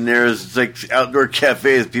 whoops. And there's like outdoor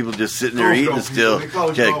cafes, people just sitting there Cove eating people. still. They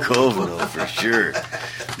call it Yeah, Cove. Covino for sure.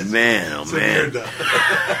 Man, oh It's man. weird, though.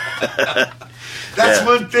 That's Yeah.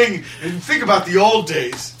 one thing. And think about the old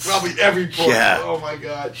days. Probably every port. Yeah. Oh my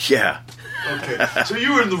God. Yeah. Okay. So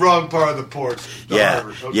you were in the wrong part of the port. The Yeah,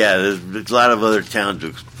 harbor. Okay. yeah. There's a lot of other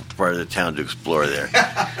part of the town to explore there.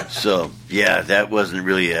 So yeah, that wasn't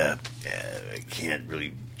really I can't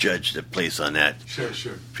really judge the place on that Sure.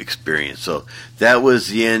 experience. So that was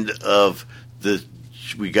the end of the.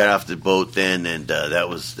 We got off the boat then, and that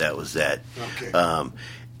was that. Okay.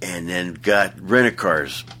 And then got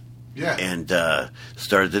rent-a-cars Yeah. and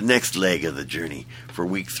started the next leg of the journey for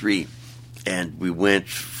week 3, and we went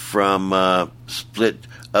from Split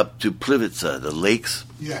up to Plivica, the lakes.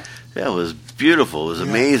 Yeah. That was beautiful. It was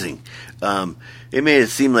amazing. It made it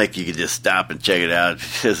seem like you could just stop and check it out.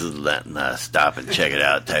 This is not a stop and check it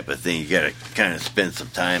out type of thing. You got to kind of spend some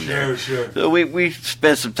time there. Sure. So we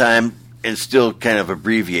spent some time and still kind of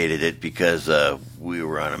abbreviated it because we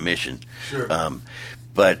were on a mission. Sure.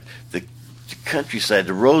 But the countryside,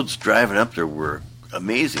 the roads driving up there were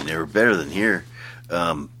amazing. They were better than here.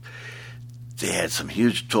 They had some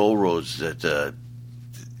huge toll roads that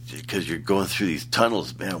because you're going through these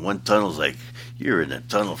tunnels, man. One tunnel's like you're in that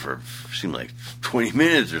tunnel for seemed like 20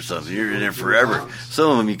 minutes or something. You're in there forever.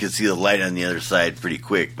 Some of them you can see the light on the other side pretty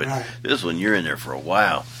quick, but this one you're in there for a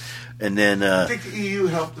while. And then I think the EU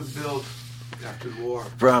helped them build after the war.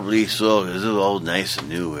 probably so because it was all nice and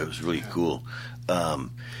new. It was really cool. So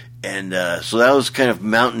that was kind of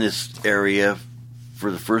mountainous area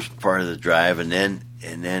for the first part of the drive, and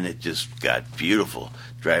then it just got beautiful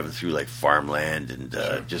driving through like farmland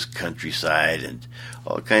and just countryside and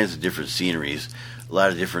all kinds of different sceneries. A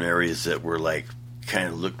lot of different areas that were like kind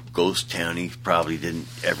of looked ghost towny. Probably didn't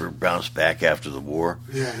ever bounce back after the war.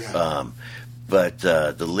 But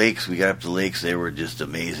the lakes, we got up to the lakes, they were just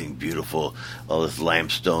amazing, beautiful. All this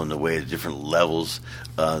limestone, the way the different levels,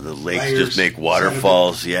 the lakes Layers, just make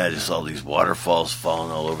waterfalls. Yeah, just all these waterfalls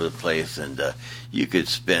falling all over the place. And you could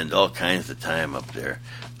spend all kinds of time up there.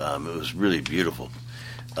 It was really beautiful.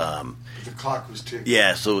 The clock was ticking.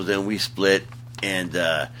 Yeah, so then we split, and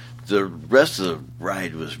the rest of the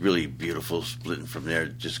ride was really beautiful, splitting from there,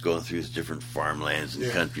 just going through these different farmlands and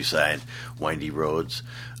countryside, windy roads.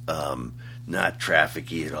 Not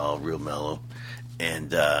trafficky at all, real mellow.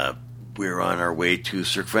 And we were on our way to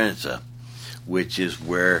Srebrenica, which is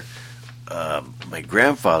where my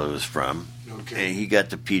grandfather was from. Okay. And he got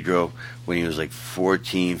to Pedro when he was like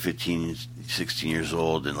 14, 15, 16 years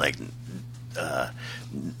old in like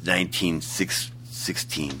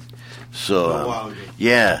 1916. So, a while ago.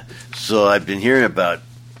 yeah. So I've been hearing about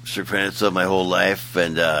Srebrenica my whole life,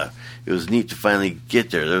 and it was neat to finally get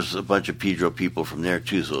there. There's a bunch of Pedro people from there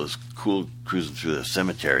too, so it was cool cruising through the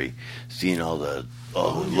cemetery, seeing all the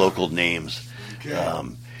local names. Okay.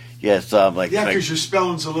 So I'm like, because your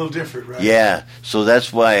spelling's a little different, right? yeah. So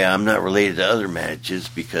that's why I'm not related to other matches,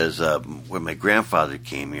 because when my grandfather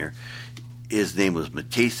came here, his name was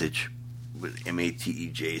Matejcic, with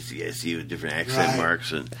Matejcic with different accent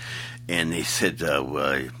marks, and they said,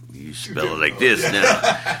 well, you spell it like this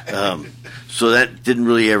now. So that didn't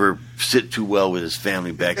really ever sit too well with his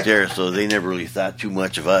family back there, so they never really thought too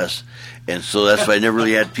much of us. And so that's why I never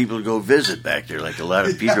really had people to go visit back there. Like a lot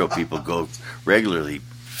of Pedro people go regularly,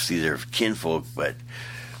 see their kinfolk, but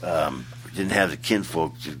didn't have the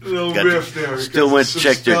kinfolk. Still went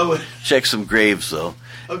to check some graves, though.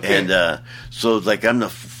 Okay. And so, like, I'm the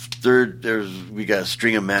third. We got a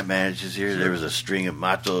string of mat managers here. There was a string of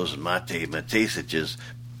Matos and Matejcics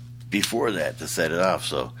before that to set it off.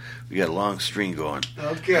 So we got a long string going.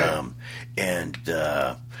 Okay.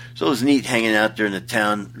 So it was neat hanging out there in the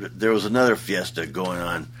town. There was another fiesta going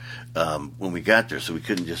on when we got there, so we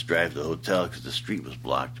couldn't just drive to the hotel because the street was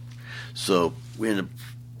blocked. So we ended up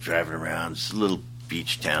driving around. It's a little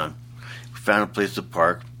beach town. We found a place to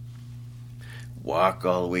park, walk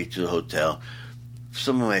all the way to the hotel.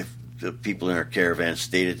 Some of the people in our caravan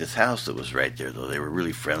stayed at this house that was right there, though. They were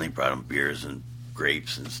really friendly, brought them beers and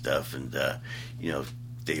grapes and stuff, and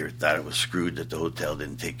they thought it was screwed that the hotel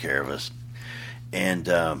didn't take care of us. And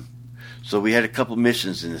so we had a couple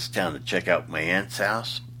missions in this town to check out my aunt's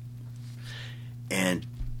house, and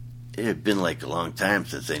it had been like a long time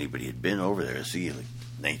since anybody had been over there. See, like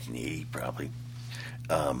 1980 probably.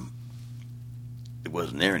 It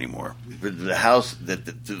wasn't there anymore. But the house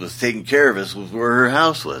that was taking care of us was where her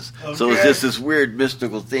house was. Okay. So it was just this weird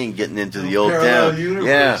mystical thing getting into the old town. Universe.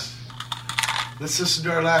 Yeah. Let's listen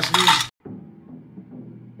to our last news.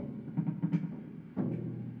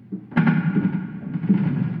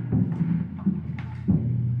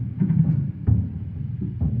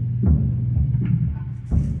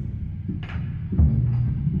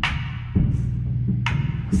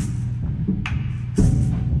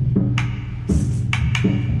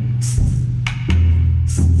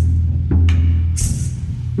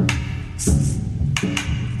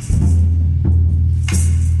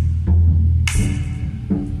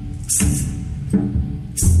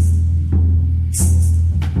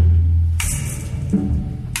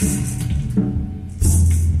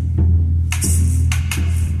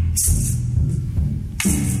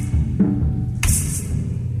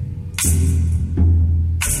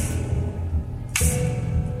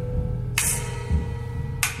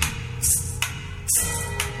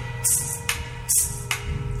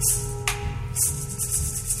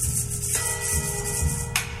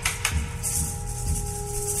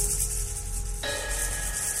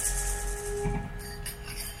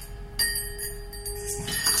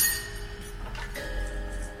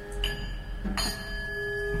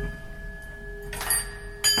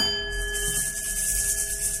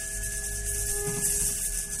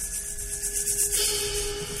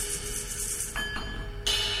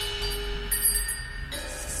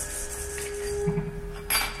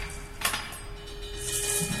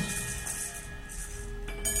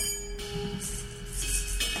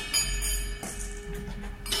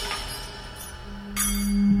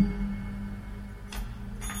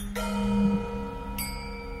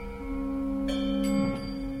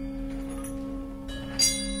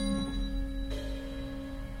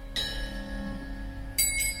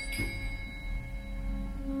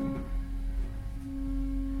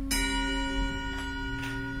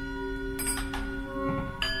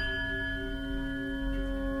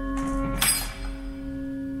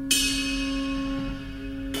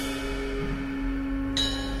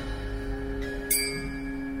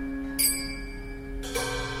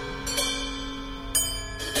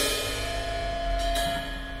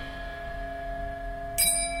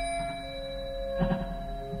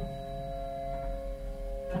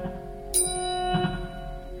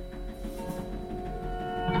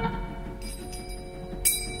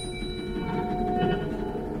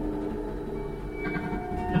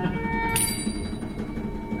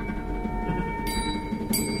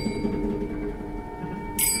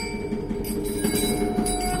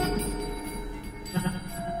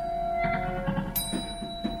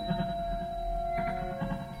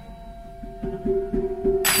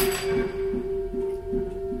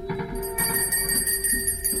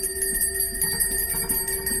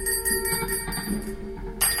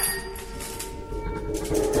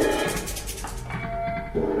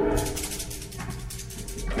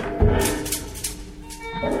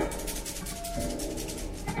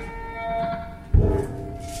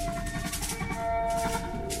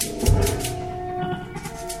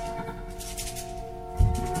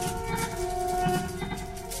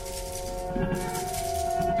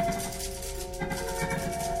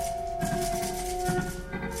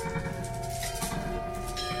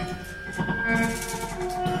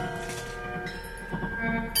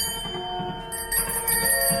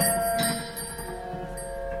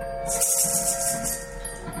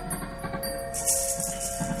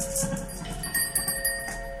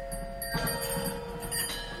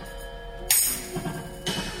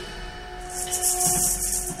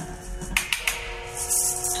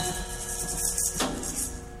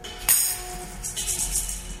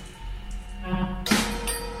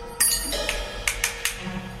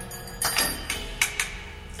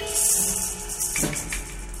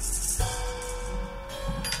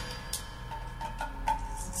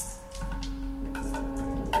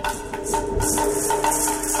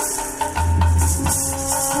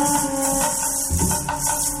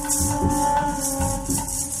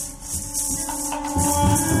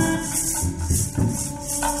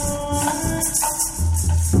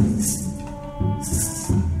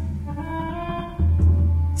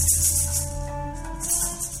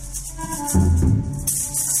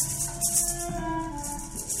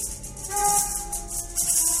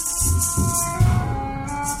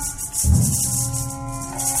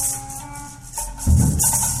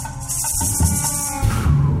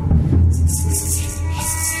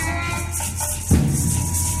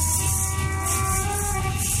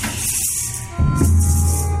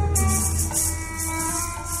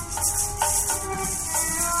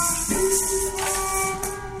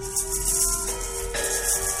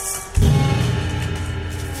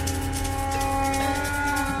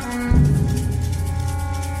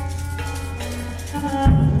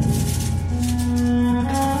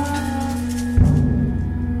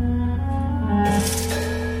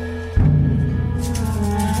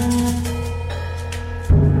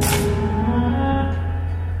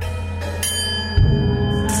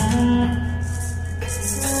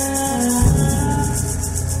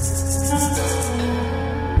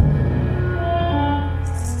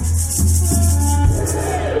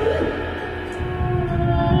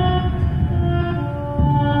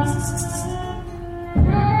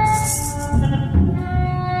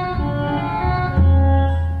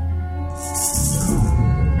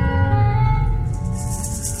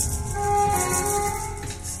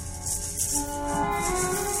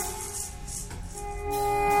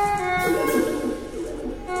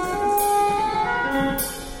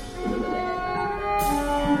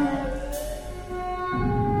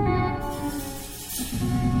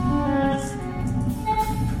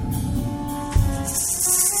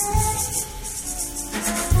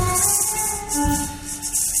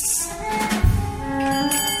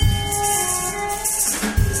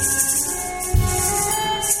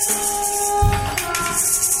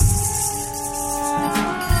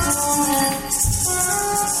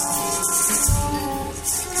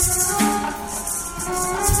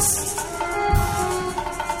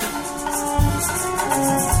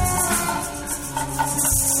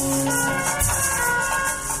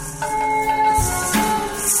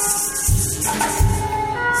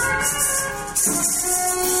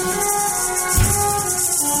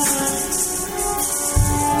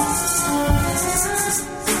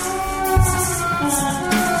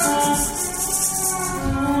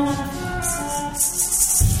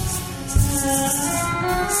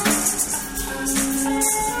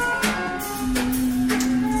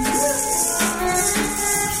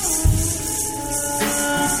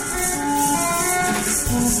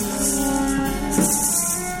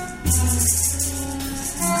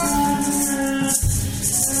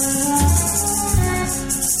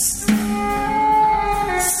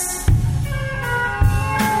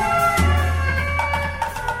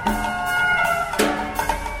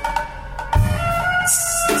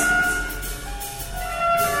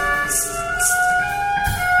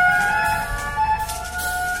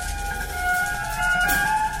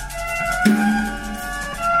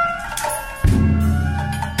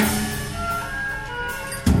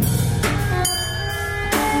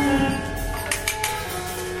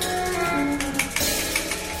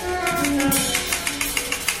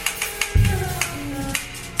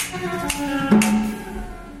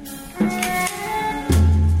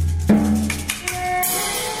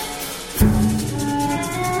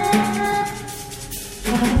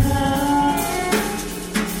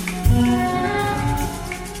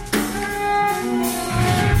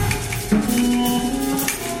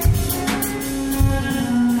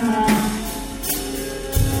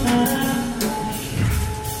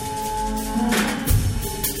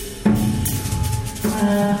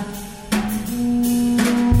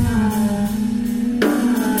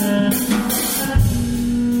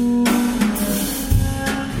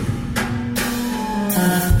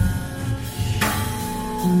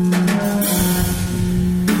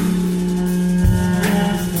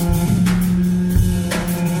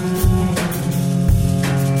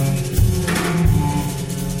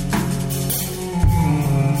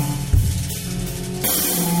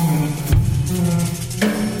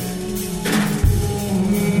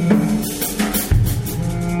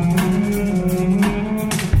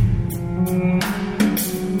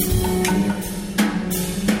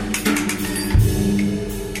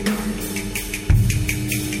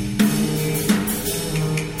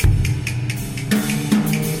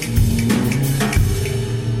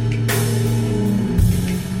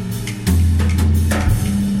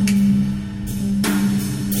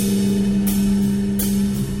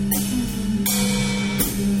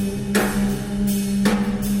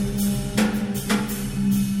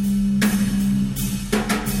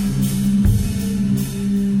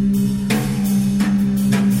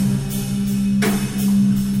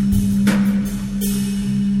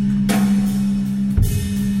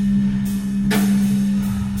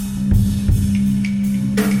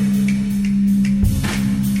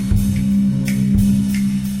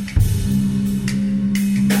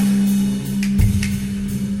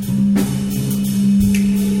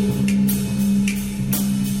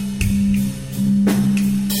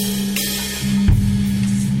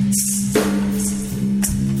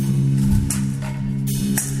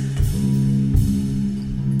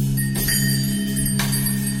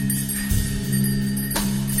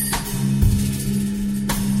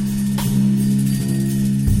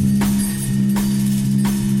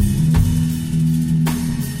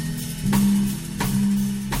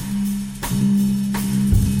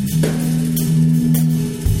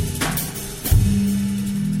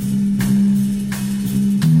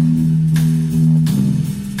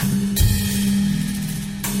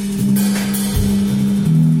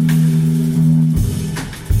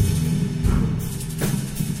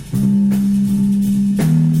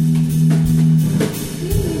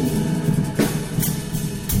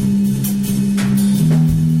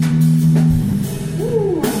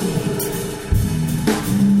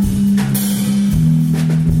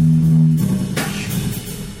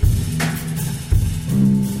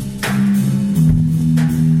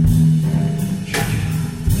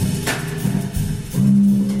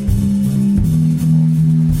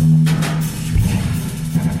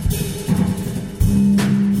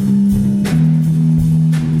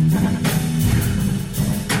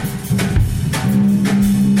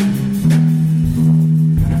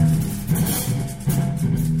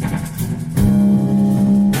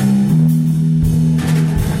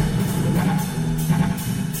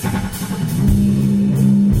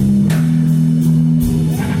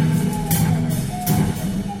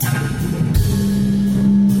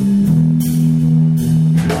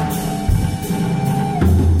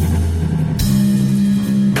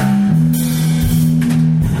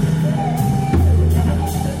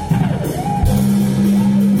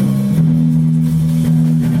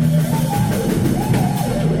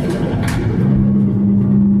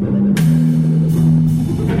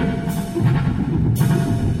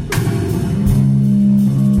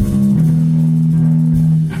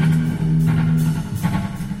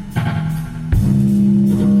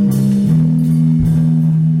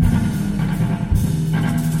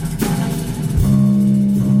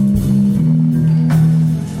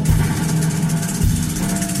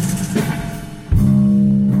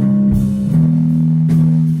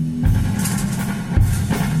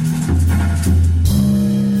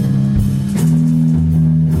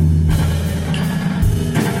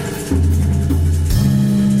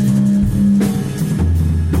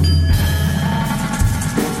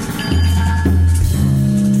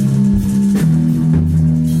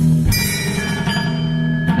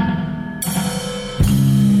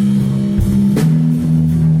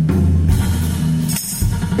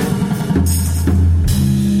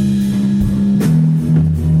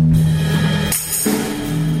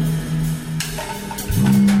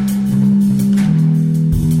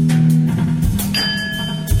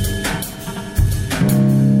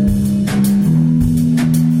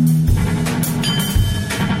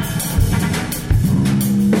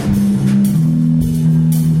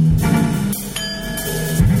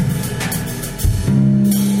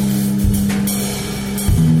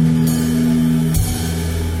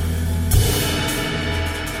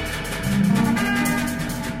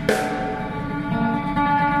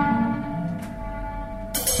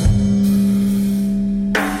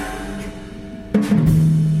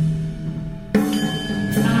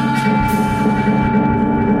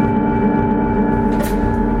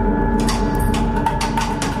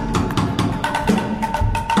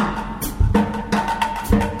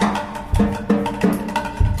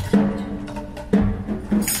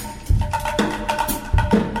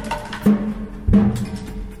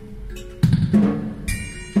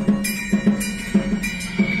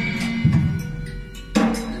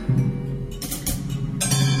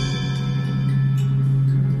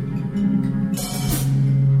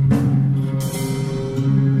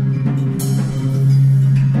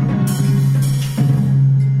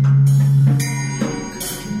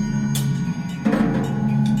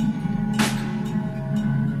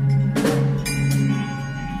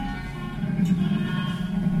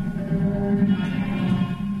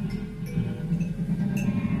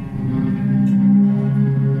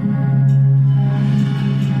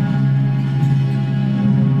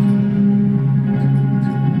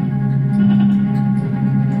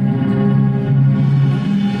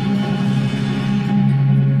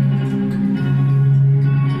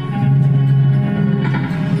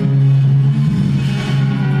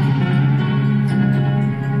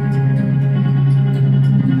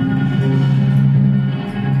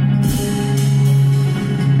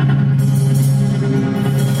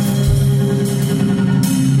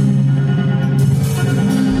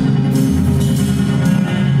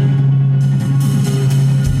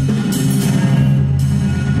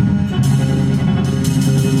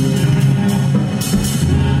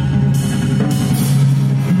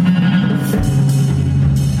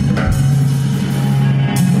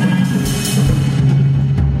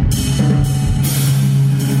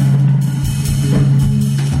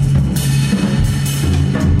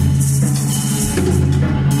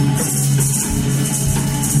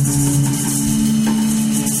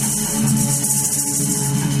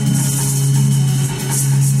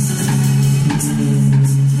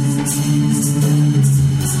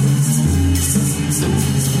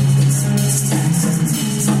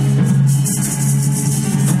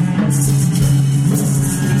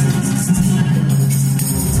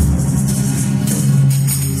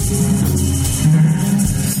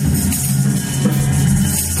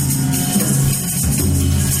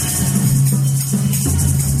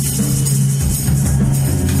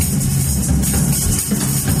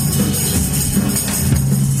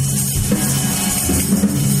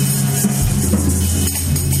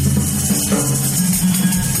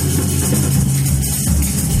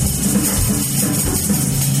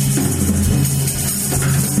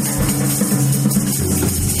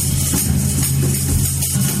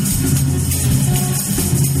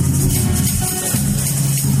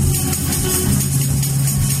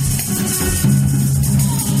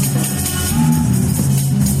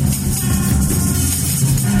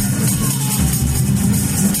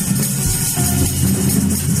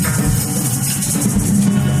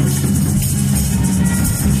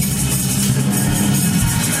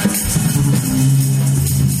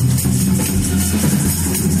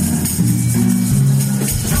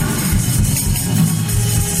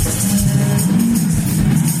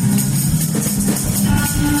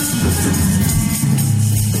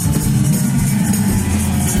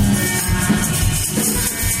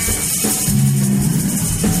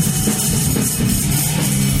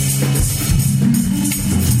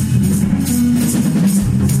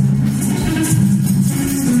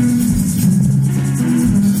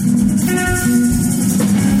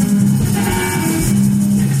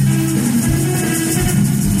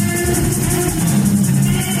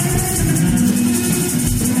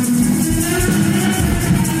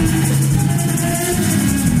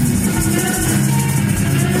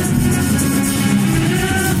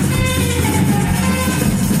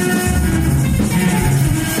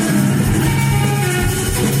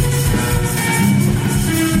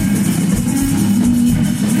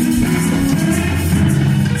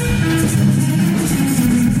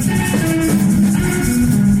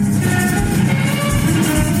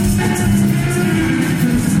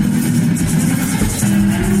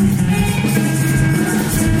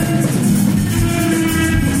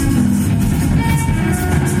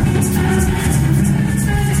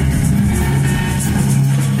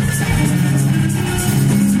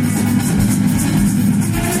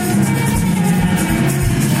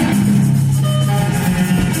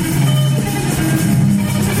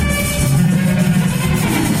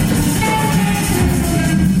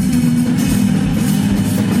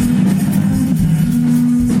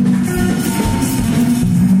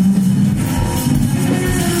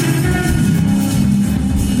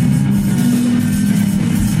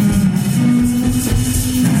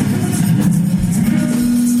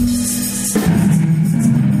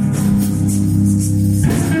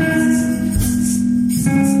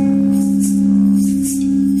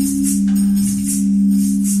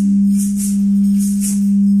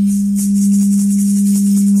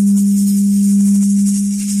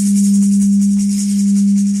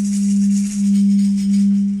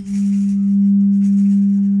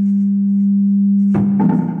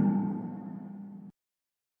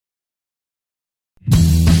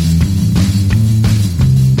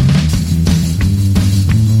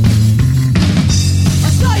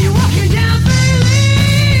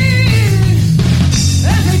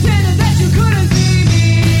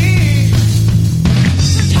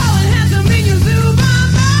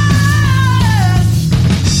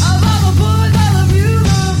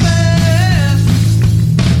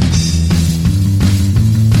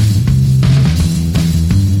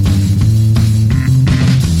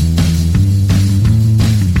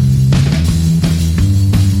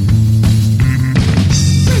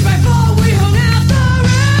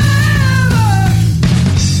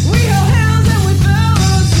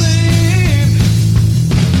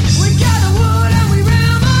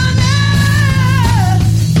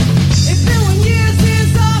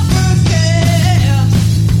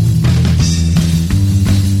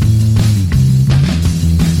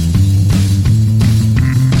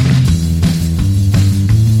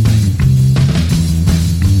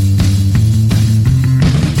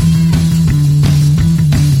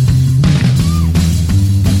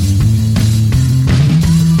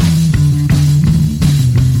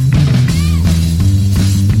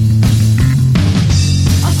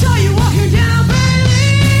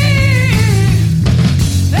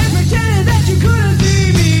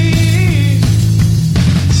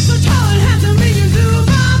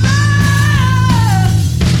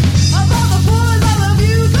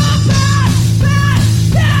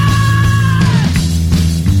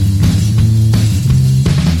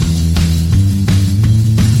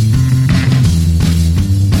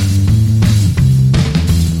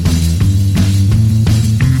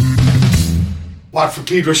 for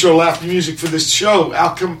Pedro Show Laughter Music for this show.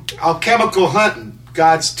 Alchemical Hunting,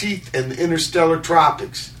 God's Teeth and the Interstellar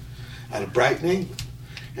Tropics out of Brighton, England.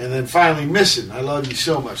 And then finally, Missing. I love you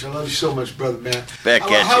so much. I love you so much, brother man. Back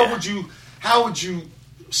at How would you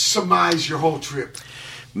surmise your whole trip?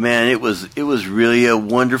 Man, it was really a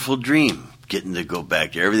wonderful dream. Getting to go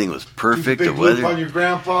back there, everything was perfect. Big loop on your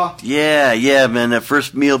grandpa. Yeah, man. That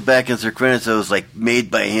first meal back in Cerquenes, I was like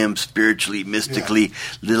made by him spiritually, mystically. Yeah.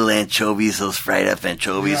 Little anchovies, those fried up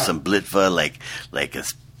anchovies, some blitva, like a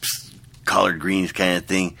collard greens kind of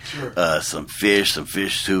thing. Sure. Some fish soup.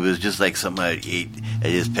 It was just like something I ate at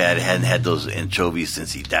his pad. I hadn't had those anchovies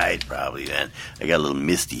since he died, probably, man. I got a little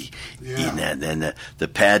misty eating that. And then the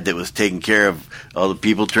pad that was taking care of all the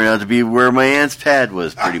people turned out to be where my aunt's pad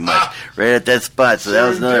was, pretty much, right at that spot. So that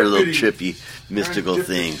was another little trippy, mystical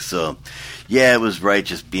thing. So, yeah, it was right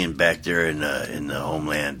just being back there in the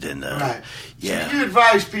homeland. And right. Yeah. So you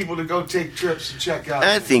advise people to go take trips and check out.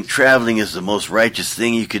 I think traveling is the most righteous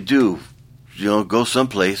thing you could do. You know, go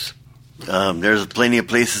someplace. There's plenty of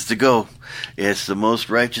places to go. It's the most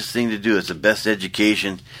righteous thing to do. It's the best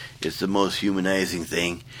education. It's the most humanizing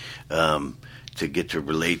thing to get to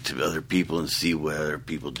relate to other people and see what other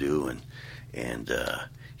people do and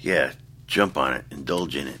jump on it,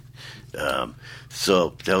 indulge in it.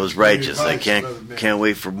 So that was righteous. I can't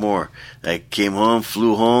wait for more. I came home,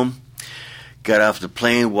 flew home, got off the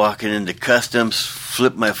plane, walking into customs,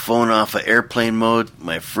 flipped my phone off of airplane mode.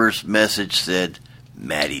 My first message said,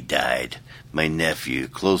 Maddie died. My nephew,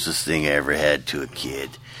 closest thing I ever had to a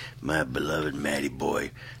kid. My beloved Maddie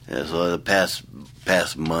boy. And so the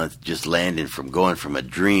past month, just landing going from a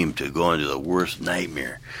dream to going to the worst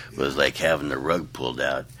nightmare was like having the rug pulled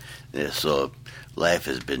out. And so life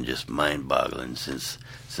has been just mind-boggling since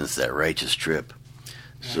that righteous trip.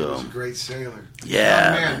 Yeah, so, he was a great sailor.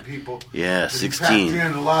 Yeah. Young man, people. Yeah, but 16. He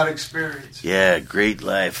packed in a lot of experience. Yeah, great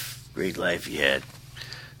life. Great life he had.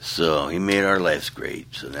 So he made our lives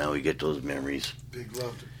great. So now we get those memories. Big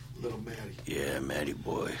love to little Maddie. Yeah, Maddie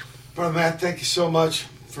boy. Brother Matt, thank you so much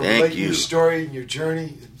for relating your story and your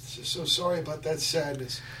journey. So sorry about that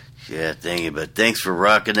sadness. Yeah, thank you. But thanks for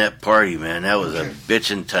rocking that party, man. That was a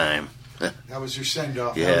bitchin' time. That was your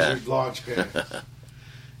send-off. Yeah. That was your launch pad.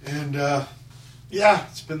 And, yeah,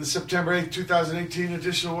 it's been the September 8th, 2018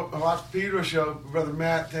 edition of the Pedro Show. Brother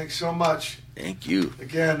Matt, thanks so much. Thank you.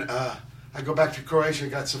 Again, I go back to Croatia. I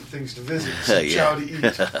got some things to visit, some chow to eat.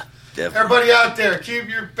 Definitely. Everybody out there, keep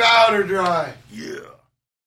your powder dry. Yeah.